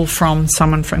had a call from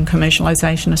someone from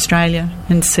Commercialisation Australia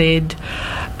and said,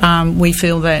 we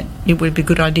feel that it would be a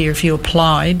good idea if you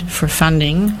applied for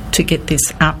funding to get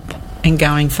this up and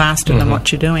going faster than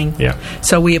what you're doing. Yeah.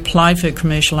 So we applied for a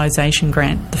commercialisation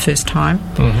grant the first time,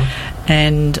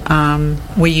 and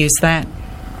we used that.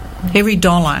 Every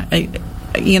dollar,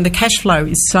 the cash flow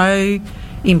is so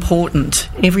important.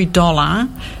 Every dollar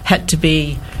had to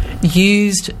be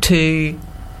used to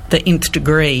the nth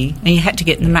degree, and you had to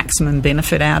get the maximum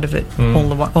benefit out of it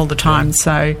all the time. Yeah.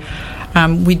 So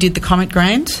we did the Comet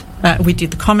grant, we did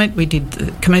the Comet, we did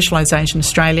the Commercialisation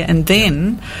Australia, and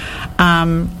then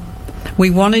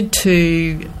we wanted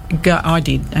to go.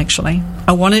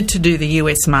 I wanted to do the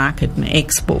US market and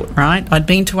export, right? I'd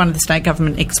been to one of the state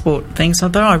government export things,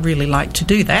 although I really like to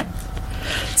do that.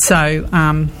 So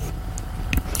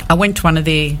I went to one of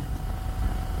their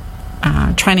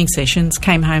training sessions,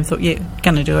 came home, thought,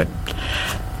 going to do it.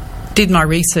 Did my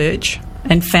research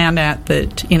and found out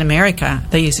that in America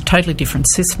they use a totally different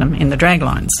system in the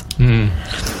draglines.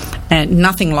 And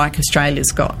nothing like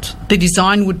Australia's got. The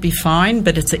design would be fine,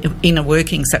 but it's inner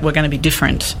workings that were going to be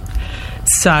different.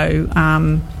 So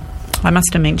I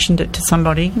must have mentioned it to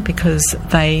somebody, because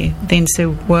they then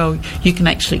said, well, you can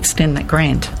actually extend that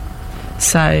grant.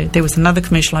 So there was another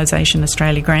Commercialisation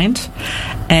Australia grant,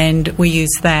 and we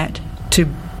used that to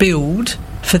build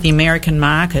for the American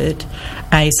market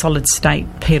a solid state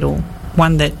pedal,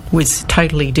 one that was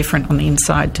totally different on the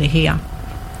inside to here.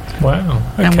 Wow.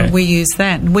 Okay. And we used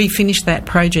that. We finished that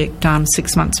project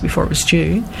 6 months before it was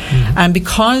due. And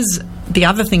because the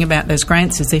other thing about those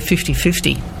grants is they're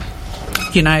 50-50.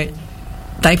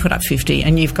 They put up 50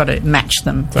 and you've got to match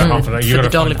them for the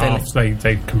dollar value.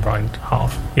 They combined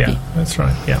half. Yeah, that's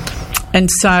right. Yeah. And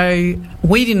so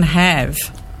we didn't have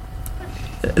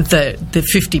the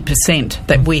 50%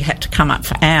 that we had to come up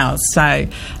for ours. So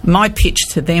my pitch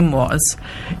to them was,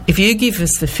 if you give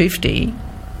us the 50,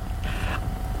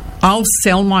 I'll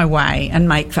sell my way and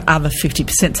make the other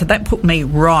 50%. So that put me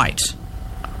right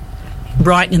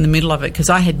in the middle of it,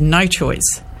 because I had no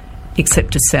choice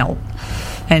except to sell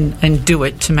and do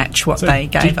it to match what they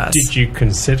gave us. Did you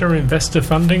consider investor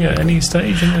funding at any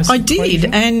stage in this? I did,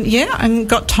 and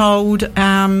got told you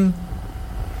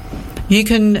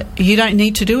don't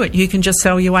need to do it. You can just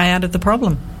sell your way out of the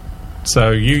problem.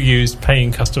 So you used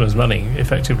paying customers money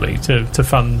effectively to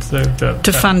fund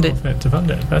to fund it. That's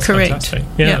correct. Fantastic.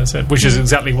 Yeah, that's it. Which is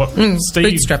exactly what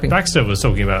Steve Baxter was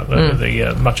talking about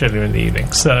much earlier in the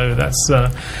evening. So that's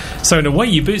so in a way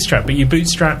you bootstrap, but you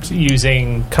bootstrapped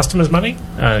using customers' money.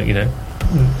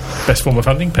 best form of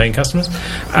funding, paying customers.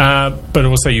 But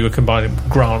also you were combining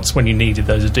grants when you needed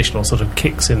those additional sort of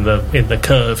kicks in the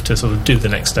curve to sort of do the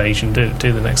next stage and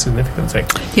do the next significant thing.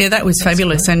 Yeah, that was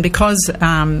fabulous. And because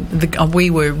we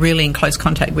were really in close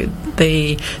contact with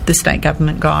the state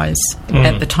government guys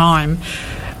at the time,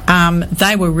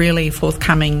 they were really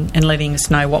forthcoming and letting us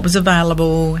know what was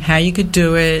available, how you could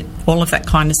do it, all of that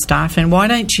kind of stuff. And why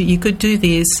don't you could do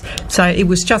this. So it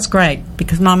was just great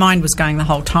because my mind was going the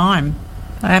whole time,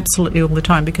 absolutely all the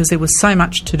time, because there was so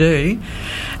much to do.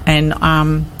 And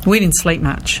we didn't sleep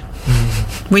much.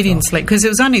 We didn't sleep because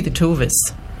there was only the two of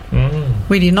us.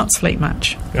 We did not sleep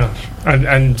much. Gosh.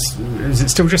 And is it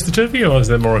still just the two of you, or is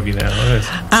there more of you now?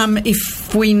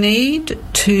 If we need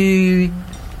to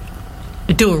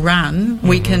do a run,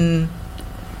 we can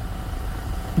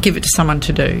give it to someone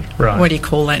to do. Right. What do you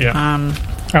call that? Yeah.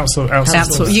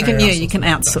 Outsource. You can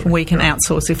outsource. We can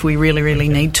outsource if we really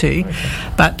need to. Okay.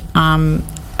 But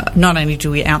not only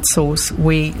do we outsource,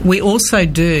 we also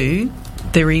do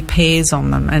the repairs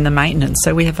on them and the maintenance.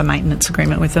 So we have a maintenance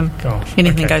agreement with them. Gosh,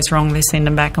 anything goes wrong, they send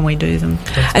them back and we do them.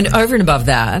 And over and above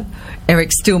that,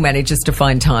 Eric still manages to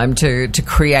find time to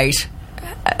create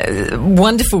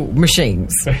wonderful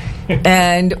machines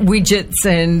and widgets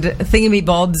and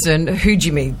thingamybobs and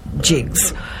hoojimmy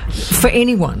jigs for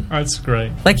anyone. That's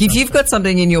great. Like if you've got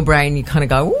something in your brain, you kind of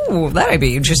go, "Ooh, that'd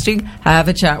be interesting." Have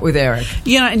a chat with Eric.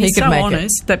 And he's so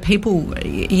honest that people,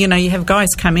 you have guys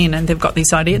come in and they've got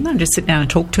this idea and they'll just sit down and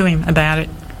talk to him about it.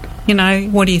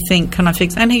 What do you think? Can I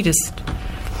fix? And he just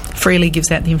freely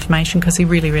gives out the information because he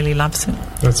really loves it.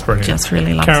 That's brilliant. Just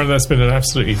really loves Karen, it. that's been an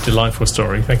absolutely delightful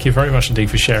story. Thank you very much indeed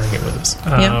for sharing it with us.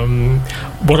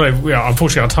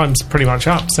 Unfortunately, our time's pretty much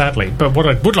up, sadly. But what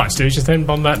I would like to do is just end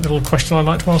on that little question I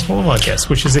like to ask all of our guests,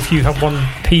 which is if you have one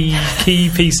key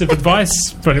piece of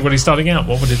advice for anybody starting out,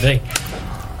 what would it be?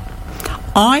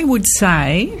 I would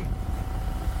say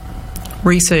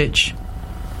research.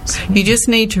 You just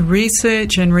need to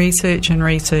research and research and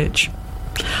research.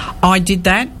 I did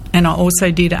that, and I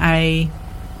also did a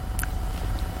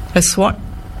SWOT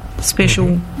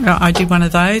special. I did one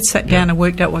of those, sat down and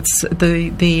worked out what's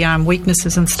the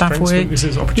weaknesses and stuff were.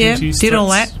 Weaknesses, opportunities, did all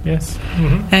that. Yes.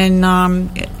 And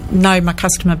know my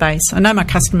customer base. I know my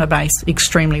customer base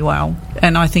extremely well,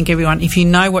 and I think everyone, if you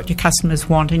know what your customers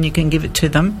want and you can give it to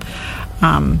them,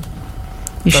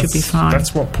 you should be fine.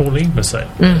 That's what Pauline was saying.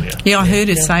 Yeah, I heard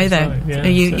her say that.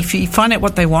 If you find out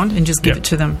what they want and just give it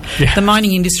to them. Yeah. The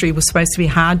mining industry was supposed to be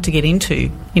hard to get into.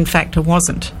 In fact, it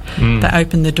wasn't. They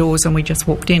opened the doors and we just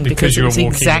walked in because it was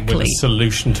exactly with a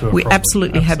solution to a we problem.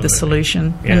 absolutely had the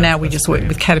solution, and now we just work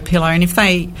with Caterpillar. And if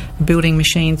they are building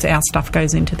machines, our stuff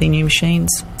goes into their new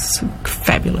machines. It's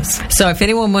fabulous. So, if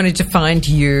anyone wanted to find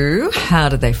you, how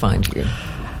do they find you?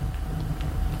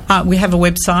 We have a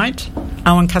website,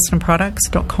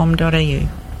 owencustomproducts.com.au.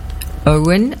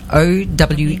 Owen,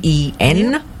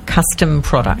 O-W-E-N,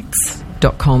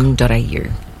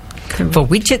 customproducts.com.au. For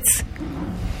widgets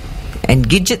and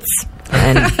gidgets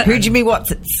and hoojimmy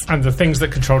watsits. And the things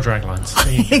that control draglines.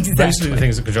 Exactly. Basically the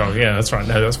things that control. Yeah, that's right.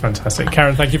 No, that's fantastic.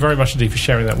 Karen, thank you very much indeed for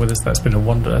sharing that with us. That's been a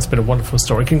wonderful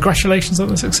story. Congratulations on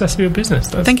the success of your business.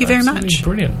 Thank you very much.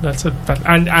 Brilliant.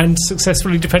 And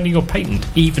successfully defending your patent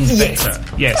even better.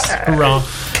 Yes. Hurrah.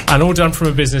 And all done from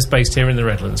a business based here in the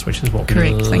Redlands, which is what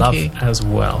we love as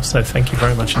well. So thank you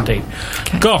very much indeed.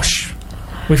 Okay. Gosh,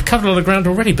 we've covered a lot of ground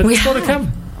already, but there's more to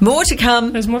come. More to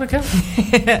come. There's more to come.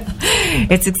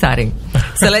 It's exciting.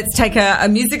 So let's take a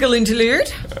musical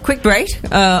interlude. Quick break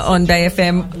on Bay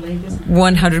FM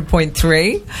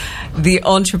 100.3, The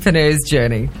Entrepreneur's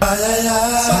Journey.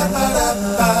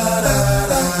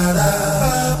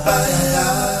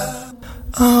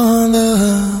 On the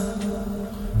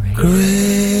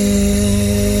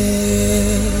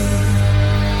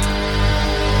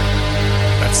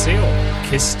That's Seal,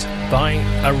 Kissed by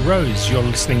a Rose. You're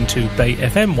listening to Bay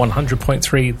FM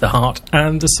 100.3, the heart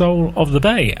and the soul of the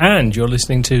Bay. And you're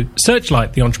listening to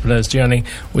Searchlight, The Entrepreneur's Journey,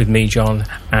 with me, John,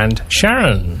 and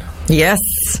Sharon. Yes,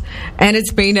 and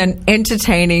it's been an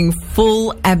entertaining,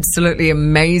 full, absolutely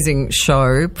amazing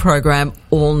program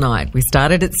all night. We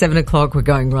started at 7 o'clock, we're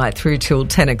going right through till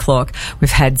 10 o'clock. We've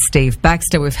had Steve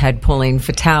Baxter, we've had Pauline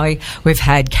Fatawi, we've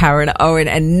had Karen Owen,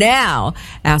 and now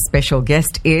our special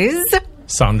guest is...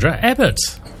 Sandra Ebbett.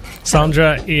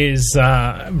 Sandra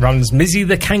runs Mizzy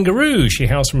the Kangaroo. She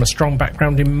hails from a strong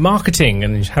background in marketing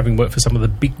and having worked for some of the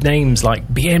big names like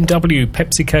BMW,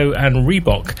 PepsiCo and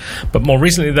Reebok. But more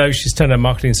recently, though, she's turned her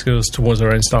marketing skills towards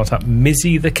her own startup,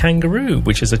 Mizzy the Kangaroo,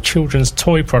 which is a children's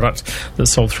toy product that's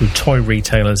sold through toy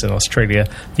retailers in Australia,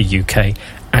 the UK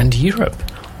and Europe.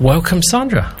 Welcome,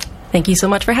 Sandra. Thank you so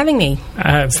much for having me.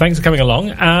 Thanks for coming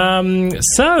along.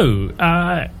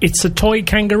 It's a toy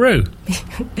kangaroo.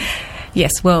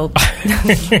 Yes, well,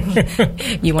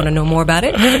 you want to know more about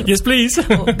it? Yes, please.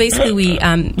 Well, basically,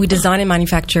 we design and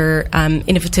manufacture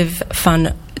innovative,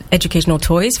 fun educational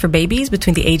toys for babies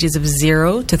between the ages of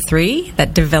 0 to 3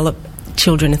 that develop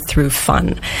children through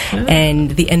fun.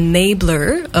 And the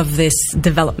enabler of this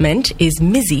development is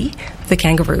Mizzy, the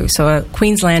kangaroo. So a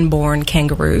Queensland-born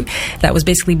kangaroo that was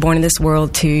basically born in this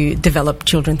world to develop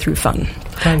children through fun.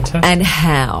 Fantastic. And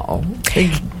how?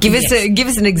 Give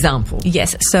us an example.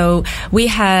 Yes. So we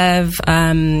have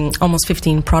almost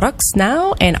 15 products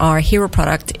now, and our hero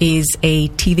product is a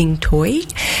teething toy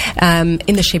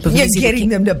in the shape of You're Mizzy. getting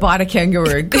them to bite a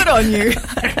kangaroo. Good on you.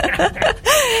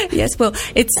 Yes, well,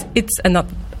 it's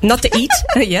not to eat,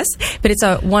 yes, but it's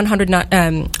a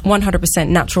 100%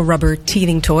 natural rubber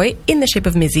teething toy in the shape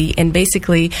of Mizzy, and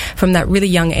basically from that really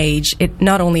young age, it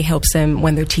not only helps them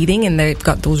when they're teething and they've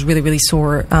got those really, really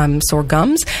sore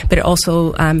gums, but it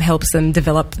also helps them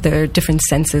develop their different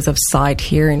senses of sight,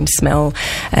 hearing, smell,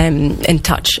 and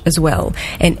touch as well.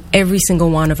 And every single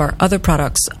one of our other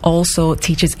products also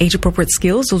teaches age-appropriate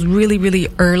skills, those really, really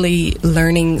early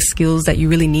learning skills that you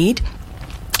really need.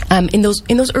 In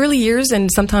those early years,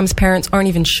 and sometimes parents aren't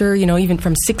even sure, even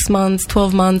from 6 months,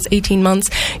 12 months, 18 months,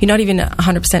 you're not even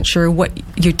 100% sure what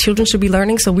your children should be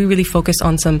learning. So we really focus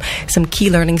on some key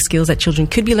learning skills that children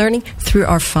could be learning through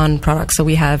our fun products. So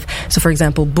for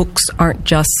example, books aren't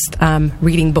just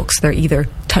reading books. They're either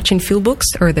touch and feel books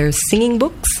or they're singing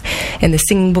books. And the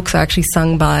singing books are actually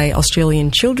sung by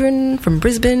Australian children from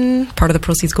Brisbane. Part of the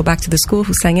proceeds go back to the school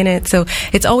who sang in it. So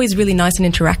it's always really nice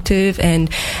and interactive, and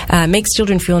makes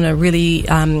children feel in a really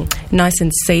nice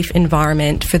and safe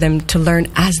environment for them to learn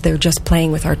as they're just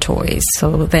playing with our toys.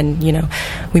 So then,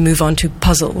 we move on to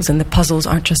puzzles, and the puzzles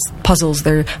aren't just puzzles.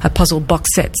 They're a puzzle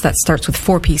box set that starts with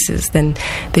 4 pieces. Then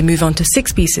they move on to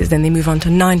 6 pieces. Then they move on to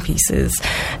 9 pieces.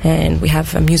 And we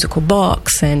have a musical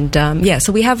box. And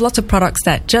so we have lots of products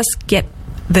that just get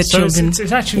the children.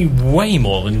 It's actually way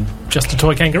more than just a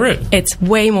toy kangaroo. It's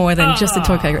way more than just a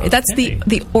toy kangaroo. That's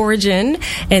the origin,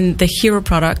 and the hero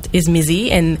product is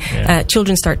Mizzy, and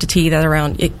children start to teeth at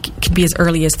around, it can be as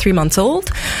early as 3 months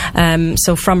old.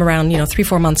 So from around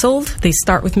 3-4 months old, they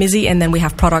start with Mizzy, and then we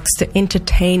have products to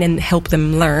entertain and help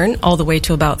them learn all the way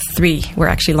to about 3. We're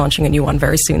actually launching a new one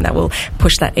very soon that will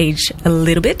push that age a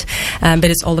little bit, but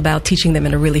it's all about teaching them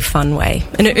in a really fun way,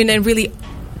 in a really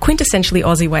quintessentially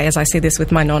Aussie way, as I say this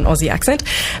with my non-Aussie accent,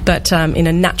 but in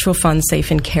a natural, fun,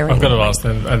 safe and caring I've got to way. ask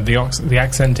then, the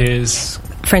accent is...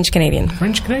 French-Canadian.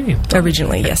 French-Canadian?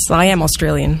 Originally, yes. I am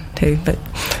Australian too, but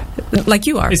like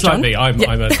you are, It's John. like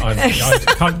me.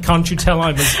 Can't you tell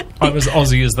I'm as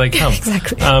Aussie as they come?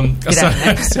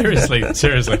 Exactly.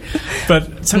 Seriously.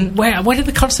 But so where did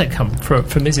the concept come for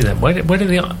Mizzy then?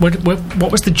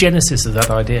 What was the genesis of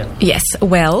that idea? Yes.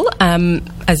 Well,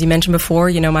 as you mentioned before,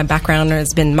 my background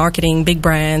has been marketing, big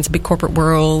brands, big corporate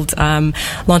world,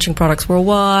 launching products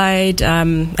worldwide,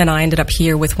 and I ended up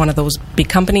here with one of those big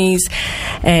companies.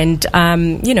 And,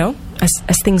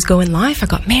 as things go in life, I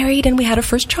got married and we had a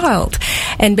first child.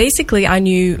 And basically I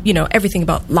knew, everything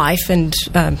about life and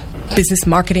business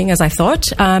marketing, as I thought,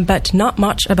 but not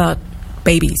much about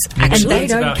babies, actually. And they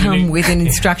don't come with an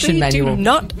instruction manual. They do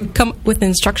not come with an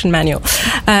instruction manual.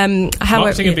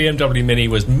 Marketing a BMW Mini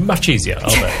was much easier.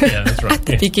 Yeah, that's right. At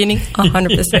the beginning,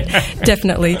 100%,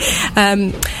 definitely.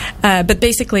 But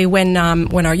basically, when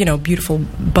our beautiful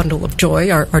bundle of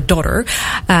joy, our daughter,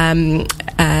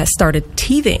 started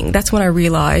teething, that's when I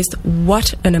realized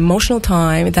what an emotional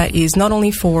time that is, not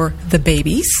only for the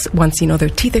babies, once their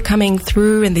teeth are coming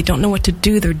through and they don't know what to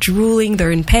do, they're drooling, they're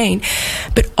in pain,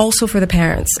 but also for the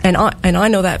parents. And I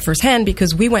know that firsthand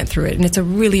because we went through it, and it's a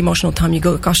really emotional time. You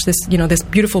go, gosh, this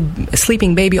beautiful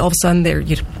sleeping baby, all of a sudden they're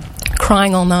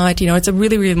crying all night. It's a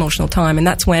really, really emotional time. And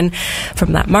that's when,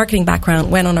 from that marketing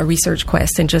background, went on a research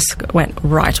quest and just went,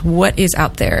 right, what is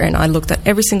out there? And I looked at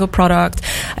every single product.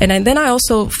 And then I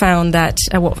also found that,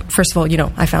 first of all,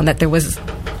 I found that there was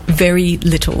very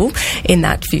little in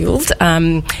that field.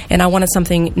 And I wanted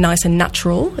something nice and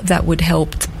natural that would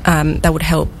help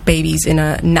babies in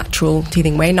a natural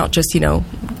teething way, not just,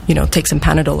 take some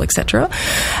Panadol, etc.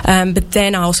 But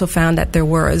then I also found that there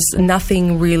was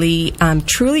nothing really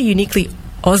truly uniquely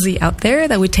Aussie out there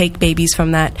that would take babies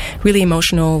from that really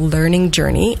emotional learning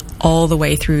journey all the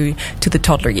way through to the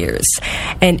toddler years.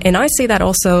 And I say that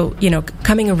also,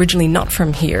 coming originally not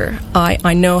from here,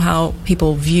 I know how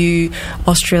people view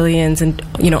Australians and,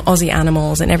 Aussie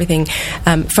animals and everything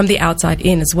from the outside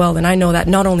in as well. And I know that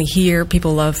not only here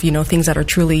people love, things that are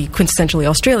truly quintessentially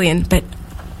Australian, but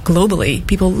globally.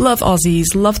 People love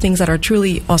Aussies, love things that are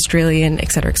truly Australian,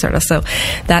 et cetera, et cetera. So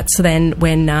that's then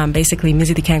when basically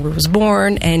Mizzy the Kangaroo was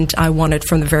born, and I wanted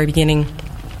from the very beginning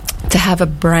to have a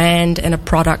brand and a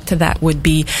product that would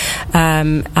be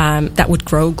that would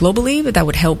grow globally, that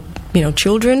would help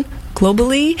children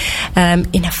globally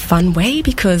in a fun way,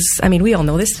 because we all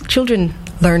know this, children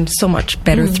learn so much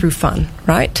better through fun,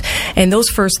 right? And those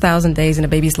first 1,000 days in a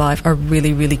baby's life are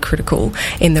really, really critical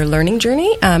in their learning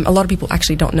journey. A lot of people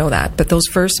actually don't know that, but those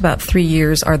first about 3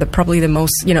 years are probably the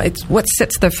most, it's what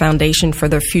sets their foundation for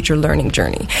their future learning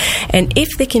journey. And if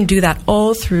they can do that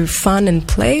all through fun and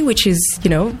play, which is,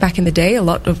 back in the day, a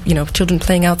lot of, children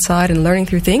playing outside and learning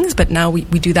through things, but now we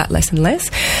do that less and less.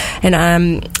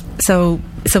 And so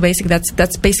basically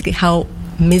that's basically how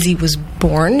Mizzy was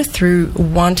born, through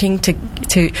wanting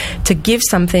to give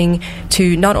something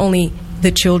to not only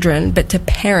the children but to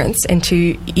parents, and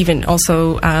to even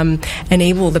also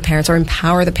enable the parents or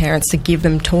empower the parents to give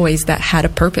them toys that had a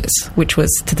purpose, which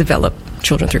was to develop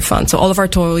children through fun. So all of our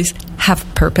toys have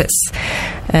purpose,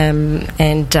 makes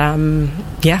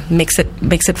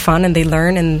it fun, and they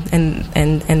learn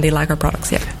and they like our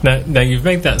products. Yeah. Now you've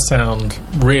made that sound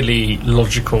really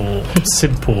logical,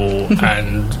 simple,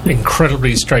 and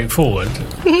incredibly straightforward.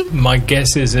 My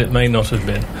guess is it may not have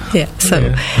been. Yeah.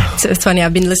 So it's funny.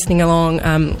 I've been listening along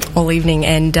all evening,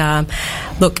 and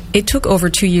look, it took over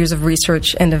 2 years of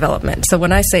research and development. So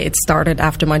when I say it started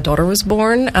after my daughter was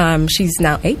born, she's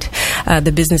now 8.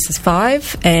 The business is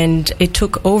 5, and it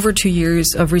took over 2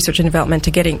 years of research and development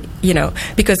to getting,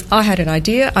 because I had an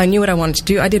idea, I knew what I wanted to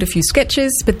do, I did a few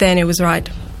sketches, but then it was right,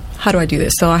 how do I do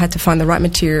this? So I had to find the right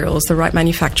materials, the right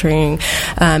manufacturing,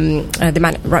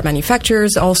 right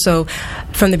manufacturers. Also,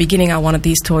 from the beginning, I wanted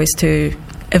these toys to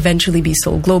eventually be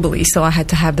sold globally, so I had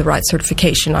to have the right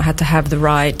certification, I had to have the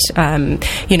right I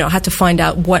had to find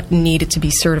out what needed to be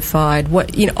certified,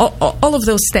 what all of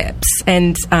those steps.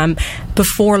 And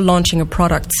before launching a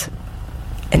product,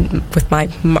 and with my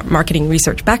marketing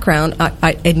research background,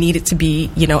 it needed to be,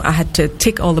 I had to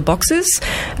tick all the boxes,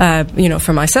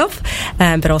 for myself,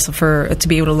 but also to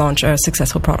be able to launch a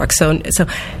successful product. So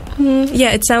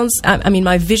it sounds,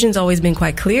 my vision's always been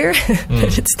quite clear,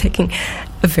 but it's taking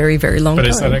a very, very long time. But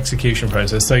it's that execution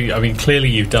process. So, clearly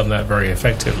you've done that very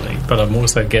effectively, but I'm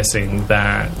also guessing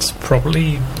that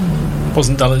probably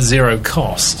wasn't done at zero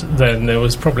cost. Then there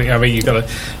was probably,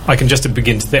 I can just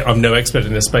begin to think, I'm no expert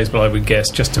in this space, but I would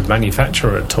guess just to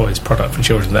manufacture a toys product for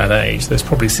children that age, there's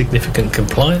probably significant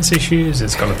compliance issues.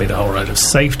 It's going to be the whole load of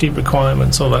safety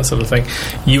requirements, all that sort of thing.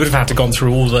 You would have had to gone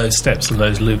through all those steps and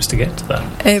those loops to get to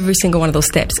that. Every single one of those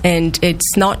steps. And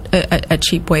it's not a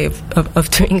cheap way of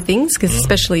doing things, because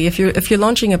especially if you're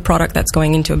launching a product that's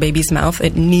going into a baby's mouth,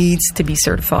 it needs to be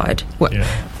certified. Well,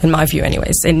 in my view,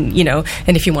 anyways. And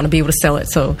and if you want to be able to sell it,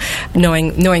 so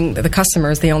knowing the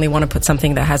customers, they only want to put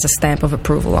something that has a stamp of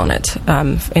approval on it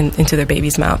into their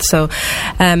baby's mouth. So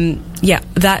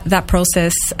that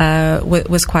process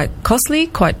was quite costly,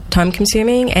 quite time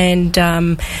consuming, and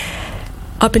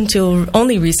up until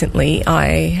only recently,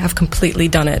 I have completely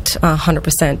done it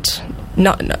 100%.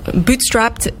 Not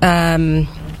bootstrapped.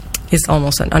 Is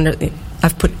almost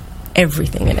I've put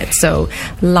everything in it. So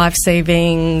life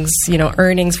savings,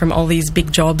 earnings from all these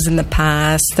big jobs in the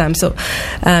past. So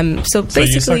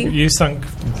basically, you sunk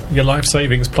your life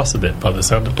savings plus a bit by the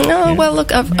sound of it. No, well,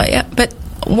 look, but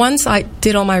once I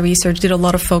did all my research, did a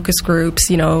lot of focus groups,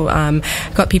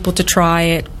 got people to try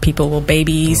it. People were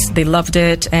babies, they loved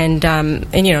it, and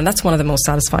that's one of the most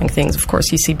satisfying things. Of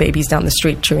course, you see babies down the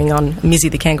street chewing on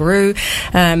Mizzy the Kangaroo,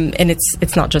 and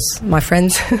it's not just my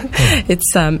friends,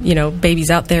 it's babies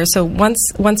out there. So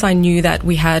once I knew that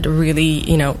we had a really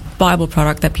viable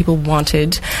product that people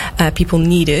wanted, people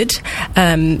needed,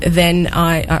 then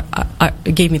I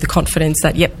gave me the confidence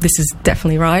that this is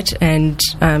definitely right. And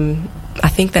I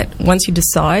think that once you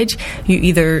decide, you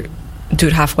either do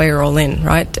it halfway or all in,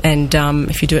 right? And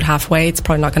if you do it halfway, it's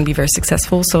probably not going to be very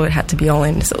successful, so it had to be all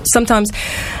in. So sometimes,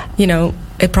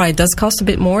 it probably does cost a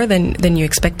bit more than you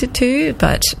expect it to,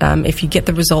 but if you get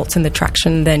the results and the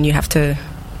traction, then you have to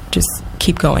just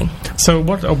keep going. So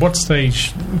at what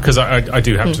stage, because I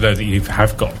do have to know that you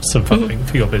have got some funding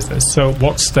for your business, so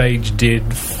what stage did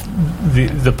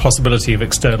the possibility of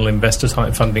external investor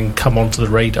type funding come onto the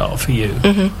radar for you?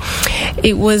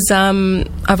 It was,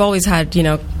 I've always had,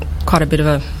 quite a bit of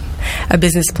a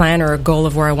business plan or a goal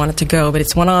of where I wanted to go, but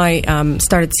it's when I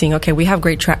started seeing, okay, we have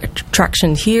great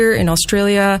traction here in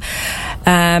Australia,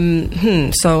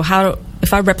 so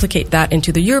if I replicate that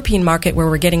into the European market, where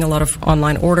we're getting a lot of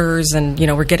online orders and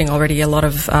we're getting already a lot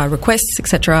of requests,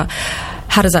 etc.,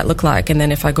 how does that look like? And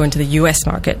then if I go into the US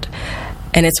market,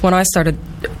 And it's when I started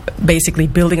basically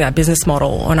building that business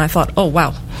model, and I thought, oh,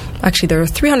 wow, actually there are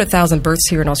 300,000 births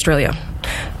here in Australia.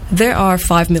 There are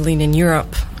 5 million in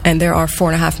Europe, and there are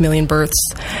 4.5 million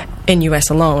births in US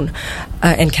alone,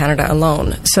 and Canada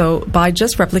alone. So by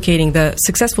just replicating the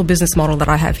successful business model that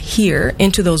I have here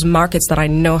into those markets that I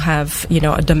know have,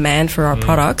 a demand for our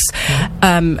products,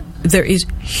 there is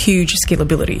huge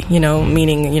scalability,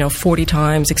 meaning, 40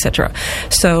 times, etc.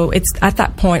 So it's at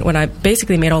that point when I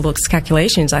basically made all those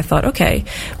calculations, I thought, okay,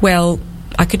 well,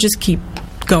 I could just keep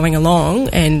going along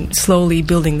and slowly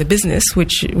building the business,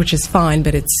 which is fine,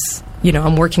 but it's,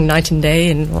 I'm working night and day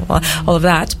and all of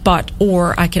that,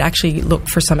 or I could actually look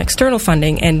for some external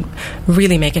funding and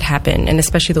really make it happen. And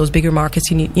especially those bigger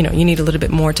markets, you need a little bit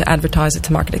more to advertise it,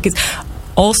 to market it. Because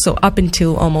also up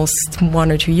until almost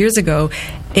 1 or 2 years ago,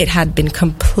 it had been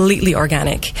completely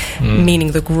organic,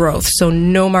 meaning the growth. So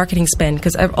no marketing spend,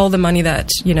 because all the money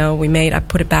that we made, I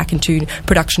put it back into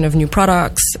production of new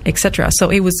products, etc.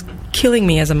 So it was killing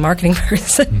me as a marketing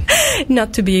person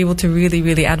not to be able to really,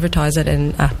 really advertise it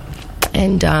and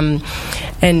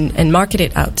market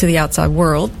it out to the outside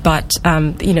world. But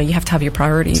you have to have your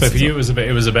priorities. So for you,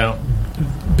 it was about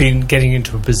getting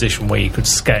into a position where you could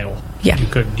scale. Yeah.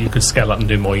 You could scale up and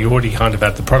do more. You already kind of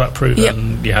had the product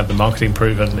proven, you had the marketing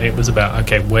proven. It was about,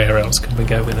 okay, where else can we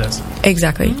go with this?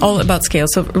 Exactly. All about scale.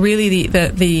 So really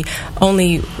the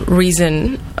only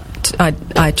reason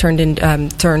I turned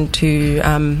to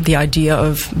the idea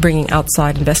of bringing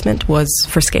outside investment was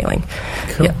for scaling.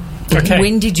 Cool. Yeah. Okay.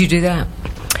 When did you do that?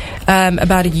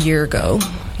 About a year ago.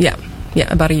 Yeah,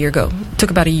 about a year ago. It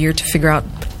took about a year to figure out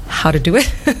how to do it.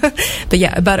 But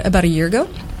yeah, about a year ago.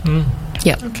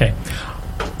 Yeah. Okay.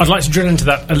 I'd like to drill into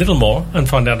that a little more and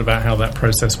find out about how that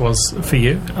process was for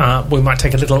you. We might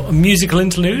take a little musical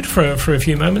interlude for a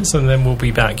few moments, and then we'll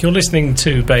be back. You're listening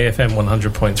to Bay FM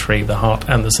 100.3, the heart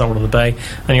and the soul of the Bay,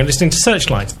 and you're listening to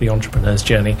Searchlight, the entrepreneur's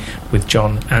journey, with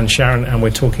John and Sharon, and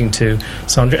we're talking to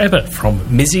Sandra Ebbett from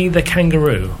Mizzy the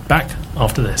Kangaroo. Back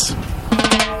after this.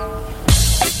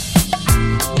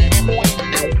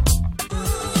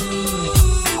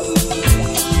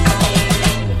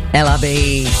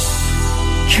 LRB.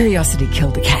 Curiosity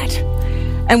killed the cat.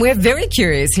 And we're very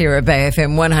curious here at Bay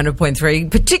FM 100.3,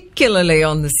 particularly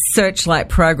on the Searchlight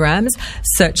programs,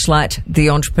 Searchlight, the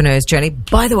entrepreneur's journey.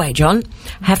 By the way, John,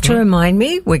 have to remind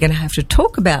me, we're going to have to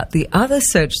talk about the other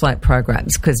Searchlight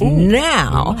programs, because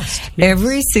now,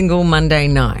 every single Monday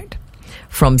night,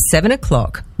 from 7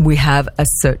 o'clock, we have a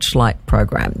Searchlight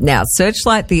program. Now,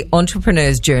 Searchlight, the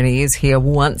entrepreneur's journey, is here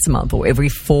once a month or every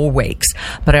 4 weeks.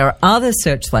 But our other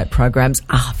Searchlight programs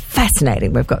are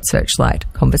fascinating. We've got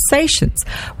Searchlight Conversations.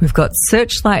 We've got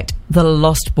Searchlight The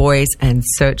Lost Boys and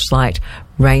Searchlight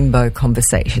Rainbow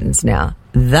Conversations. Now,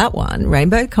 that one,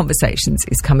 Rainbow Conversations,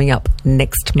 is coming up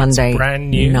next Monday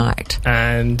brand new night.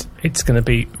 And it's going to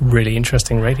be really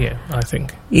interesting radio, I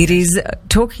think. It is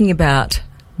talking about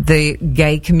the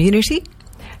gay community,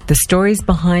 the stories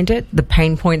behind it, the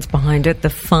pain points behind it, the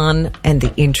fun and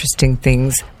the interesting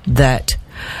things that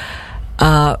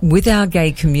with our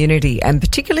gay community, and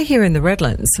particularly here in the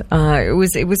Redlands,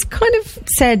 it was kind of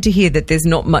sad to hear that there's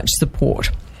not much support.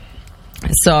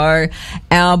 So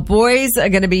our boys are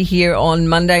going to be here on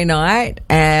Monday night,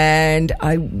 and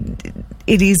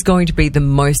it is going to be the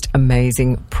most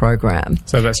amazing program.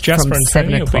 So that's Jasper and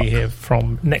Tony will be here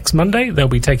from next Monday. They'll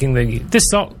be taking this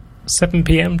slot 7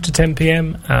 p.m. to 10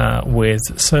 p.m. With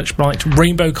Searchlight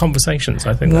Rainbow Conversations.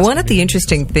 I think that's one of the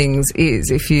interesting things is,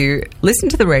 if you listen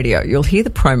to the radio, you'll hear the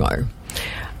promo.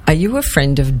 Are you a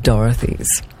friend of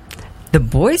Dorothy's? The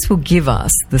boys will give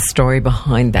us the story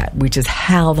behind that, which is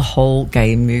how the whole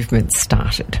gay movement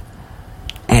started.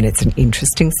 And it's an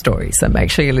interesting story, so make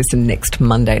sure you listen next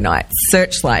Monday night.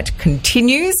 Searchlight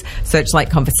continues, Searchlight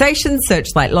Conversations,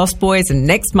 Searchlight Lost Boys, and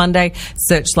next Monday,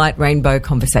 Searchlight Rainbow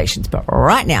Conversations. But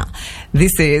right now,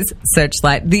 this is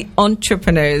Searchlight, the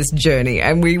entrepreneur's journey,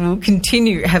 and we will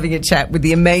continue having a chat with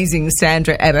the amazing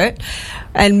Sandra Ebbett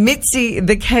and Mizzy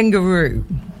the Kangaroo.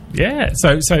 Yeah,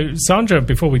 so Sandra,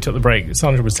 before we took the break,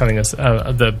 Sandra was telling us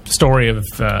the story of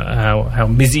how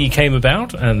Mizzy came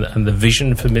about and the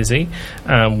vision for Mizzy.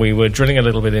 We were drilling a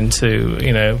little bit into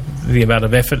the amount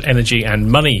of effort, energy, and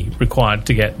money required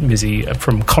to get Mizzy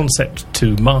from concept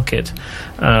to market,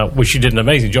 which you did an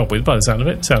amazing job with, by the sound of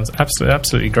it. Sounds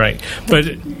absolutely great.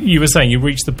 But you were saying you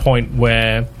reached the point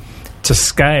where, to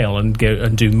scale and go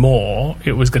and do more,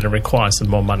 it was going to require some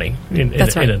more money in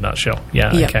a nutshell.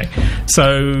 Yeah, okay.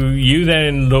 So you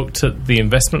then looked at the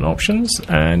investment options,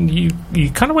 and you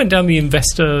kind of went down the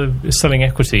investor selling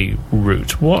equity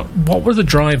route. What were the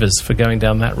drivers for going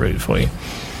down that route for you?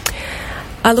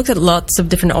 I looked at lots of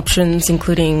different options,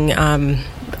 including,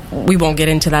 we won't get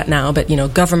into that now, but,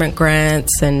 government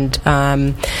grants. And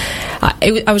I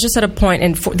was just at a point,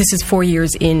 and this is 4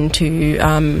 years into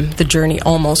the journey,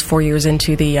 almost 4 years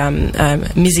into the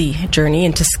Mizzy journey.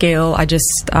 And to scale, I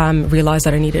just realized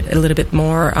that I needed a little bit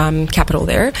more capital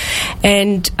there.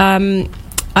 And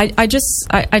I just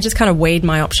kind of weighed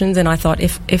my options, and I thought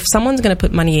if someone's going to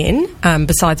put money in,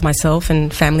 besides myself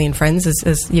and family and friends,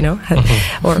 as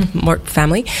or more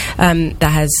family, that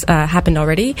has happened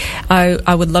already,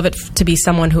 I would love it to be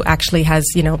someone who actually has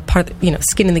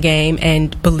skin in the game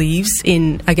and believes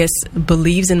in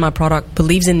my product,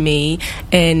 believes in me,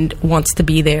 and wants to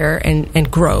be there and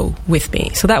grow with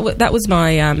me. So that was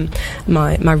my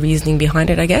my reasoning behind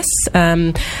it, I guess.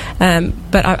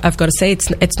 But I've got to say,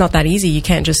 it's not that easy. You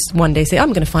can't just one day say,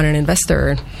 I'm going to find an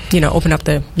investor, open up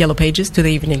the yellow pages. Do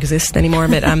they even exist anymore?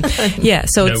 But yeah,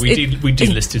 so no, we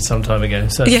delisted some time ago.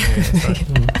 So yeah.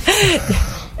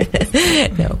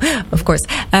 No, of course.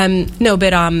 No,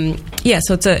 but yeah.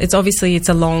 So it's obviously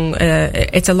a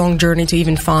long journey to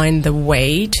even find the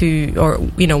way to, or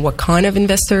what kind of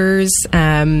investors.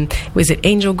 Was it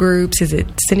angel groups? Is it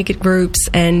syndicate groups?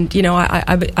 And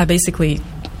I basically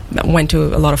went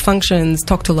to a lot of functions,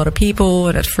 talked to a lot of people,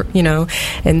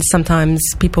 and sometimes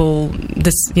people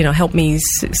helped me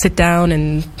sit down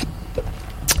and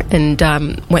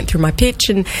went through my pitch.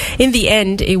 And in the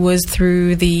end, it was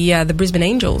through the Brisbane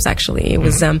Angels. Actually, it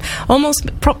was almost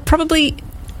probably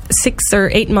 6 or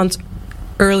 8 months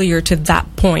earlier to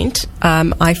that point.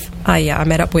 I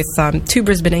met up with 2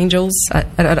 Brisbane Angels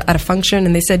at a function,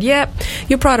 and they said, "Yeah,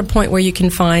 you're probably at a point where you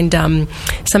can find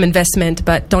some investment,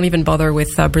 but don't even bother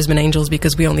with Brisbane Angels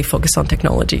because we only focus on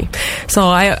technology."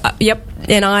 So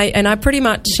and I pretty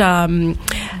much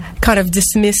kind of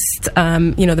dismissed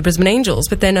the Brisbane Angels.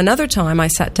 But then another time, I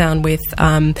sat down with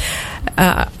at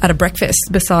a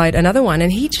breakfast beside another one,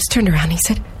 and he just turned around and he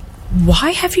said,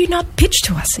 "Why have you not pitched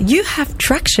to us? You have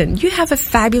traction. You have a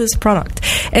fabulous product.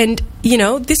 And,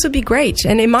 this would be great.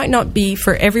 And it might not be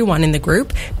for everyone in the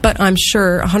group, but I'm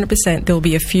sure 100% there will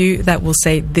be a few that will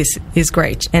say this is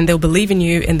great. And they'll believe in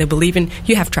you, and they'll believe in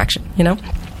you have traction,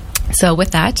 So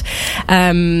with that,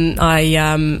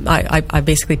 I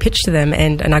basically pitched to them,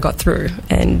 and I got through.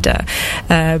 And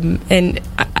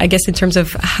I guess in terms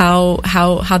of how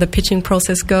the pitching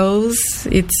process goes,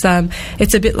 it's a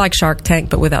bit like Shark Tank,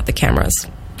 but without the cameras.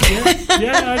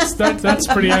 Yeah, that's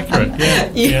pretty accurate.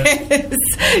 Yeah.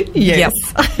 Yes.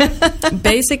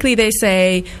 Basically, they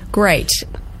say, "Great.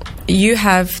 You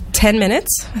have 10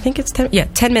 minutes." I think it's 10. Yeah,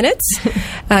 10 minutes.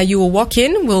 You will walk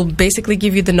in. We'll basically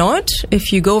give you the nod.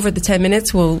 If you go over the 10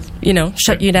 minutes, we'll,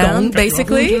 shut you down,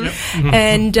 basically.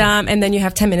 And then you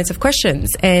have 10 minutes of questions.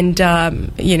 And,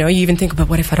 you even think about,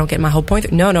 what if I don't get my whole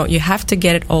point? No, you have to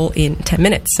get it all in 10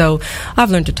 minutes. So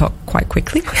I've learned to talk quite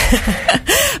quickly.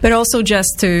 But also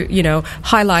just to,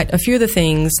 highlight a few of the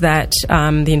things that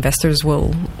the investors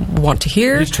will want to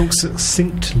hear. You talk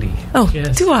succinctly. Oh,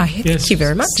 yes. Do I? Yes. Thank you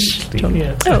very much.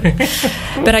 Yeah. Oh.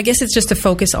 But I guess it's just to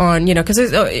focus on, because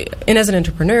and as an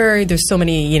entrepreneur, there's so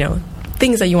many,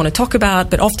 things that you want to talk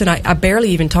about, but often I barely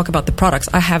even talk about the products.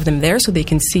 I have them there so they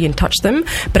can see and touch them,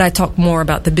 but I talk more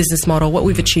about the business model, what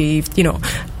we've achieved.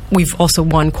 We've also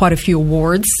won quite a few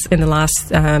awards in the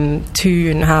last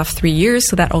 2.5, 3 years,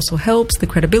 so that also helps the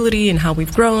credibility and how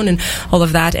we've grown and all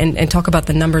of that, and talk about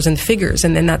the numbers and figures.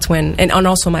 And then that's when, and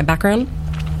also my background.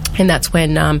 And that's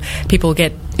when people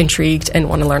get intrigued and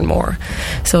want to learn more.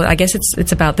 So I guess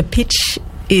it's about, the pitch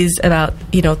is about,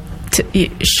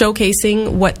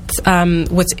 showcasing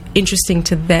what's interesting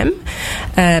to them,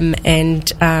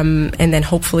 and then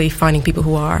hopefully finding people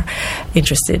who are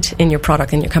interested in your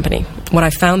product and your company. What I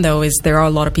found, though, is there are a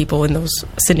lot of people in those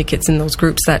syndicates, in those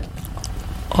groups, that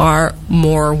are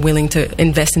more willing to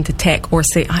invest into tech, or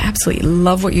say, I absolutely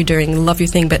love what you're doing, love your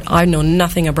thing, but I know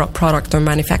nothing about product or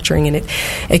manufacturing, and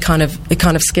it kind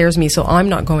of scares me, so I'm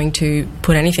not going to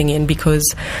put anything in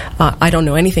because I don't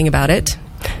know anything about it.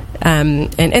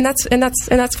 And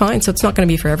that's fine. So it's not going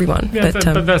to be for everyone. Yeah,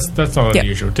 but that's not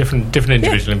unusual. Yeah. Different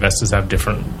individual investors have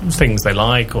different things they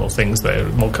like or things they're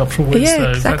more comfortable with. Yeah,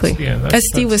 so exactly. As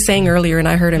Steve was saying earlier, and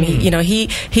I heard him.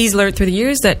 He's learned through the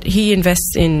years that he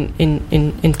invests in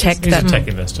tech. He's a tech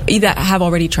investor that have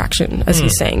already traction, as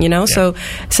he's saying. Yeah. So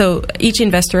each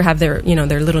investor have their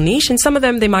little niche, and some of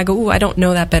them they might go, I don't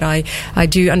know that, but I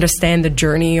do understand the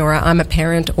journey, or I'm a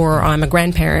parent, or I'm a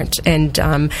grandparent, and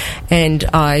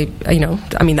I've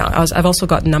also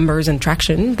got numbers and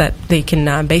traction that they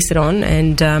can base it on,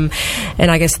 and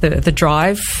I guess the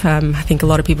drive. I think a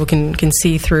lot of people can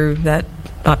see through that.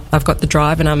 I've got the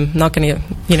drive, and I'm not going to,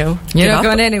 You're not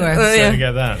going anywhere. I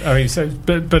get that. I mean,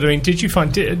 but I mean, did you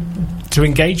find to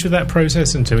engage with that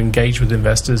process and to engage with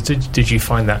investors? Did you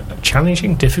find that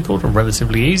challenging, difficult, or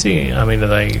relatively easy? I mean, are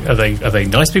they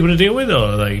nice people to deal with, or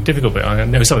are they difficult? But I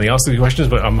know some of the answers to the questions,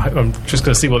 but I'm just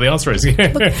going to see what the answer is.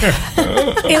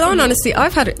 In all honesty, I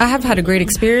have had a great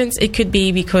experience. It could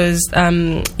be because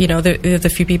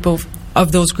the few people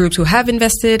of those groups who have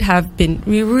invested have been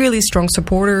really strong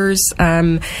supporters,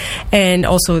 and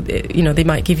also, they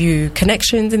might give you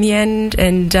connections in the end.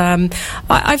 And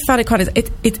I found it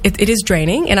it is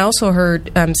draining. And I also heard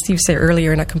Steve say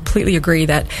earlier, and I completely agree,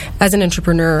 that as an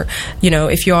entrepreneur,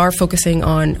 if you are focusing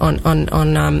on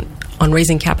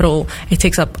raising capital, it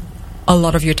takes up a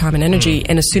lot of your time and energy,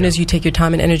 and as soon as you take your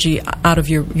time and energy out of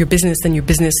your business, then your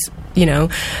business, not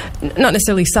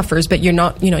necessarily suffers, but you're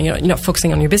not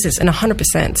focusing on your business, and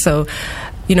 100%. So,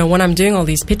 when I'm doing all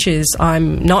these pitches,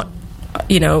 I'm not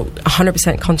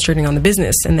 100% concentrating on the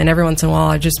business, and then every once in a while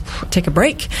I just take a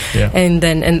break. And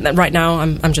right now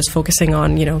I'm just focusing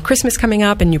on Christmas coming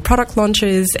up and new product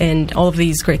launches and all of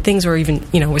these great things, or even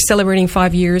we're celebrating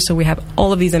 5 years, so we have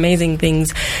all of these amazing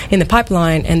things in the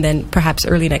pipeline. And then perhaps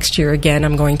early next year again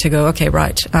I'm going to go, okay,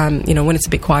 right, when it's a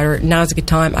bit quieter, now is a good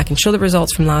time, I can show the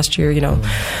results from last year,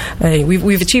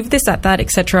 we've achieved this, that,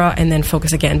 etc., and then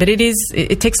focus again. But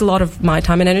it takes a lot of my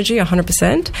time and energy,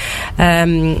 100%,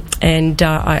 and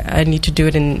I need to do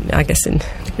it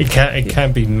It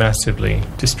can be massively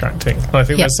distracting. I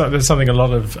think there's something a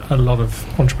lot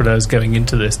of entrepreneurs going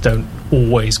into this don't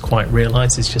always quite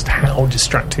realise, is just how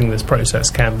distracting this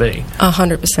process can be.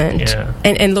 100%. Yeah.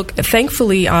 And look,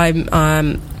 thankfully I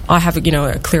have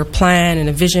a clear plan and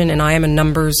a vision, and I am a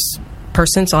numbers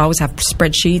person, so I always have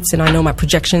spreadsheets, and I know my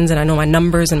projections, and I know my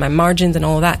numbers and my margins and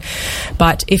all of that.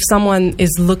 But if someone is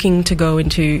looking to go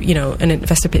into an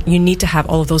investor pit, you need to have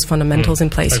all of those fundamentals in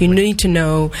place. Totally. You need to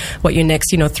know what your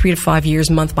next 3 to 5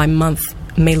 years, month by month,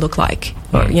 may look like,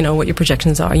 or what your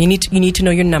projections are. You need to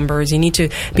know your numbers. You need to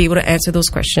be able to answer those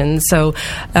questions. So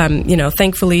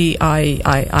thankfully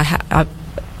I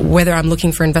whether I'm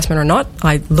looking for investment or not,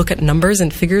 I look at numbers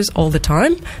and figures all the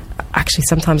time. Actually,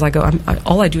 sometimes I go,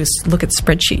 all I do is look at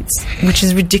spreadsheets, which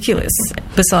is ridiculous.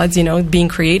 Besides, being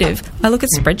creative, I look at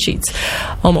spreadsheets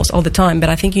almost all the time. But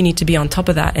I think you need to be on top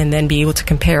of that and then be able to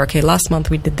compare, okay, last month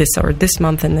we did this, or this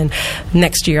month, and then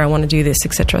next year I want to do this,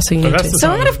 etc. So you need to. So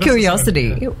out of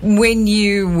curiosity, when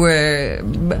you were,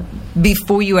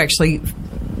 before you actually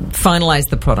finalised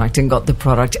the product and got the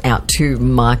product out to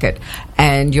market,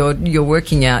 and you're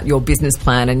working out your business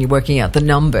plan and you're working out the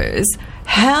numbers,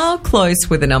 how close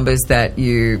were the numbers that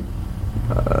you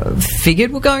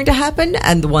figured were going to happen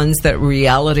and the ones that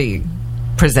reality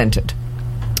presented?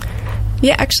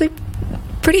 Yeah, actually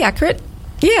pretty accurate.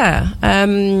 Yeah.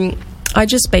 I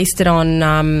just based it on,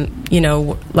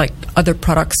 like other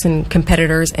products and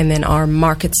competitors, and then our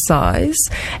market size.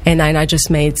 And I just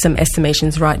made some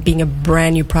estimations, right? Being a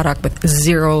brand new product with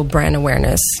zero brand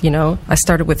awareness, I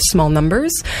started with small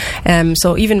numbers.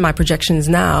 So even my projections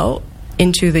now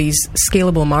into these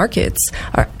scalable markets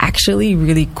are actually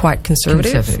really quite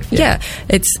conservative. Yeah,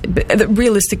 it's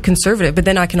realistic conservative. But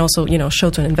then I can also, show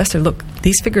to an investor, look,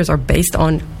 these figures are based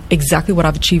on exactly what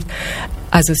I've achieved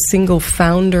as a single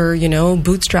founder,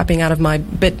 bootstrapping out of my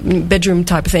bedroom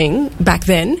type thing back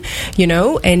then,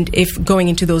 and if going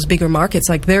into those bigger markets,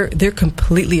 like they're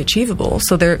completely achievable.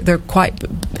 So they're quite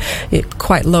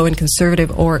low and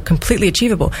conservative, or completely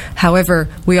achievable. However,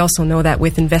 we also know that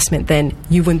with investment, then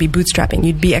you wouldn't be bootstrapping.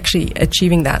 You'd be actually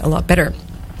achieving that a lot better.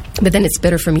 But then it's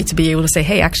better for me to be able to say,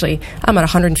 hey, actually, I'm at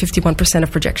 151%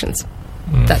 of projections.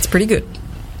 That's pretty good.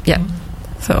 Yeah.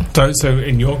 So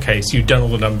in your case, you've done all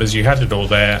the numbers, you had it all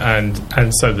there, and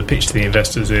so the pitch to the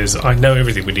investors is, I know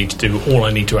everything we need to do. All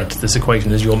I need to add to this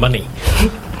equation is your money.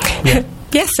 Yeah.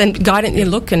 Yes, and guidance.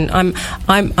 Look, and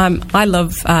I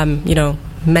love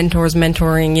mentors,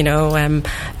 mentoring.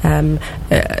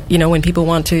 When people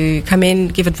want to come in,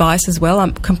 give advice as well,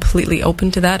 I'm completely open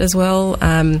to that as well.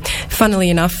 Funnily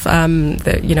enough, my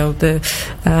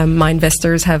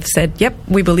investors have said, "Yep,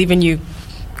 we believe in you.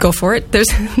 Go for it."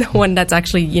 There's no one that's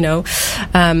actually,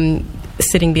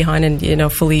 sitting behind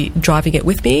and, fully driving it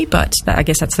with me. But I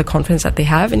guess that's the confidence that they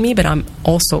have in me. But I'm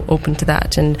also open to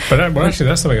that. Actually,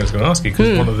 that's something I was going to ask you,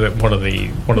 because one of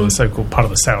the so-called part of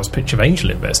the sales pitch of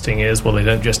angel investing is, well, they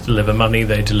don't just deliver money,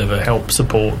 they deliver help,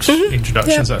 support,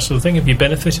 introductions, that sort of thing. Have you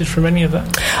benefited from any of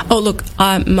that? Oh, look,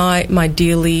 my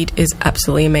deal lead is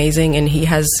absolutely amazing, and he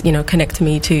has, connected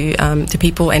me to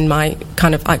people, and I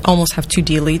almost have 2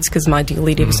 deal leads, because my deal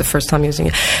lead, it was the first time using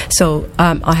it. So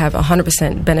I have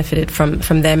 100% benefited from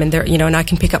from them, and they're, and I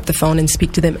can pick up the phone and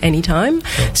speak to them anytime.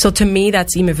 Sure. So to me,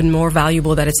 that's even more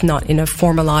valuable that it's not in a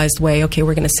formalized way. Okay,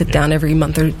 we're going to sit down every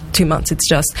month or 2 months. It's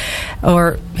just,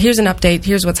 or here's an update,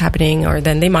 here's what's happening, or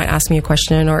then they might ask me a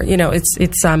question, or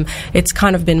it's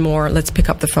kind of been more, let's pick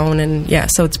up the phone, and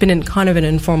so it's been in kind of an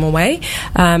informal way,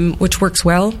 which works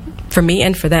well for me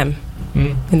and for them.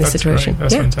 In this situation. Great.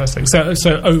 That's fantastic.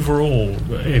 So overall,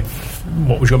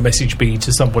 what would your message be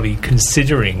to somebody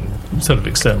considering sort of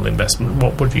external investment?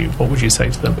 What would you say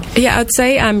to them? Yeah, I'd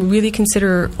say really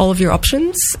consider all of your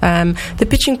options. The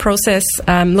pitching process,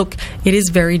 look, it is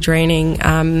very draining.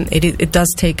 It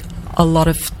does take a lot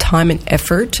of time and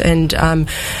effort, and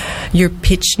your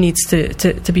pitch needs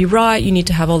to be right. You need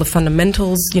to have all the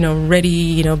fundamentals,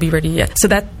 ready, be ready. So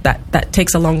that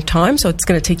takes a long time. So it's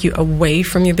going to take you away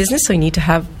from your business. So you need to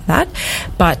have that.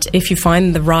 But if you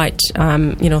find the right,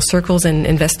 circles and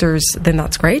investors, then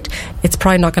that's great. It's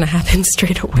probably not going to happen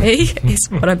straight away, is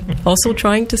what I'm also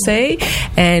trying to say.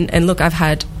 And look, I've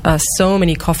had so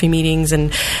many coffee meetings,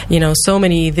 and so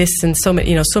many this and so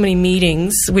many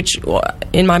meetings, which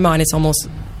in my mind it's almost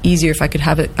easier if I could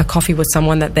have a coffee with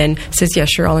someone that then says, yeah,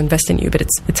 sure, I'll invest in you. But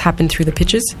it's happened through the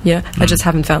pitches. I just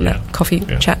haven't found that coffee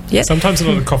chat yet. Sometimes a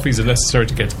lot of coffees are necessary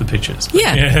to get to the pitches.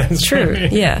 It's true.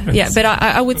 But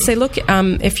I would say, look,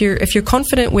 if you're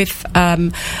confident with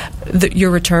your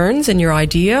returns and your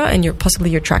idea and possibly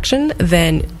your traction,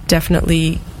 then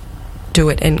definitely do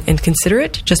it and consider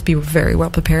it. Just be very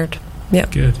well prepared. Yeah.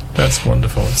 Good. That's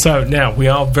wonderful. So now we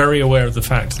are very aware of the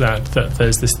fact that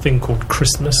there's this thing called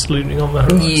Christmas looming on the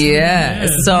horizon.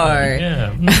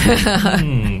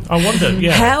 I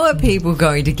wonder, how are people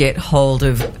going to get hold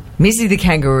of Mizzy the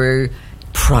Kangaroo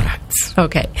products?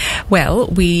 Okay. Well,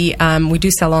 we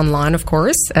do sell online, of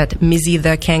course, at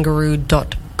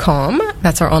mizzythekangaroo.com.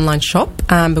 That's our online shop.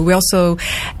 But we also,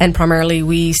 and primarily,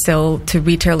 we sell to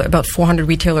about 400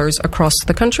 retailers across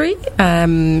the country.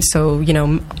 So,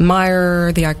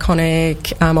 Myer, The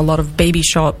Iconic, a lot of baby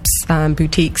shops,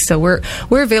 boutiques. So we're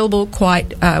available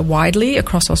quite widely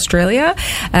across Australia.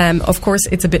 Of course,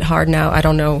 it's a bit hard now. I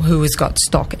don't know who has got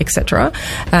stock, etc.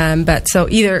 But so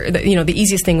either, the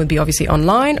easiest thing would be obviously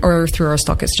online or through our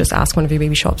stockists. Just ask one of your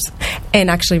baby shops.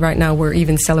 And actually, right now, we're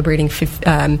even celebrating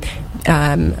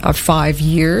our 5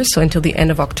 years, so until the end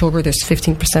of October there's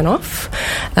 15% off,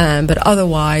 but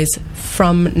otherwise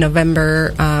from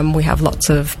November we have lots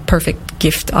of perfect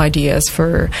gift ideas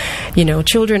for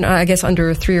children, I guess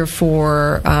under 3 or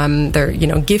 4. They're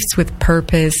gifts with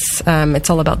purpose. It's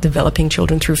all about developing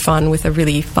children through fun with a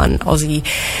really fun Aussie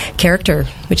character,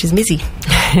 which is Mizzy.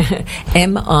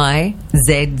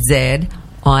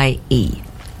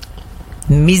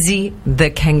 Mizzie.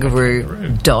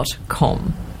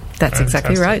 mizzythekangaroo.com. That's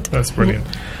exactly right. That's brilliant.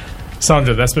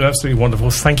 Sandra, that's been absolutely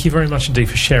wonderful. Thank you very much indeed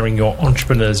for sharing your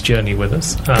entrepreneur's journey with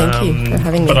us. Thank you for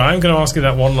having me. But I'm going to ask you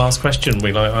that one last question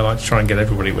I like to try and get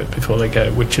everybody with before they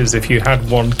go, which is, if you had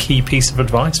one key piece of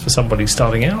advice for somebody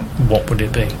starting out, what would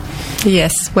it be?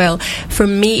 Yes, well, for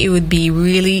me it would be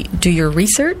really do your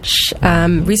research.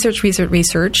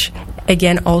 Research.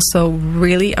 Again, also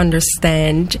really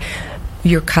understand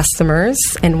your customers,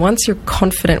 and once you're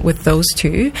confident with those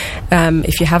two,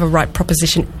 if you have a right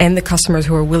proposition and the customers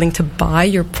who are willing to buy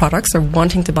your products or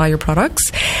wanting to buy your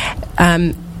products,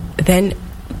 then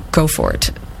go for it.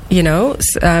 Do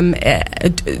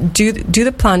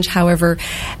the plunge. However,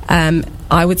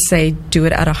 I would say do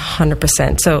it at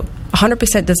 100%. So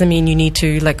 100% doesn't mean you need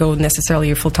to let go necessarily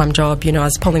your full-time job.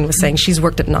 As Pauline was saying, she's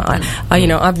worked at night.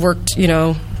 I've worked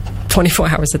 24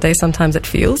 hours a day, sometimes it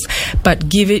feels, but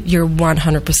give it your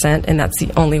 100%, and that's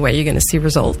the only way you're going to see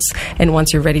results. And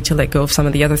once you're ready to let go of some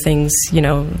of the other things,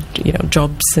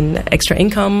 jobs and extra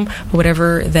income or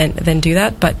whatever, then do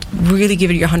that. But really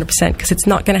give it your 100%, because it's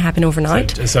not going to happen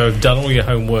overnight. So have done all your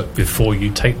homework before you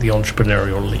take the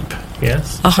entrepreneurial leap.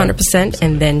 Yes, 100%,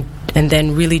 and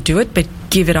then really do it, but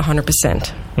give it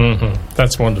 100%.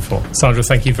 That's wonderful. Sandra,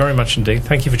 thank you very much indeed.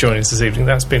 Thank you for joining us this evening.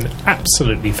 That's been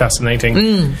absolutely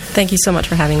fascinating. Thank you so much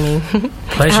for having me.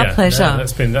 Pleasure. Our pleasure. No,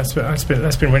 that's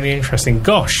been really interesting.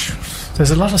 Gosh, there's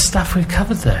a lot of stuff we've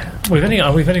covered there. We've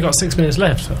only got 6 minutes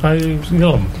left. It's too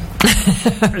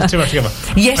much to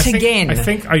cover. Yet again.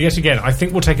 I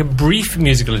think we'll take a brief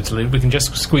musical interlude. We can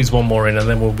just squeeze one more in, and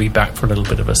then we'll be back for a little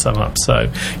bit of a sum up. So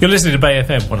you're listening to Bay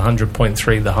FM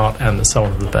 100.3, the heart and the soul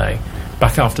of the Bay.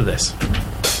 Back after this.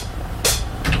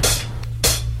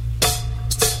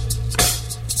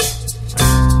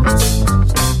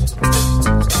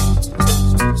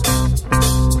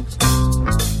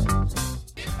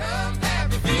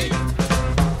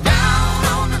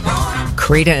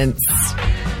 Credence.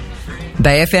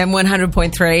 Bay FM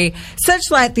 100.3,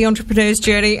 Searchlight, the entrepreneur's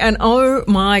journey, and oh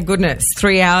my goodness,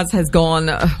 3 hours has gone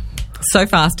so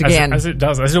fast again. As it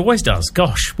always does.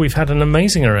 Gosh, we've had an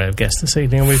amazing array of guests this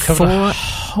evening, and we've covered a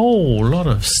whole lot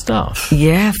of stuff.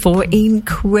 Yeah, 4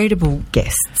 incredible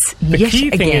guests. The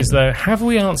key thing is, though, have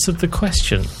we answered the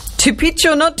question? To pitch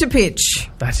or not to pitch?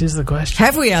 That is the question.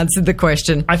 Have we answered the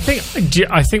question? I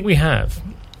think we have.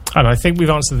 And I think we've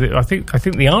answered I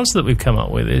think the answer that we've come up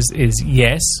with is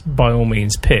yes, by all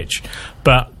means, pitch.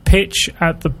 But pitch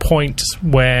at the point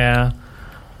where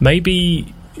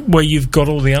you've got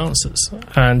all the answers.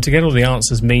 And to get all the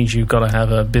answers means you've got to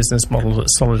have a business model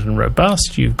that's solid and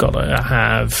robust. You've got to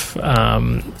have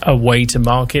a way to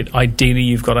market. Ideally,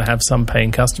 you've got to have some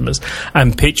paying customers.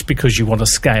 And pitch because you want to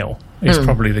scale is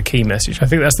probably the key message. I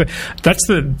think that's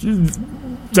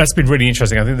been really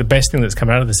interesting. I think the best thing that's come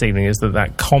out of this evening is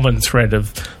that common thread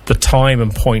of the time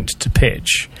and point to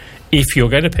pitch. If you're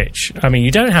going to pitch, I mean,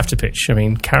 you don't have to pitch. I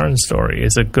mean, Karen's story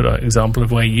is a good example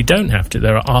of where you don't have to.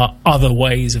 There are other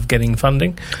ways of getting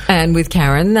funding. And with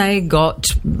Karen, they got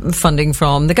funding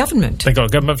from the government. They got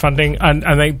government funding, and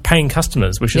they paying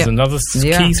customers, which is another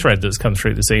key thread that's come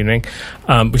through this evening,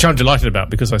 which I'm delighted about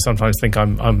because I sometimes think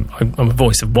I'm a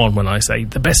voice of one when I say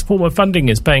the best form of funding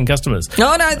is paying customers.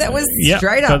 No, that was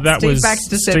straight up. Steve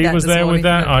Baxter said Steve that was there with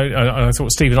that. I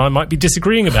thought Steve and I might be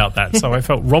disagreeing about that, so I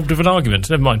felt robbed of an argument.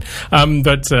 Never mind.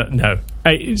 No,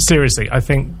 seriously, I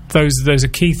think those are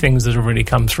key things that have really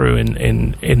come through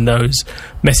in those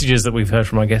messages that we've heard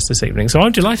from our guests this evening. So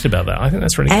I'm delighted about that. I think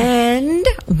that's really good. And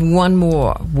one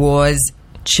more was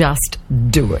just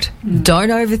do it. Don't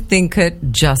overthink it.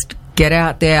 Just get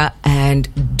out there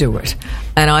and do it.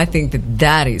 And I think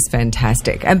that is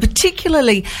fantastic. And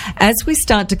particularly as we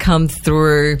start to come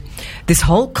through this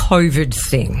whole COVID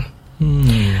thing,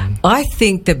 I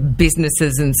think that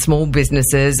businesses and small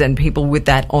businesses and people with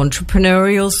that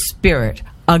entrepreneurial spirit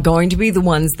are going to be the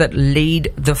ones that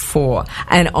lead the fore.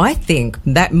 And I think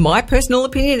that, my personal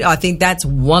opinion, I think that's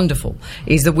wonderful,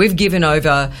 is that we've given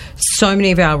over so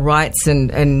many of our rights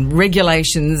and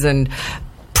regulations and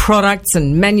products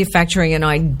and manufacturing and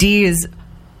ideas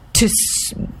to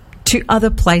other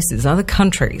places, other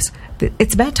countries.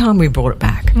 It's about time we brought it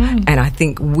back. And I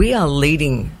think we are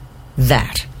leading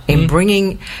that in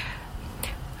bringing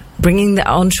the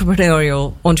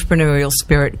entrepreneurial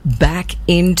spirit back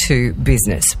into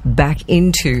business, back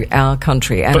into our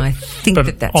country, and I think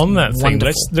that's on that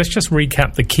wonderful. thing. Let's just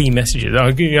recap the key messages.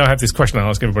 I have this question I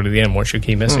ask everybody at the end: what's your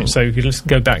key message? So if you just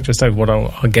go back just over what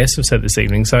our guests have said this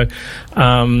evening. So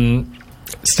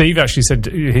Steve actually said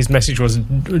his message was,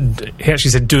 he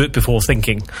actually said, do it before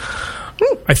thinking.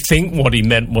 I think what he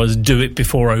meant was do it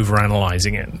before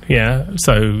overanalyzing it. Yeah.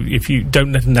 So if you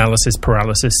don't let analysis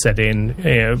paralysis set in,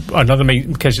 another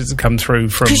case that's come through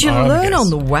from because you learn on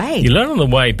the way. You learn on the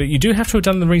way, but you do have to have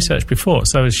done the research before.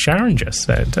 So as Sharon just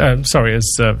said, as Sandra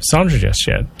just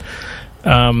said,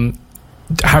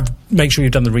 make sure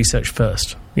you've done the research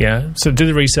first. Yeah, so do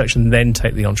the research and then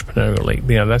take the entrepreneurial leap.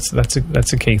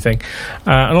 That's a key thing.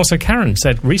 And also, Karen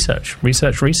said research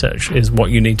is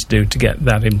what you need to do to get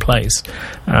that in place.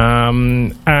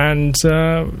 And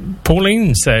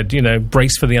Pauline said,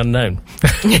 brace for the unknown.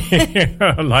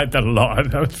 I like that a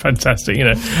lot. That was fantastic.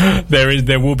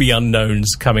 There will be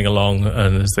unknowns coming along,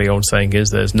 and as the old saying is,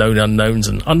 there's known unknowns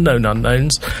and unknown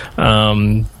unknowns.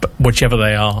 But whichever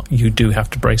they are, you do have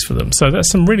to brace for them. So that's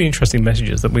some really interesting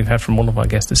messages that we've had from all of our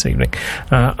guests this evening.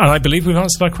 And I believe we've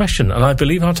answered our question, and I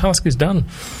believe our task is done.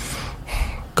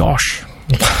 Gosh.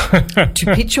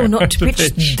 To pitch or not to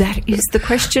pitch? That is the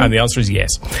question. And the answer is yes.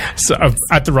 So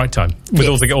at the right time, with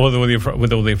all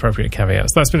the appropriate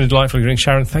caveats. That's been a delightful evening,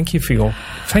 Sharon. Thank you for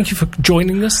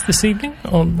joining us this evening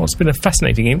on what's been a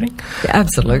fascinating evening. Yeah,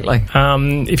 absolutely.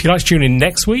 If you'd like to tune in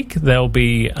next week, there'll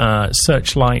be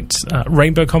Searchlight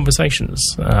Rainbow Conversations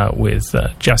with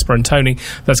Jasper and Tony.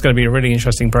 That's going to be a really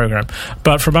interesting program.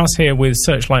 But from us here with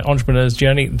Searchlight Entrepreneur's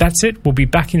Journey, that's it. We'll be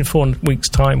back in 4 weeks'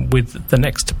 time with the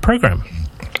next program.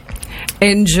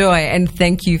 Enjoy, and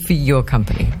thank you for your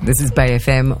company. This is Bay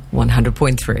FM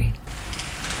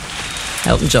 100.3.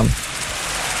 Elton John.